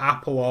signs that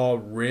Apple are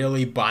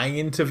really buying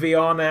into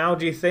VR now,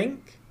 do you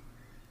think?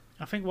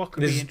 I think what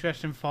could be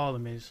interesting for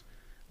them is,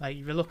 like,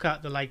 if you look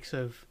at the likes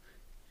of,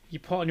 you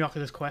put on your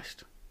Oculus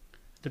Quest,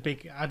 the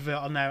big advert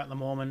on there at the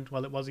moment,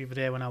 well, it was the other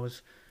day when I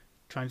was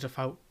trying stuff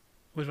out,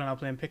 was when I was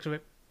playing Pixel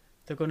Rip.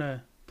 They're going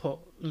to put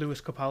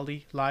Lewis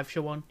Capaldi live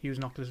show on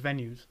using Oculus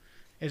venues.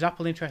 Is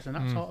Apple interested in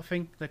that sort of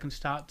thing? They can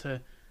start to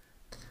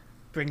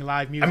bring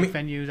live music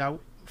venues out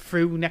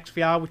through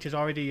NextVR, which is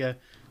already a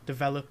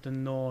developed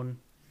and known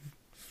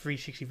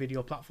 360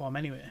 video platform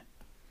anyway.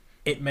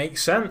 It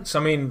makes sense. I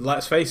mean,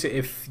 let's face it,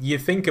 if you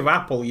think of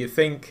Apple, you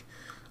think,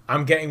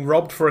 I'm getting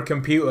robbed for a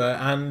computer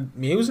and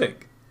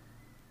music.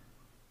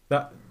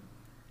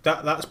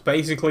 That's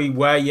basically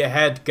where your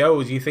head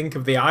goes. You think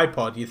of the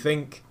iPod, you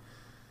think,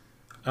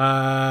 you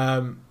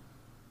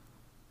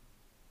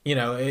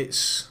know,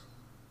 it's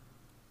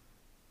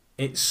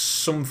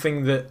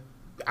something that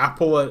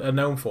Apple are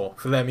known for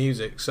their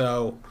music.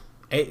 So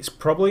it's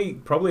probably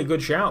a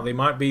good shout. They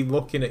might be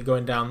looking at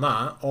going down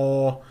that,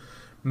 or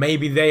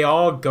maybe they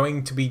are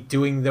going to be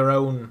doing their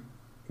own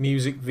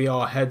music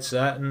VR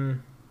headset,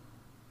 and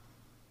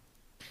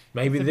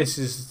maybe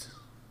it's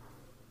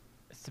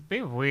a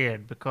bit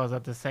weird because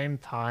at the same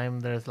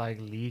time there's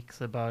like leaks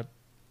about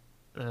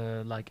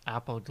like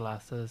Apple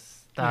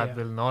glasses that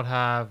will not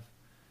have,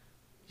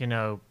 you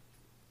know,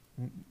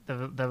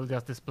 they will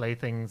just display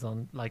things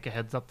on like a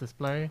heads-up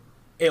display.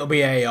 It'll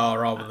be AR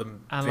rather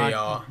than VR.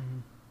 Like,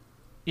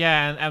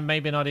 yeah, and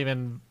maybe not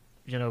even,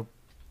 you know,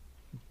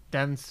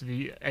 dense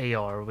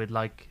AR with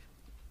like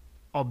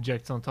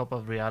objects on top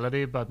of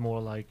reality, but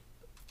more like,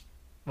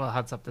 well,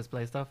 heads-up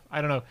display stuff.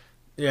 I don't know.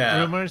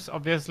 Yeah. Rumors,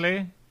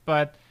 obviously,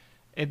 but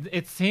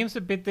it seems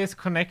a bit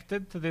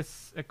disconnected to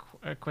this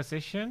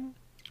acquisition.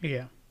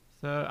 Yeah.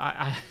 So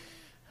I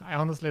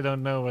honestly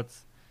don't know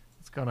what's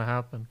gonna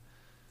happen.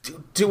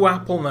 Do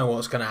Apple know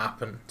what's going to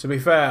happen? To be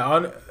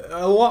fair,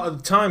 a lot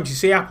of times you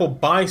see Apple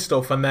buy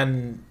stuff and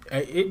then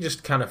it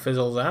just kind of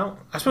fizzles out.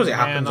 I suppose it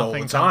happens all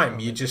the time.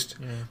 You just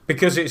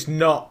because it's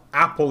not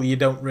Apple, you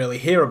don't really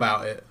hear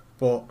about it.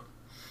 But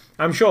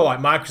I'm sure, like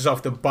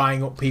Microsoft, are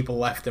buying up people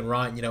left and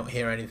right, and you don't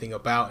hear anything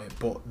about it.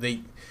 But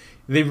they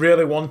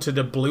really wanted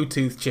a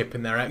Bluetooth chip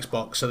in their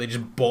Xbox, so they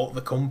just bought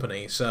the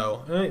company.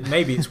 So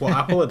maybe it's what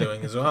Apple are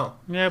doing as well.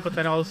 Yeah, but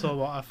then also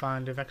what I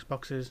find with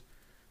Xbox is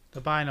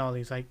they're buying all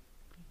these, like,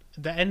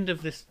 at the end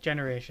of this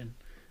generation,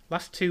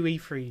 last two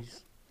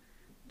E3s,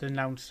 they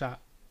announced that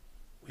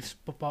we've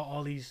bought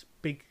all these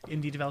big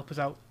indie developers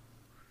out,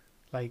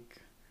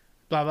 like,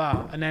 blah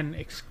blah, and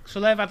then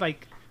so they've had,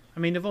 like, I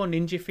mean, they've owned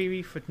Ninja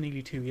Theory for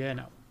nearly 2 years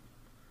now,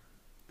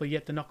 but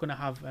yet they're not going to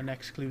have any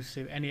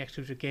exclusive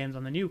games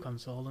on the new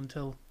console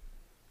until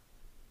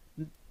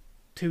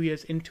 2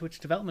 years into its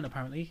development,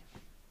 apparently.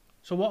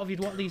 So what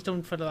have these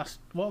done for the last?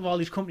 What have all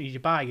these companies you're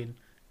buying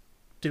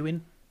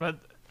doing? But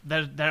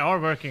they are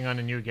working on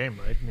a new game,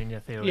 right?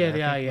 Ninja Theory. Yeah,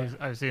 they I are. think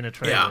Yeah. I've seen a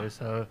trailer,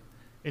 so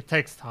it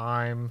takes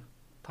time.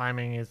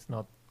 Timing is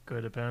not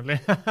good, apparently.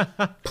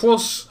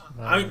 Plus,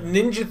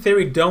 Ninja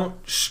Theory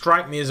don't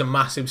strike me as a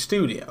massive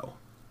studio.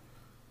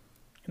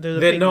 They're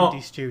They're big not-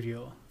 indie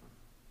studio.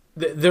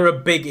 They're a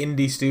big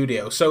indie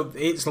studio, so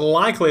it's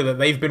likely that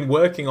they've been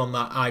working on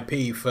that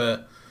IP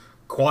for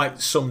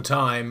quite some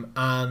time,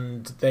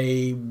 and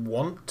they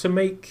want to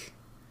make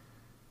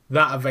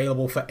that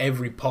available for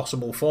every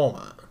possible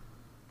format.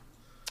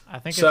 I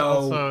think So- it's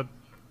also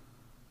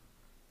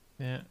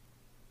I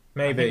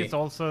Maybe. think it's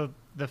also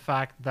the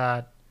fact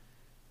that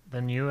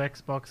the new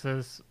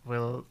Xboxes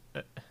will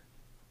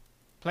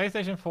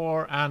PlayStation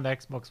 4 and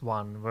Xbox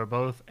One were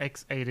both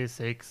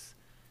x86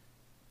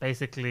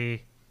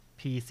 basically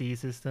PC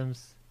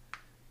systems.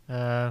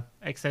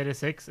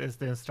 x86 is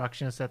the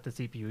instruction set the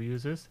CPU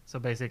uses. So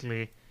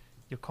basically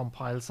you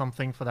compile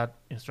something for that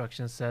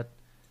instruction set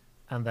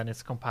and then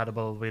it's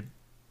compatible with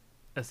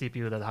a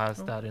CPU that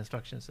has that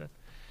instruction set.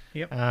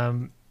 Yep.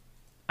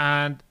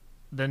 And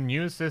the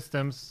new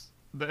systems,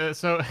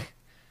 so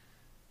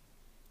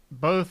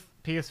both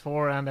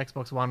PS4 and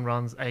Xbox One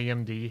runs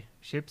AMD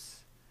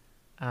chips,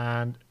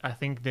 and I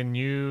think the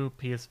new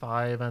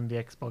PS5 and the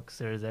Xbox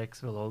Series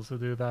X will also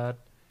do that.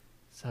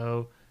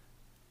 So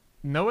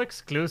no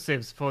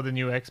exclusives for the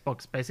new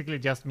Xbox basically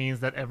just means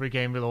that every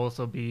game will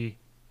also be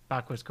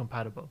backwards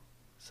compatible.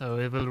 So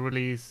it will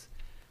release,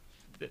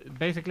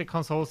 basically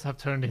consoles have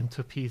turned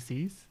into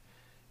PCs.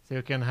 So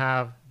you can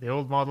have the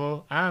old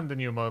model and the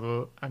new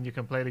model, and you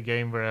can play the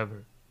game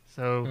wherever.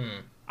 So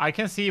I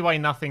can see why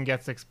nothing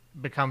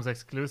becomes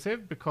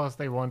exclusive, because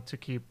they want to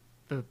keep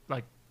the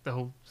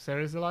whole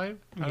series alive.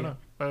 I don't know,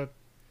 but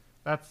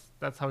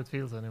that's how it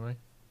feels anyway.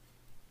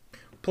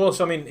 Plus,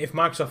 I mean, if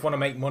Microsoft want to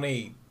make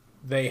money,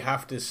 they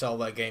have to sell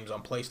their games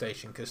on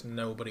PlayStation because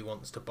nobody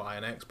wants to buy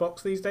an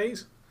Xbox these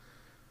days.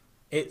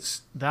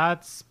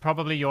 That's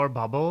probably your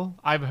bubble.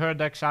 I've heard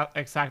the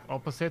exact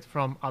opposite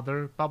from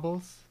other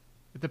bubbles.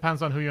 It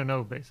depends on who you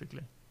know,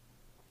 basically.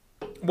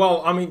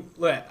 Well, I mean,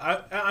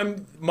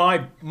 I'm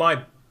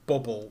my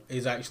bubble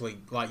is actually,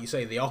 like you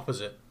say, the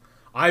opposite.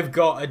 I've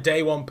got a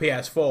day one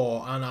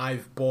PS4 and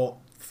I've bought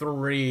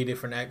 3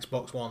 different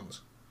Xbox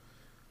Ones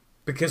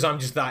because I'm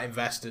just that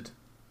invested.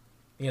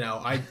 You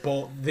know, I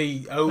bought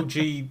the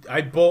OG,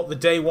 I bought the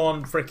day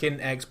one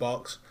freaking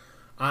Xbox,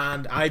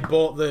 and I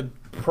bought the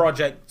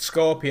Project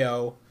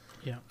Scorpio.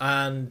 Yeah.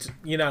 And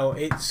you know,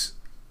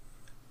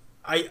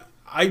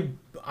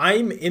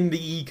 I'm in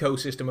the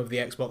ecosystem of the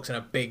Xbox in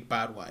a big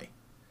bad way.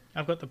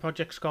 I've got the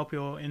Project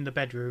Scorpio in the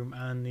bedroom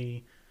and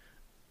the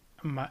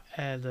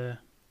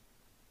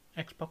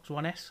Xbox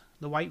One S,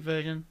 the white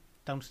version,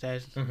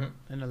 downstairs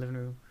in the living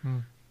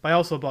room. But I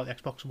also bought the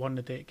Xbox One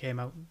the day it came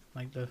out,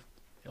 like the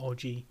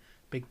OG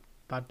big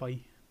bad boy.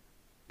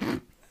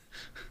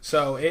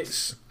 So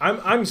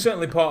I'm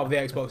certainly part of the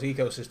Xbox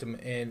ecosystem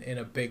in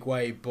a big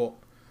way, but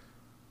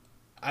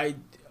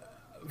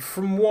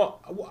from what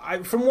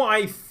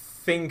I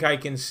think I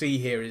can see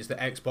here is that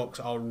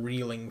Xbox are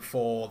reeling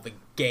for the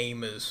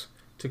gamers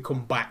to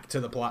come back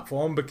to the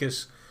platform,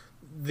 because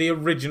the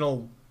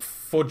original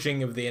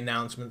fudging of the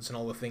announcements and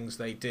all the things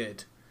they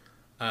did.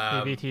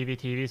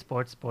 TV,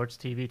 sports,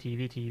 TV,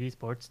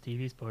 sports,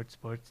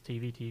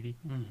 TV.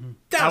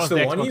 That's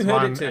the one. Xbox You heard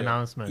One it too.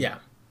 announcement.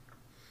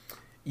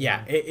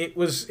 Yeah. It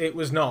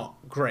was not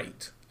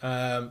great.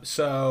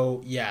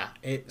 So yeah,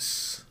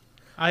 it's.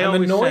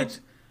 I'm annoyed.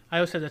 I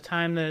always said the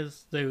time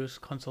those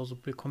consoles will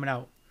be coming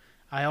out,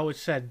 I always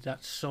said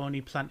that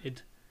Sony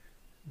planted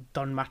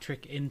Don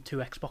Matrick into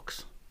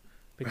Xbox,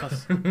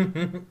 because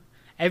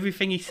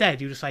everything he said,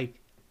 you just like,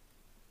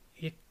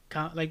 you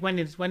can't, like when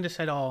they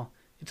said, oh,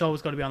 it's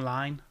always got to be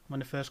online, when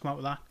they first come out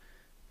with that,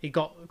 he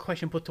got a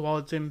question put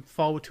forward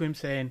to him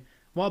saying,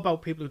 what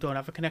about people who don't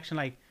have a connection?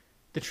 Like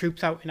the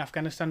troops out in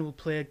Afghanistan will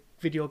play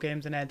video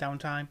games in their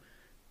downtime,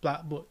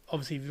 but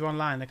obviously if you're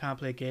online they can't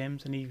play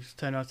games. And he's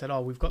turned around and said,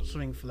 oh, we've got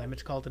something for them,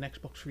 it's called an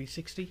Xbox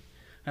 360.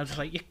 And I was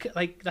just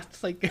like,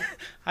 that's like,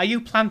 are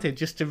you planted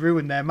just to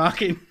ruin their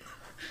marketing?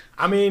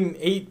 I mean,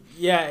 he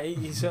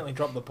certainly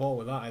dropped the ball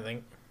with that, I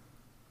think.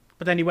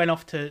 But then he went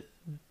off to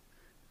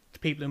the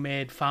people who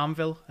made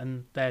Farmville,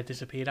 and they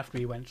disappeared after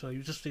he went. So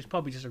he's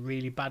probably just a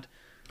really bad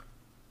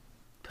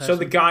person. So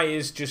the guy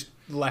is just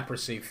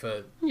leprosy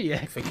for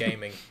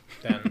gaming,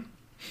 then.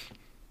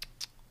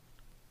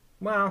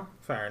 Well,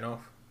 fair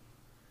enough.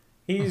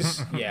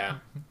 He's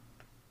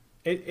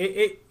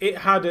It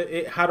had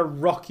a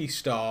rocky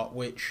start,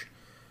 which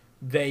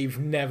they've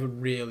never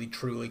really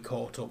truly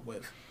caught up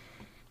with.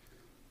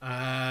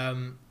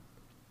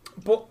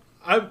 But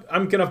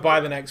I'm gonna buy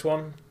the next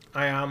one.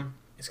 I am.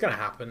 It's gonna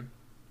happen.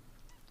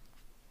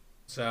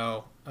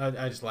 So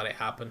I just let it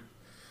happen.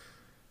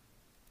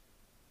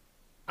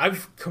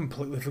 I've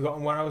completely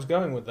forgotten where I was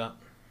going with that.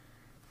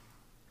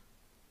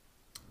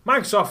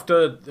 Microsoft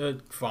are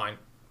fine,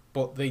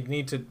 but they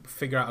need to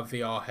figure out a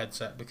VR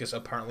headset, because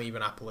apparently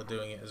even Apple are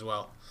doing it as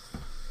well.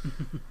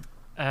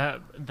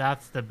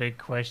 That's the big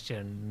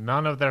question.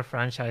 None of their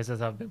franchises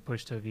have been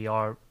pushed to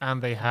VR,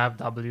 and they have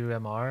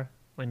WMR,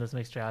 Windows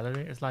Mixed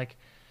Reality. It's like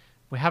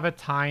we have a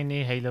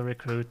tiny Halo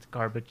Recruit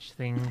garbage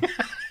thing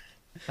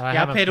that I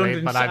haven't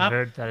played, but I've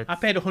heard that I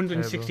paid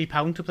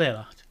 £160 to play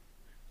that.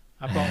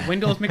 I bought a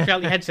Windows Mixed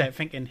Reality headset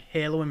thinking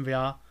Halo in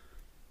VR,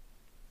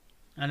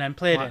 and then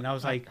played it, and I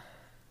was like,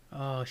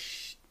 "Oh,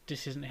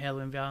 this isn't Halo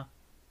in VR."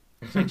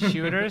 It's like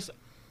shooters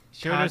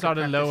are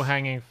the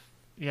low-hanging,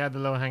 the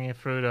low-hanging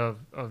fruit of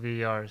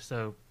VR.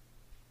 So,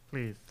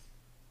 please.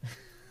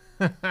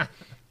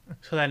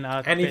 So then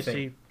I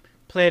basically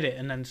played it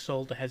and then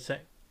sold the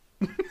headset.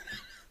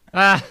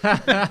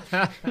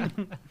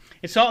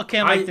 It sort of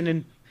came like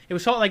it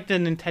was sort of like the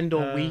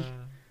Nintendo Wii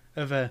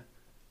of a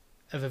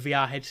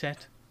VR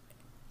headset.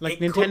 Like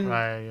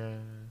Nintendo,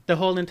 the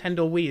whole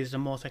Nintendo Wii is the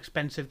most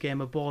expensive game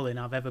of bowling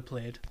I've ever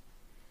played.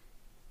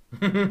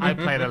 I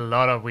played a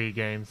lot of Wii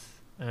games.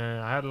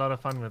 I had a lot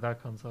of fun with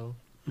that console.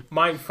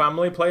 My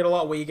family played a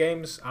lot of Wii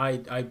games. I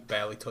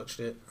barely touched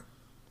it.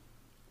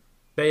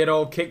 They had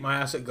all kicked my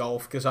ass at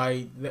golf because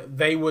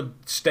they would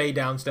stay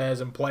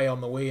downstairs and play on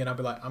the Wii, and I'd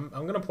be like, I'm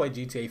gonna play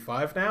GTA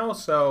 5 now,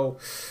 so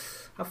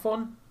have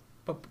fun.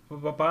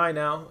 Bye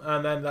now.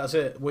 And then that's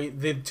it.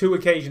 The 2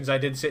 occasions I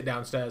did sit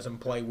downstairs and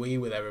play Wii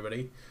with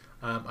everybody,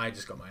 I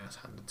just got my ass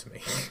handed to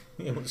me.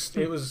 It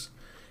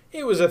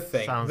was a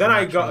thing. Sounds then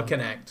natural. I got a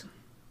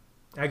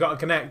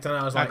Kinect. And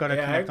I was like,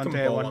 I can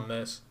bowl on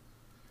this.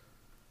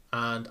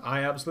 And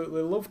I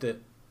absolutely loved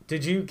it.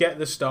 Did you get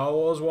the Star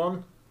Wars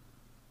one?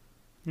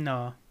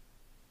 No.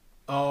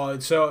 Oh,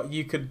 so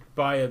you could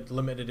buy a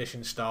limited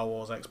edition Star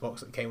Wars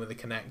Xbox that came with the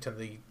Kinect and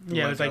the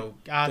it was like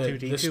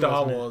R2D2, the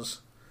Star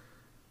Wars.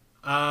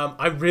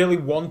 I really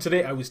wanted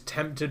it. I was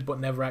tempted, but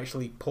never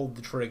actually pulled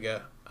the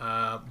trigger.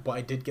 But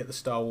I did get the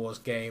Star Wars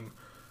game,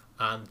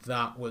 and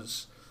that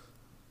was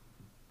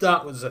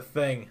a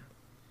thing.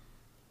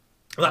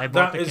 I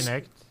bought the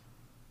Kinect.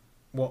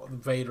 What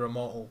Vader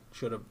Immortal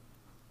should have.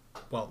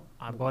 Well,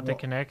 I bought the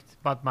Kinect,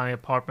 but my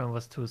apartment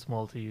was too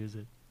small to use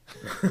it.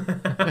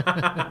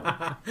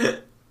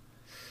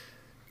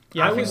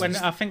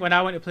 I think when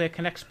I went to play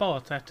Kinect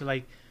Sports, I had to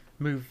like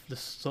I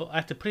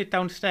had to put it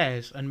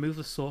downstairs and move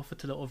the sofa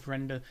to the other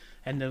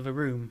end of the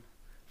room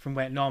from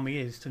where it normally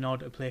is in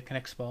order to play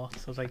Kinect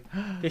Sports. So I was like,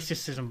 this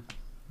just isn't.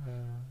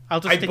 I'll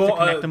just stick to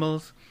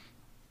Kinectimals.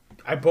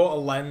 I bought a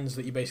lens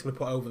that you basically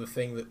put over the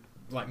thing that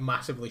like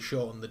massively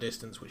shortened the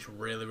distance, which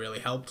really, really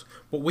helped.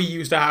 But we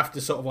used to have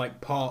to sort of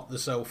like part the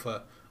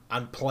sofa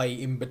and play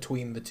in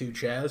between the 2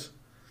 chairs.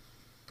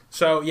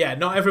 So yeah,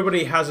 not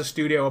everybody has a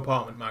studio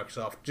apartment,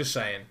 Microsoft. Just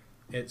saying.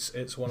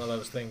 It's one of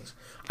those things.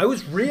 I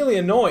was really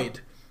annoyed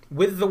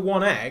with the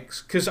One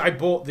X because I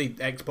bought the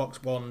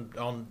Xbox One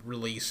on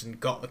release and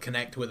got the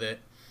Kinect with it.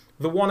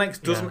 The One X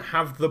doesn't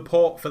have the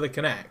port for the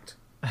Kinect,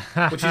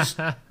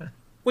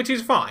 which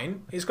is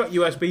fine. It's got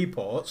USB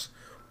ports,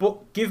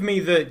 but give me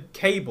the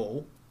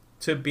cable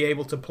to be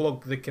able to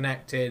plug the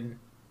Kinect in.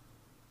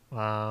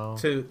 Wow.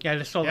 They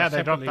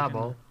dropped that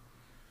ball.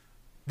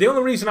 The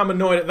only reason I'm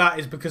annoyed at that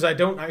is because I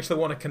don't actually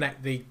want to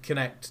connect the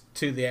Kinect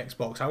to the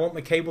Xbox. I want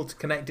the cable to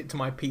connect it to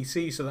my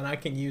PC so then I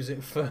can use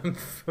it for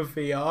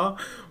VR.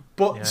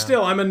 But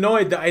still, I'm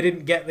annoyed that I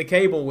didn't get the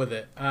cable with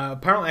it.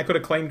 Apparently, I could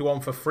have claimed one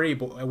for free,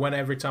 but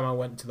every time I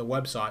went to the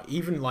website,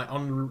 even like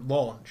on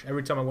launch,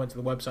 every time I went to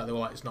the website, they were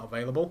like, it's not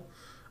available.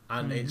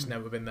 And it's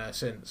never been there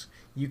since.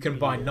 You can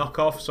buy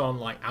knockoffs on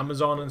like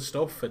Amazon and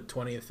stuff for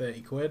 20 or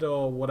 30 quid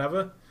or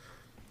whatever.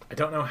 I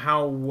don't know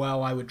how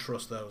well I would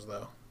trust those,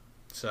 though.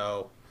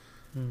 So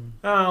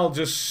I'll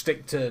just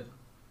stick to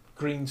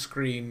green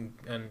screen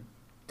and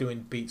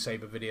doing Beat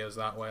Saber videos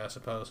that way, I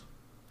suppose.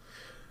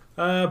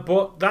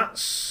 But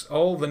that's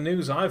all the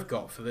news I've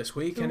got for this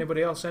week.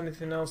 Anybody else?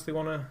 Anything else they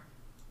want to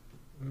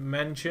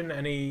mention?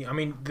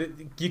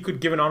 You could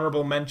give an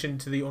honourable mention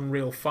to the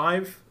Unreal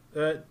 5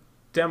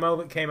 demo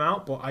that came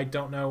out, but I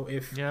don't know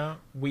if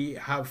we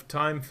have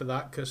time for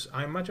that because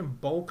I imagine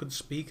Bol could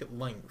speak at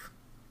length.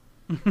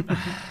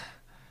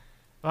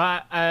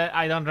 Well,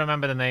 I don't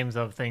remember the names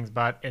of things,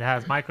 but it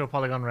has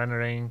micro-polygon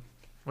rendering,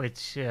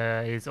 which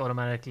is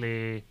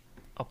automatically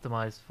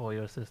optimized for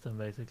your system,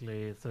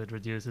 basically. So it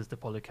reduces the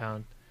poly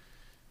count,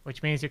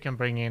 which means you can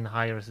bring in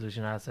higher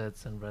resolution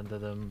assets and render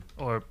them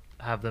or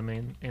have them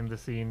in the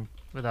scene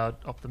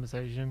without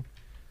optimization.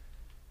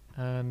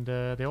 And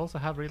they also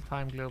have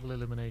real-time global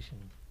illumination,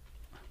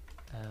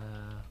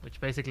 which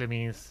basically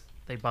means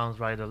they bounce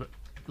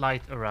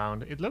light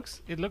around. It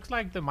looks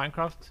like the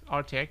Minecraft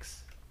RTX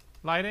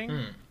lighting,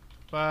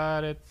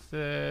 but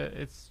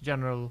it's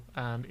general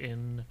and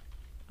in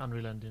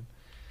Unreal Engine.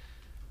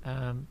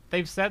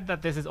 They've said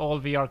that this is all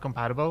VR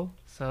compatible,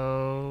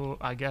 so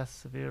I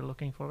guess we're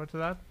looking forward to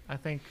that. I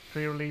think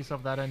pre-release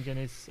of that engine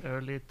is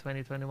early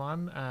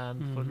 2021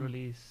 and full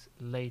release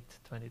late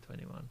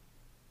 2021.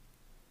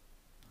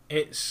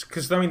 It's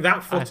because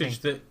that footage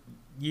that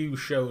you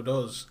showed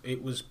us,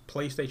 it was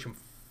PlayStation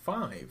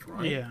 5,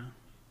 right? Yeah.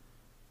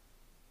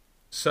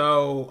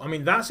 So, I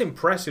mean, that's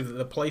impressive that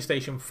the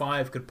PlayStation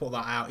 5 could put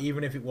that out,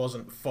 even if it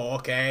wasn't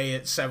 4K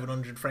at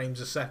 700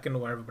 frames a second,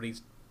 where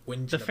everybody's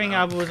whinging The thing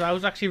about. I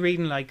was actually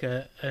reading like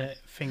a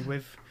thing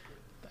with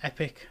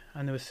Epic,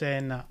 and they were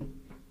saying that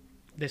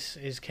this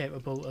is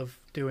capable of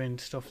doing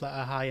stuff that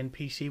a high-end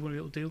PC will be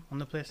able to do on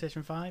the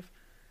PlayStation 5.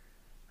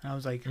 And I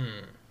was like,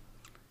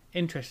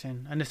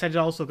 interesting. And they said it's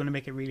also going to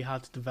make it really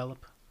hard to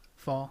develop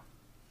for.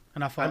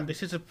 And I thought,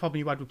 this is a problem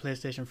you had with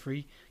PlayStation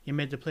 3. You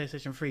made the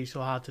PlayStation 3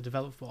 so hard to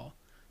develop for.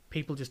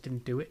 People just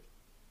didn't do it.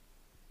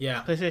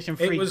 Yeah. PlayStation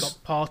 3 got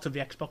part of the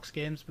Xbox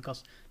games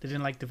because they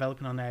didn't like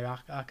developing on their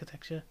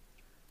architecture.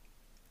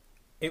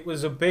 It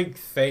was a big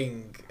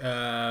thing.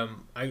 I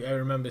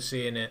remember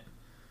seeing it.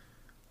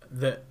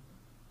 That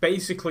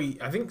basically,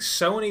 I think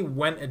Sony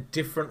went a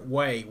different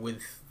way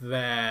with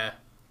their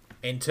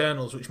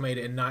internals, which made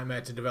it a nightmare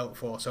to develop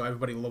for. So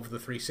everybody loved the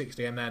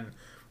 360, and then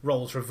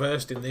roles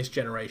reversed in this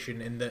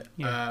generation in that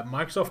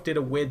Microsoft did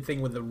a weird thing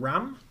with the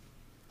RAM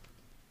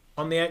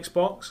on the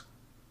Xbox,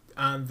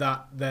 and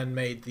that then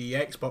made the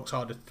Xbox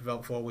harder to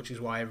develop for, which is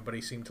why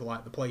everybody seemed to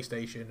like the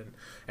PlayStation, and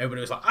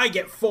everybody was like, I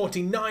get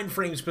 49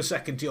 frames per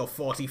second to your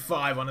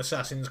 45 on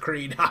Assassin's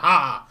Creed,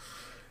 haha!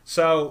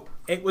 So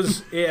it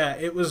was,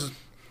 it was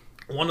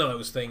one of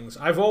those things.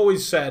 I've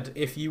always said,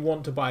 if you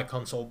want to buy a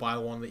console, buy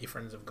the one that your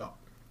friends have got.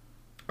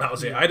 That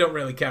was it. I don't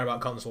really care about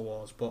console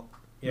wars, but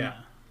yeah.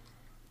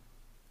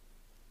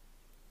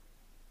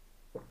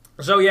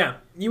 So yeah,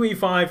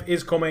 UE5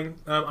 is coming.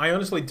 I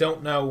honestly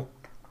don't know,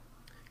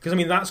 because I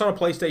mean that's on a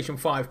PlayStation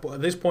 5, but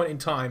at this point in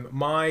time,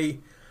 my,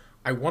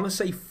 I want to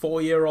say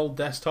 4-year-old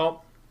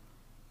desktop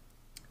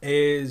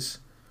is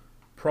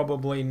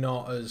probably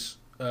not as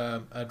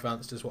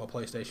advanced as what a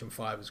PlayStation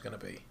 5 is going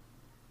to be.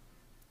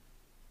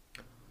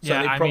 So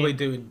they're probably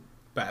doing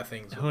better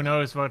things. Who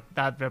knows what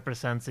that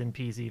represents in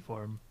PC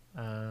form?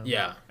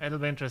 Yeah, it'll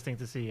be interesting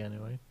to see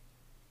anyway.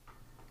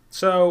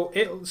 So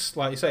it's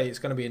like you say, it's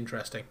going to be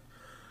interesting.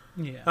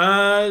 Yeah.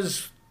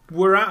 As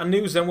we're out of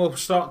news, then we'll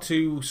start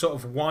to sort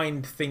of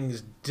wind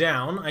things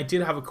down. I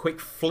did have a quick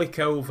flick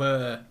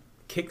over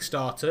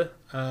Kickstarter.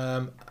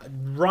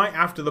 Right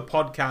after the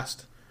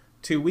podcast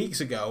 2 weeks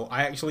ago,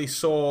 I actually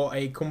saw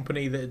a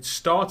company that had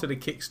started a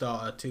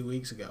Kickstarter 2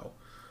 weeks ago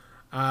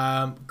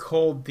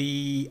called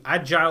the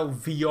Agile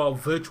VR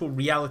Virtual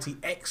Reality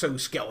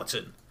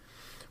Exoskeleton,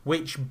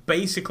 which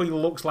basically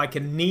looks like a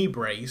knee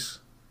brace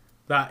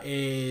that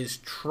is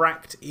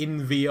tracked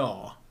in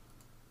VR.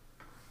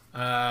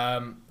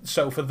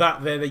 So for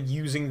that, they're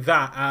using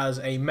that as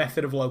a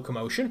method of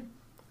locomotion,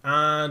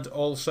 and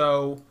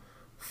also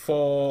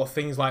for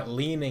things like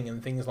leaning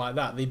and things like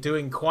that. They're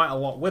doing quite a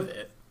lot with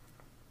it.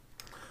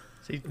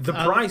 See, the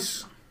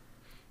price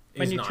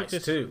is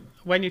nice too.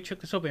 When you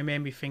took this up, it made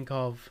me think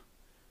of,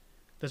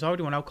 there's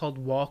already one out called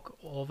Walk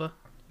Over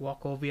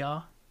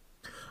VR,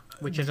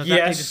 which is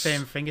exactly the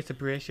same thing. It's a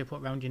brace you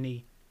put around your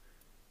knee.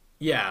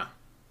 Yeah,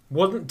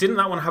 didn't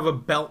that one have a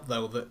belt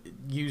though that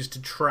used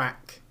to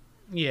track?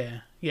 Yeah,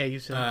 you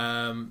said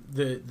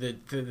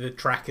the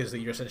trackers that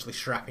you're essentially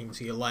strapping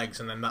to your legs,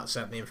 and then that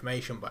sent the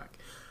information back.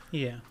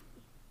 Yeah.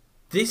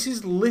 This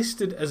is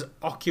listed as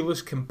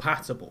Oculus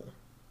compatible.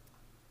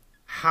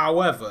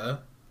 However,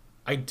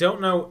 I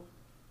don't know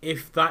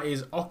if that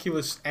is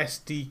Oculus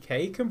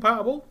SDK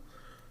compatible,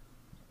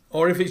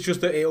 or if it's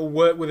just that it'll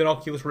work with an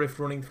Oculus Rift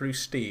running through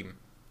Steam.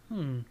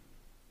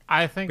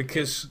 I think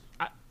because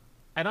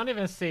I don't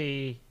even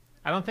see.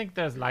 I don't think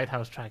there's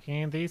lighthouse tracking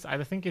in these.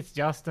 I think it's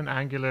just an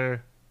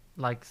angular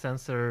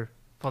sensor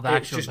for the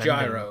actual It's just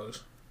bending.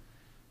 gyros.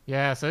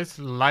 Yeah, so it's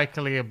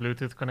likely a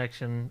Bluetooth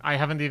connection. I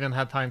haven't even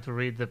had time to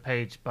read the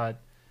page,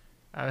 but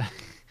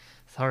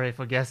sorry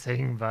for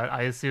guessing, but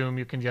I assume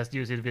you can just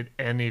use it with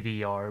any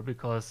VR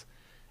because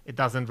it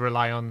doesn't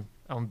rely on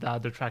the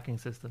other tracking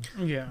system.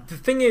 Yeah. The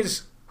thing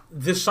is,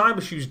 the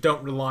Cyber Shoes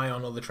don't rely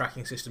on other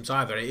tracking systems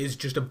either. It is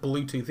just a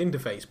Bluetooth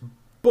interface.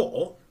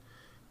 But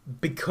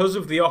because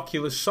of the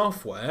Oculus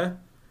software,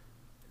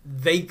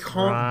 they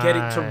can't get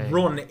it to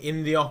run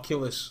in the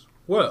Oculus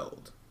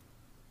world.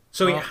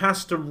 So it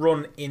has to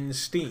run in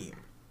Steam.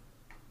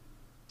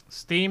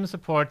 Steam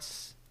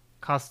supports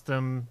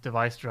custom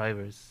device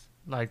drivers.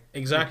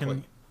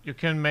 Exactly. You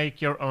can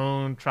make your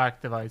own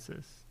track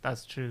devices.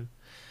 That's true.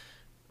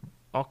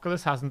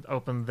 Oculus hasn't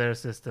opened their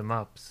system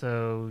up,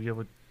 so you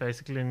would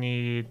basically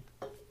need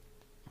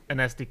an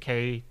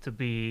SDK to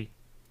be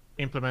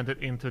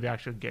implemented into the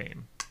actual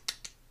game.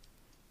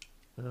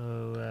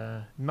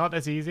 So not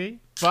as easy,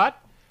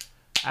 but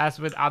as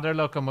with other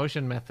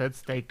locomotion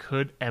methods, they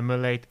could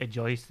emulate a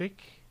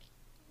joystick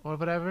or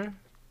whatever.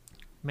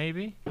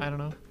 Maybe, I don't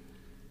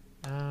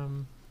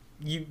know.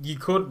 You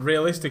could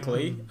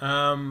realistically,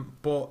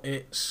 but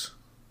it's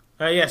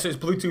so it's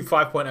Bluetooth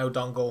 5.0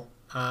 dongle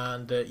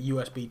and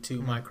USB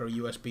 2 micro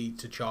USB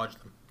to charge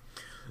them.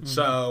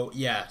 So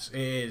yes, it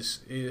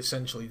is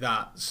essentially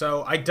that.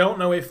 So I don't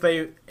know if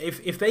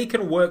they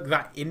can work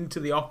that into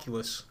the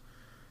Oculus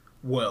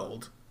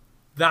world,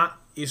 that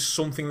is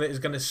something that is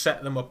going to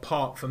set them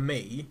apart for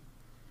me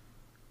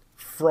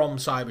from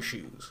Cyber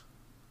Shoes.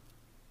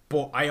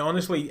 but I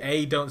honestly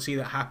A, don't see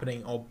that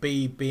happening, or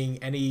B, being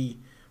any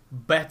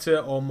better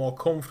or more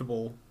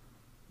comfortable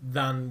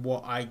than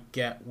what I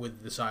get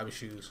with the cyber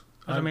shoes.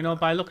 I mean,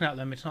 by looking at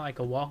them, it's not like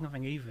a walking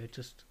thing either. It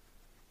just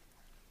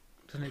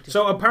doesn't it just...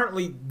 So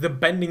apparently, the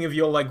bending of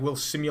your leg will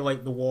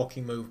simulate the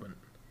walking movement.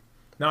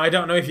 Now, I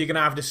don't know if you're going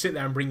to have to sit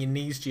there and bring your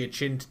knees to your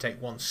chin to take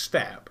one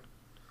step.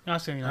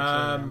 That's something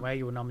like where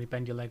you would normally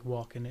bend your leg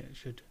walking. It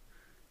should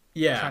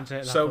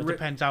translate that. So it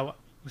depends how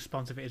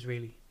responsive it is,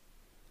 really.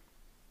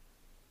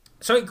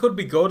 So it could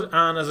be good,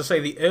 and as I say,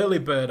 the early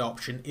bird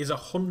option is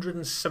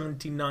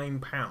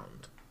 £179,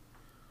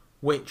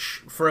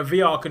 which for a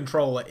VR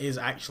controller is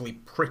actually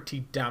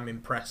pretty damn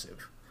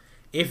impressive.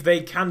 If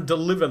they can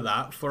deliver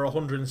that for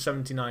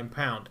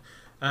 £179,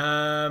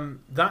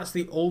 that's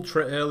the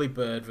ultra early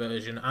bird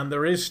version, and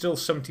there is still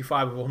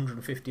 75 of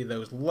 150 of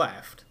those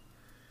left.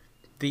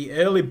 The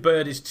early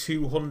bird is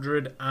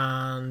 200,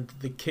 and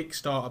the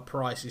Kickstarter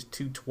price is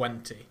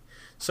 220.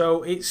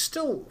 So it's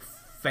still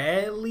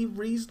fairly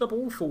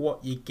reasonable for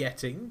what you're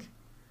getting,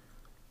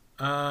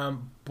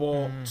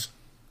 but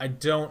I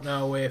don't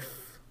know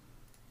if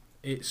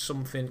it's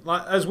something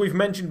like, as we've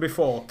mentioned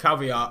before,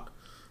 caveat,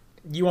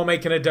 you are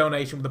making a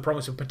donation with the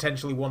promise of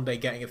potentially one day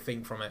getting a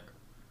thing from it.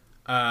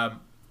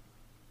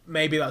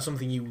 Maybe that's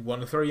something you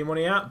want to throw your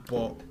money at,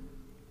 but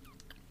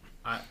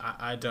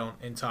I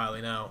don't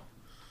entirely know.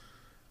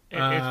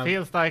 It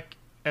feels like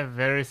a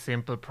very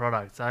simple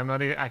product, so I'm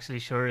not actually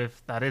sure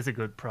if that is a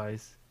good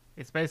price.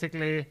 It's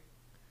basically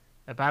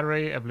a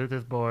battery, a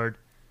Bluetooth board,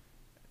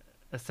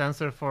 a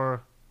sensor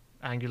for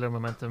angular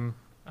momentum,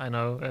 a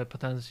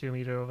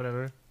potentiometer or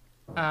whatever,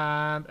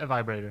 and a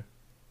vibrator.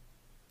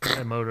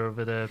 A motor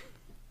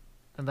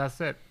and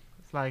that's it.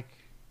 It's like,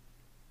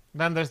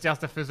 then there's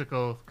just a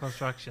physical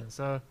construction,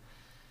 so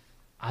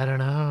I don't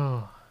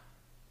know.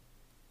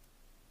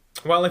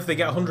 Well, if they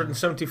get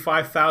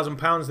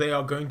 £175,000, they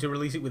are going to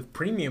release it with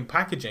premium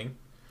packaging.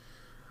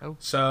 Oh.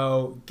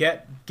 So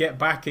get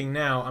backing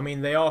now. I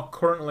mean, they are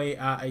currently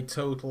at a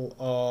total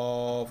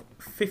of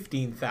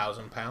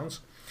 £15,000.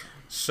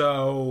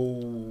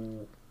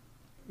 So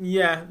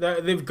yeah,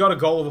 they've got a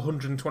goal of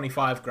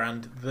 125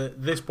 grand.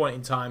 At this point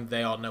in time,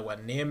 they are nowhere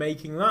near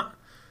making that.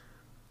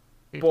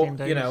 15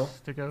 but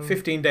days to go.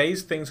 15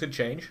 days, things could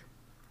change.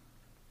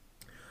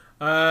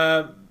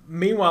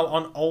 Meanwhile,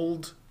 on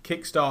old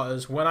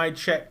Kickstarters, when I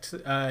checked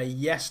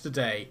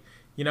yesterday,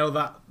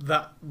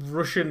 that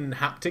Russian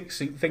haptic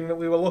seat thing that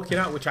we were looking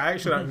at, which I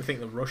actually don't even think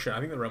they're Russian, I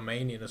think they're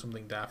Romanian or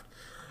something daft.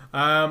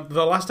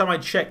 The last time I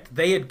checked,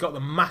 they had got the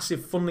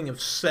massive funding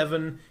of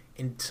 7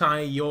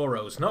 entire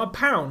euros. Not a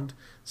pound,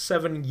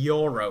 7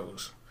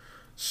 euros.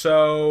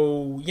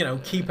 So,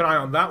 keep an eye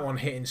on that one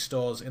hitting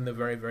stores in the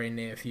very, very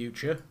near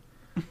future.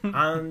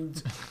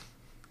 And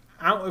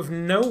out of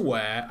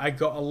nowhere, I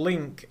got a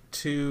link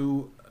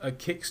to a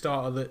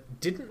Kickstarter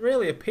that didn't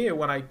really appear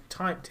when I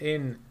typed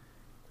in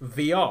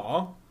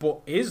VR,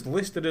 but is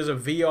listed as a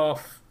VR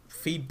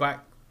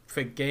feedback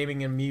for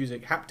gaming and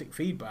music, haptic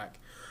feedback,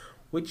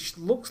 which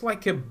looks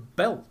like a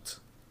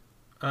belt.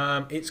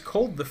 It's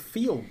called the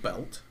Feel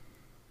Belt,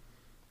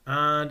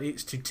 and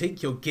it's to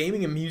take your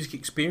gaming and music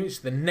experience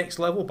to the next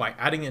level by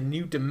adding a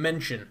new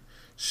dimension.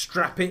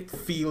 Strap it,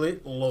 feel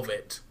it, love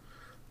it.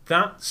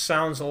 That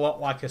sounds a lot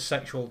like a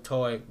sexual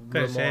toy.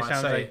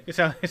 It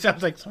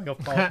sounds like something off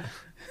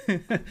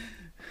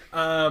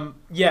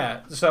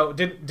yeah, so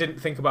didn't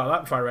think about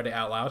that before I read it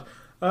out loud.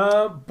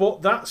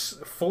 But that's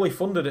fully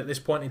funded at this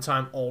point in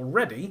time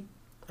already,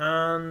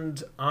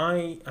 and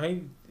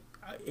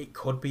it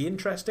could be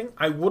interesting.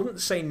 I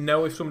wouldn't say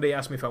no if somebody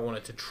asked me if I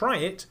wanted to try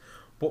it,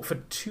 but for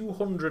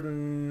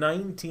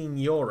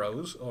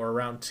 €219 or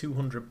around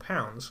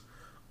 £200,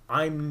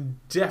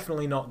 I'm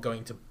definitely not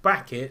going to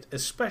back it,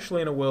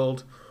 especially in a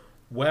world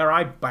where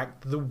I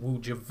backed the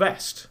Wooja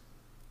vest.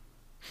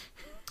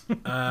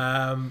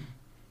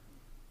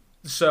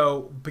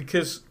 So,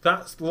 because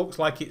that looks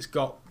like it's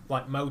got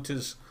like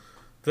motors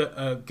that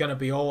are going to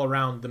be all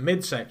around the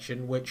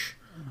midsection, which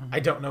I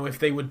don't know if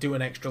they would do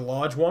an extra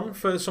large one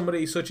for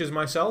somebody such as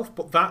myself,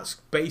 but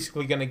that's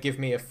basically going to give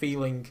me a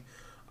feeling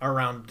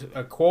around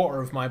a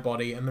quarter of my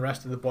body, and the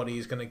rest of the body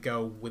is going to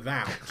go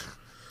without.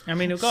 I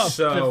mean, they've got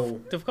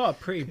a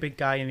pretty big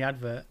guy in the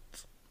advert.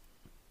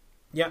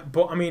 Yeah,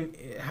 but I mean,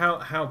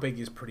 how big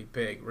is pretty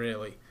big,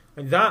 really?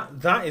 I mean,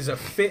 that is a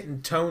fit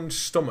and toned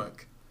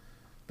stomach.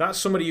 That's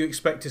somebody you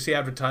expect to see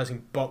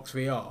advertising Box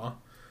VR.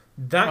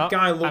 That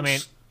guy looks... I mean,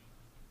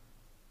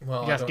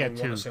 well, I don't even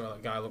want to see what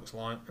that guy looks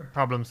like.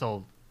 Problem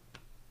solved.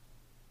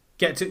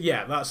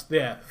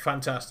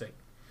 Fantastic.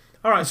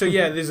 All right, so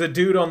yeah, there's a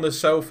dude on the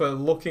sofa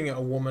looking at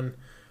a woman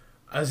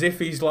as if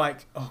he's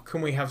like, oh,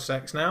 can we have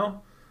sex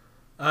now?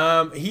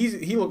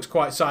 He looks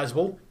quite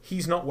sizable.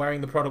 He's not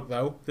wearing the product,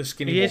 though. The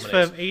skinny woman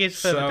is. He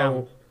is further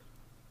down.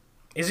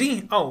 Is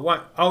he? Oh,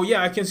 what? Oh,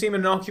 yeah, I can see him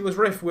in an Oculus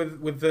Rift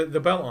with the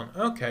belt on.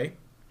 Okay.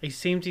 He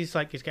seems he's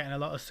getting a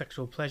lot of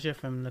sexual pleasure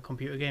from the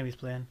computer game he's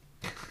playing.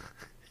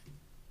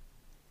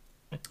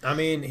 I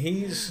mean,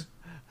 he's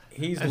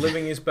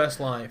living his best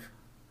life.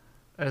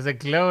 There's a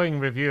glowing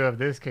review of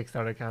this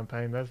Kickstarter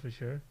campaign, that's for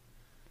sure.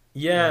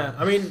 Yeah,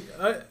 I mean,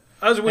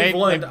 as we've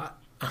learned, Hey,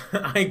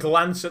 I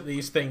glance at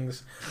these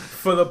things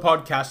for the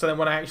podcast, and then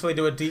when I actually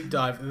do a deep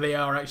dive, they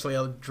are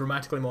actually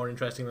dramatically more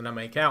interesting than I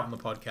make out on the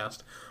podcast.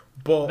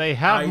 But they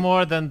have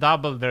more than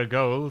doubled their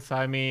goals.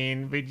 I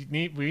mean,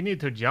 we need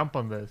to jump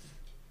on this.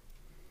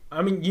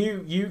 I mean,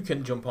 you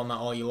can jump on that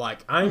all you like.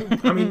 I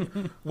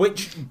mean,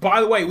 which,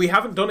 by the way, we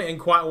haven't done it in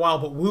quite a while,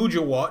 but would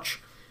you watch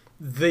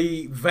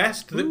the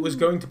vest that was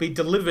going to be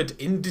delivered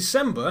in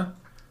December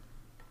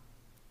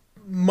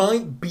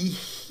might be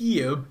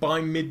here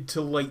by mid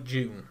to late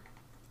June.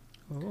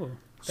 Oh,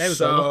 there we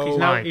So- go. Look,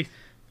 Right.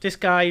 this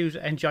guy who's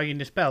enjoying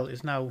this belt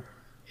is now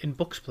in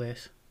Buck's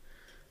place.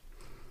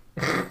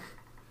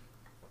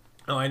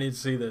 Oh, I need to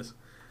see this.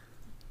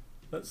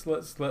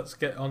 Let's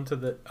get onto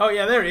the. Oh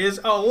yeah, there he is.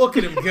 Oh, look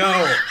at him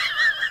go.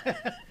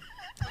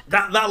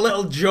 that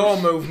little jaw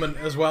movement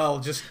as well.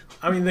 Just,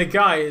 I mean, the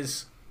guy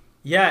is.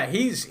 Yeah,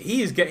 he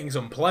is getting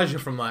some pleasure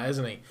from that,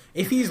 isn't he?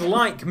 If he's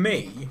like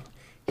me,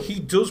 he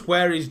does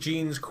wear his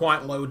jeans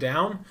quite low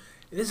down.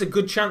 There's a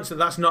good chance that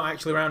that's not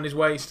actually around his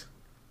waist.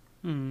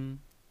 Hmm.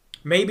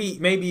 Maybe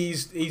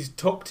he's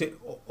tucked it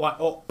like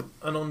up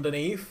and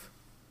underneath,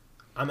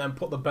 and then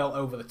put the belt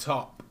over the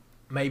top.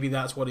 Maybe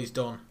that's what he's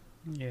done.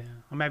 Yeah,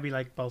 or maybe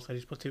like Ball said,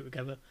 he's put two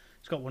together.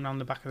 He's got one on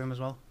the back of him as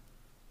well.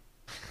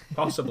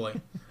 Possibly.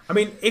 I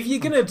mean, if you're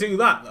gonna do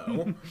that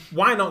though,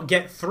 why not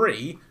get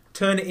three?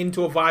 Turn it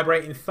into a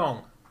vibrating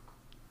thong.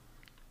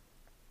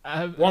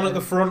 One at the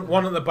front,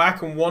 one at the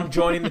back, and one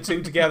joining the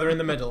two together in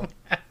the middle.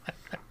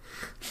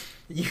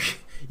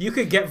 You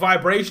could get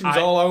vibrations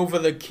all over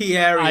the key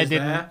areas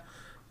there.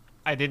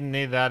 I didn't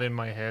need that in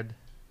my head.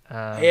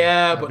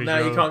 Yeah, but now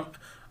you can't.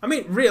 I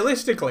mean,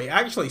 realistically,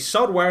 actually,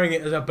 sod wearing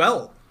it as a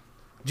belt.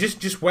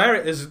 Just wear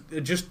it as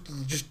just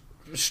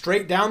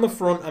straight down the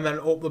front and then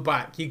up the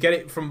back. You get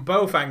it from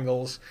both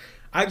angles.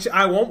 Actually,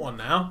 I want one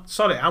now.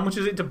 Sod it. How much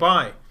is it to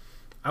buy?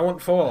 I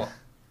want 4.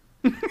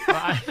 One for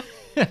I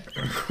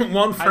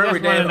just every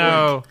want day to of the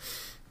know: week.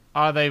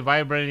 are they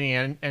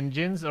vibrating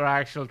engines or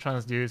actual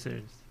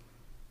transducers?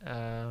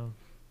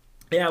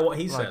 Yeah, what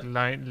he Like said.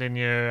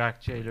 linear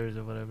actuators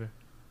or whatever.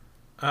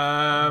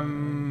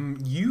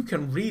 You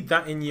can read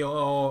that in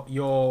your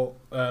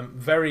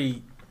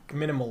very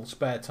minimal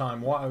spare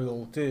time. What I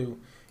will do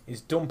is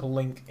dump a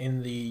link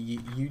in the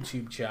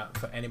YouTube chat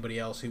for anybody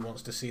else who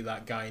wants to see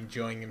that guy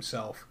enjoying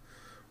himself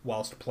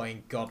whilst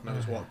playing God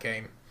knows what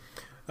game.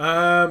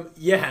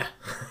 Yeah.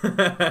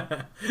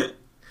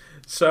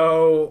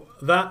 So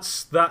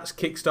that's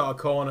Kickstarter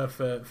Corner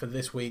for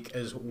this week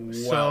as well.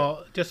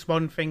 So, just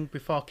one thing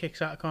before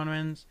Kickstarter Corner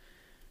ends.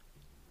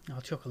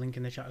 I'll chuck a link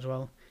in the chat as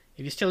well.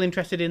 If you're still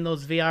interested in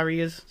those VR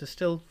ears, there's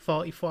still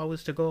 44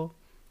 hours to go.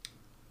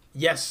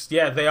 Yes,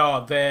 yeah, they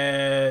are.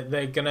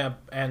 They're gonna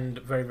end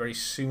very, very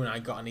soon. I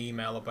got an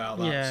email about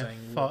that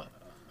saying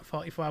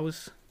 44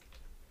 hours.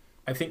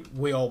 I think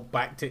we all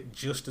backed it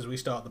just as we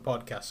start the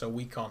podcast, so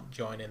we can't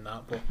join in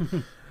that. But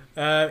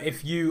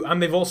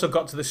and they've also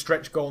got to the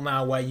stretch goal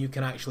now where you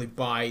can actually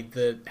buy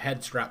the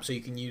head strap, so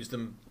you can use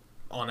them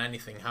on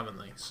anything, haven't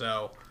they?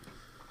 So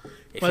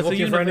if Well,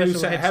 you're it's a looking for a new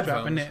universal set of head strap,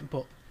 headphones, isn't it?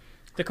 But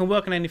they can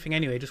work on anything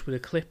anyway, just with the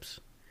clips.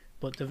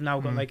 But they've now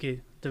got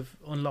they've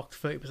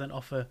unlocked 30%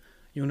 off a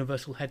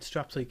universal head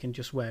strap, so you can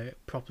just wear it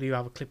properly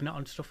without clipping it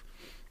on stuff.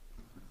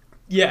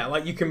 yeah,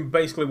 like you can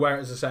basically wear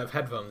it as a set of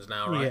headphones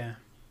now, right? Yeah,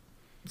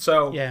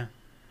 So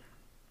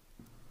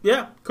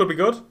yeah. could be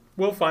good.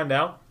 We'll find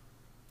out.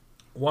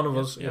 One of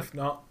us, Yep. if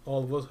not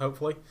all of us,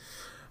 hopefully.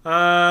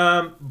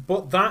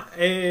 But that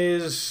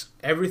is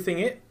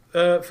everything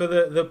for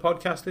the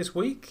podcast this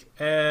week.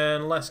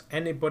 Unless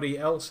anybody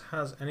else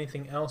has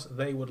anything else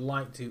they would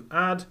like to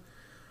add,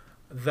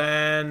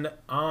 then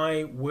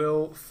I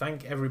will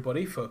thank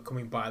everybody for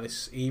coming by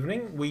this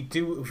evening. We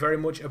do very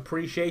much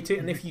appreciate it.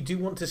 And if you do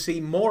want to see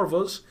more of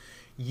us,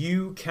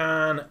 you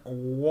can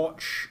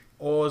watch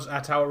us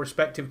at our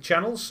respective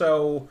channels.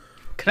 So,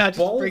 Can I just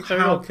Ball, break the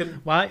how rule?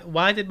 can-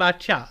 Why did my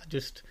chat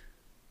just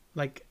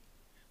like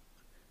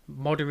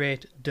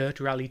moderate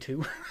Dirt Rally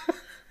 2?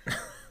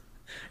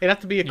 It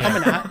had to be a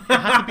comment. It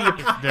had to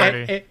be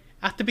dirty. it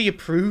had to be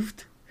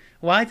approved.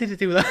 Why did it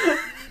do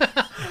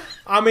that?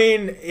 I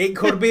mean, it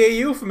could be a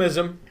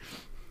euphemism.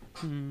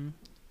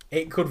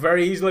 It could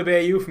very easily be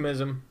a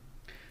euphemism.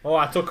 Oh,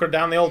 I took her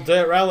down the old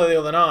dirt rally the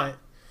other night.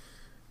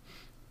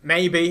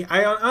 Maybe.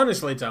 I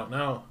honestly don't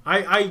know.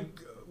 I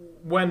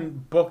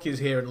when Buck is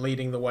here and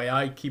leading the way,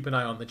 I keep an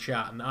eye on the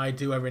chat, and I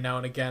do every now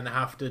and again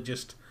have to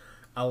just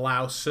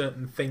allow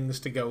certain things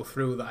to go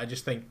through that I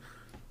just think,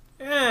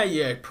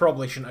 yeah,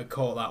 probably shouldn't have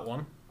caught that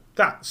one.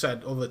 That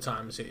said, other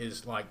times it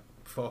is like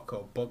fuck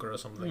or bugger or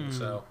something,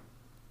 so...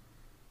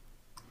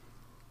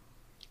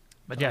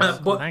 But yes,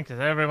 but- thanks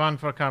everyone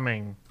for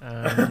coming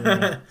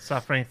and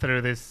suffering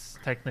through this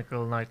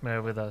technical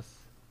nightmare with us.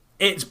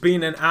 It's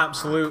been an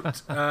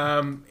absolute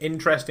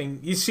interesting...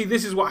 You see,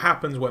 this is what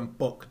happens when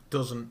Buck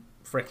doesn't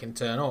frickin'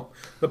 turn up.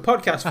 The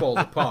podcast falls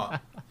apart.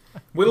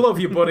 We love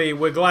you, buddy.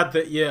 We're glad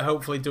that you're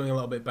hopefully doing a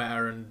little bit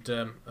better. And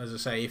as I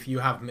say, if you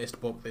have missed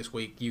Buck this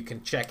week, you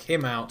can check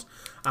him out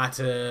at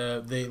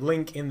the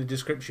link in the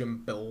description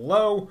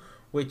below,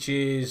 which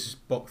is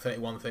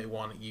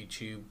Buck3131 at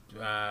YouTube,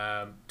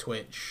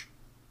 Twitch,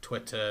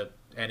 Twitter,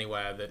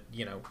 anywhere that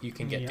you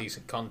can get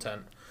decent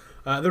content.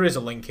 There is a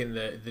link in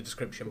the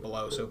description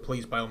below, so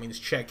please, by all means,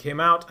 check him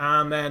out.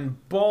 And then,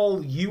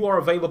 Ball, you are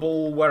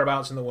available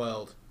whereabouts in the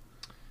world?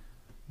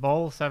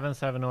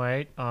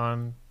 Ball7708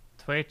 on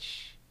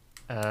Twitch,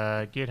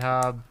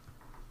 GitHub,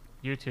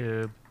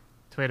 YouTube,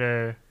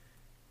 Twitter.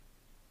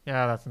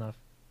 Yeah, that's enough.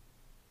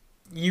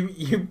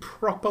 You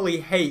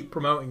properly hate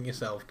promoting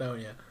yourself, don't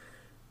you?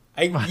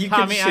 I need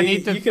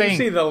to you can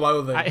see the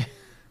loathing.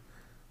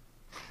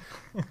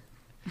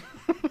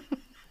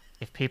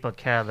 If people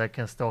care, they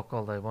can stalk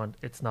all they want.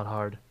 It's not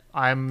hard.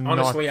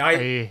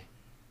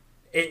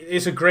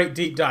 It's a great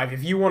deep dive.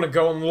 If you want to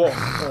go and look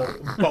for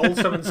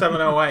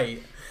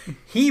Bowl7708,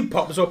 he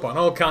pops up on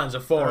all kinds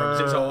of forums.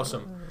 It's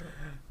awesome.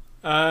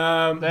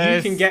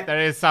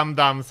 There is some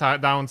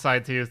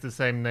downside to use the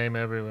same name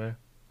everywhere.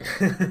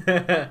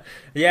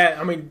 Yeah,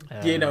 I mean,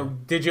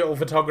 digital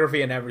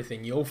photography and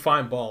everything. You'll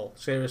find Ball,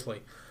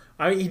 seriously.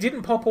 I mean, he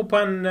didn't pop up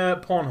on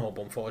Pornhub,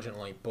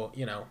 unfortunately, but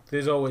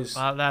there's always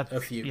a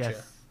future.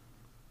 Yes.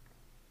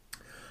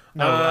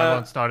 No, I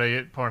won't start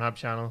a Pornhub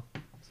channel.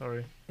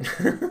 Sorry.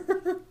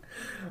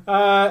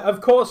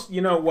 Of course,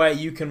 you know where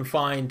you can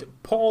find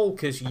Paul,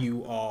 because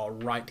you are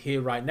right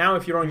here, right now,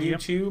 if you're on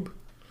YouTube.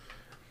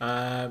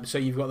 So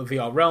you've got the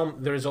VR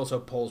Realm. There is also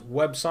Paul's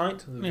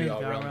website,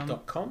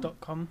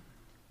 thevrrealm.com.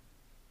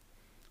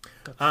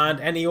 And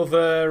any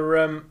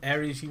other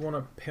areas you want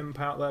to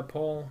pimp out there,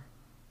 Paul?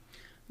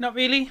 Not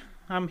really.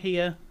 I'm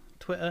here,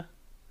 Twitter,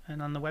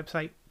 and on the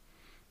website.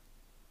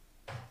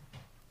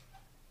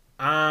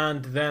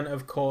 And then,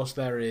 of course,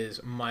 there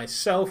is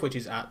myself, which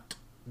is at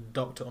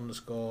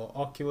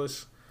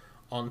Dr_Oculus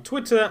on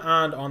Twitter,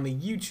 and on the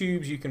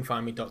YouTubes you can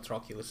find me, Dr.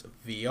 Oculus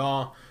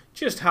VR.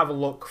 Just have a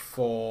look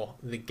for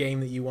the game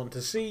that you want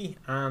to see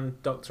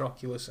and Dr.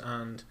 Oculus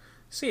and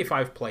see if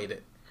I've played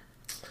it.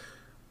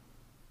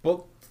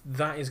 But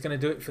that is going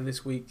to do it for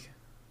this week.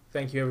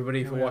 Thank you,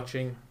 everybody, for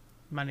watching.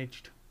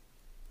 Managed.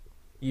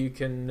 You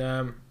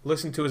can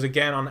listen to us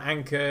again on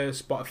Anchor,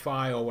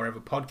 Spotify, or wherever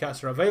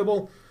podcasts are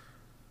available.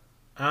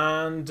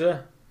 And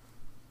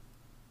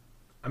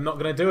I'm not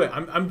going to do it.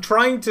 I'm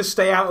trying to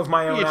stay out of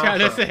my own outro. You're trying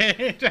to say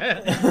it.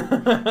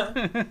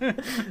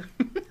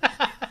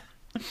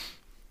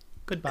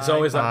 Goodbye. There's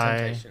always that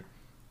temptation.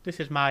 This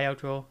is my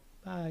outro.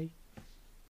 Bye.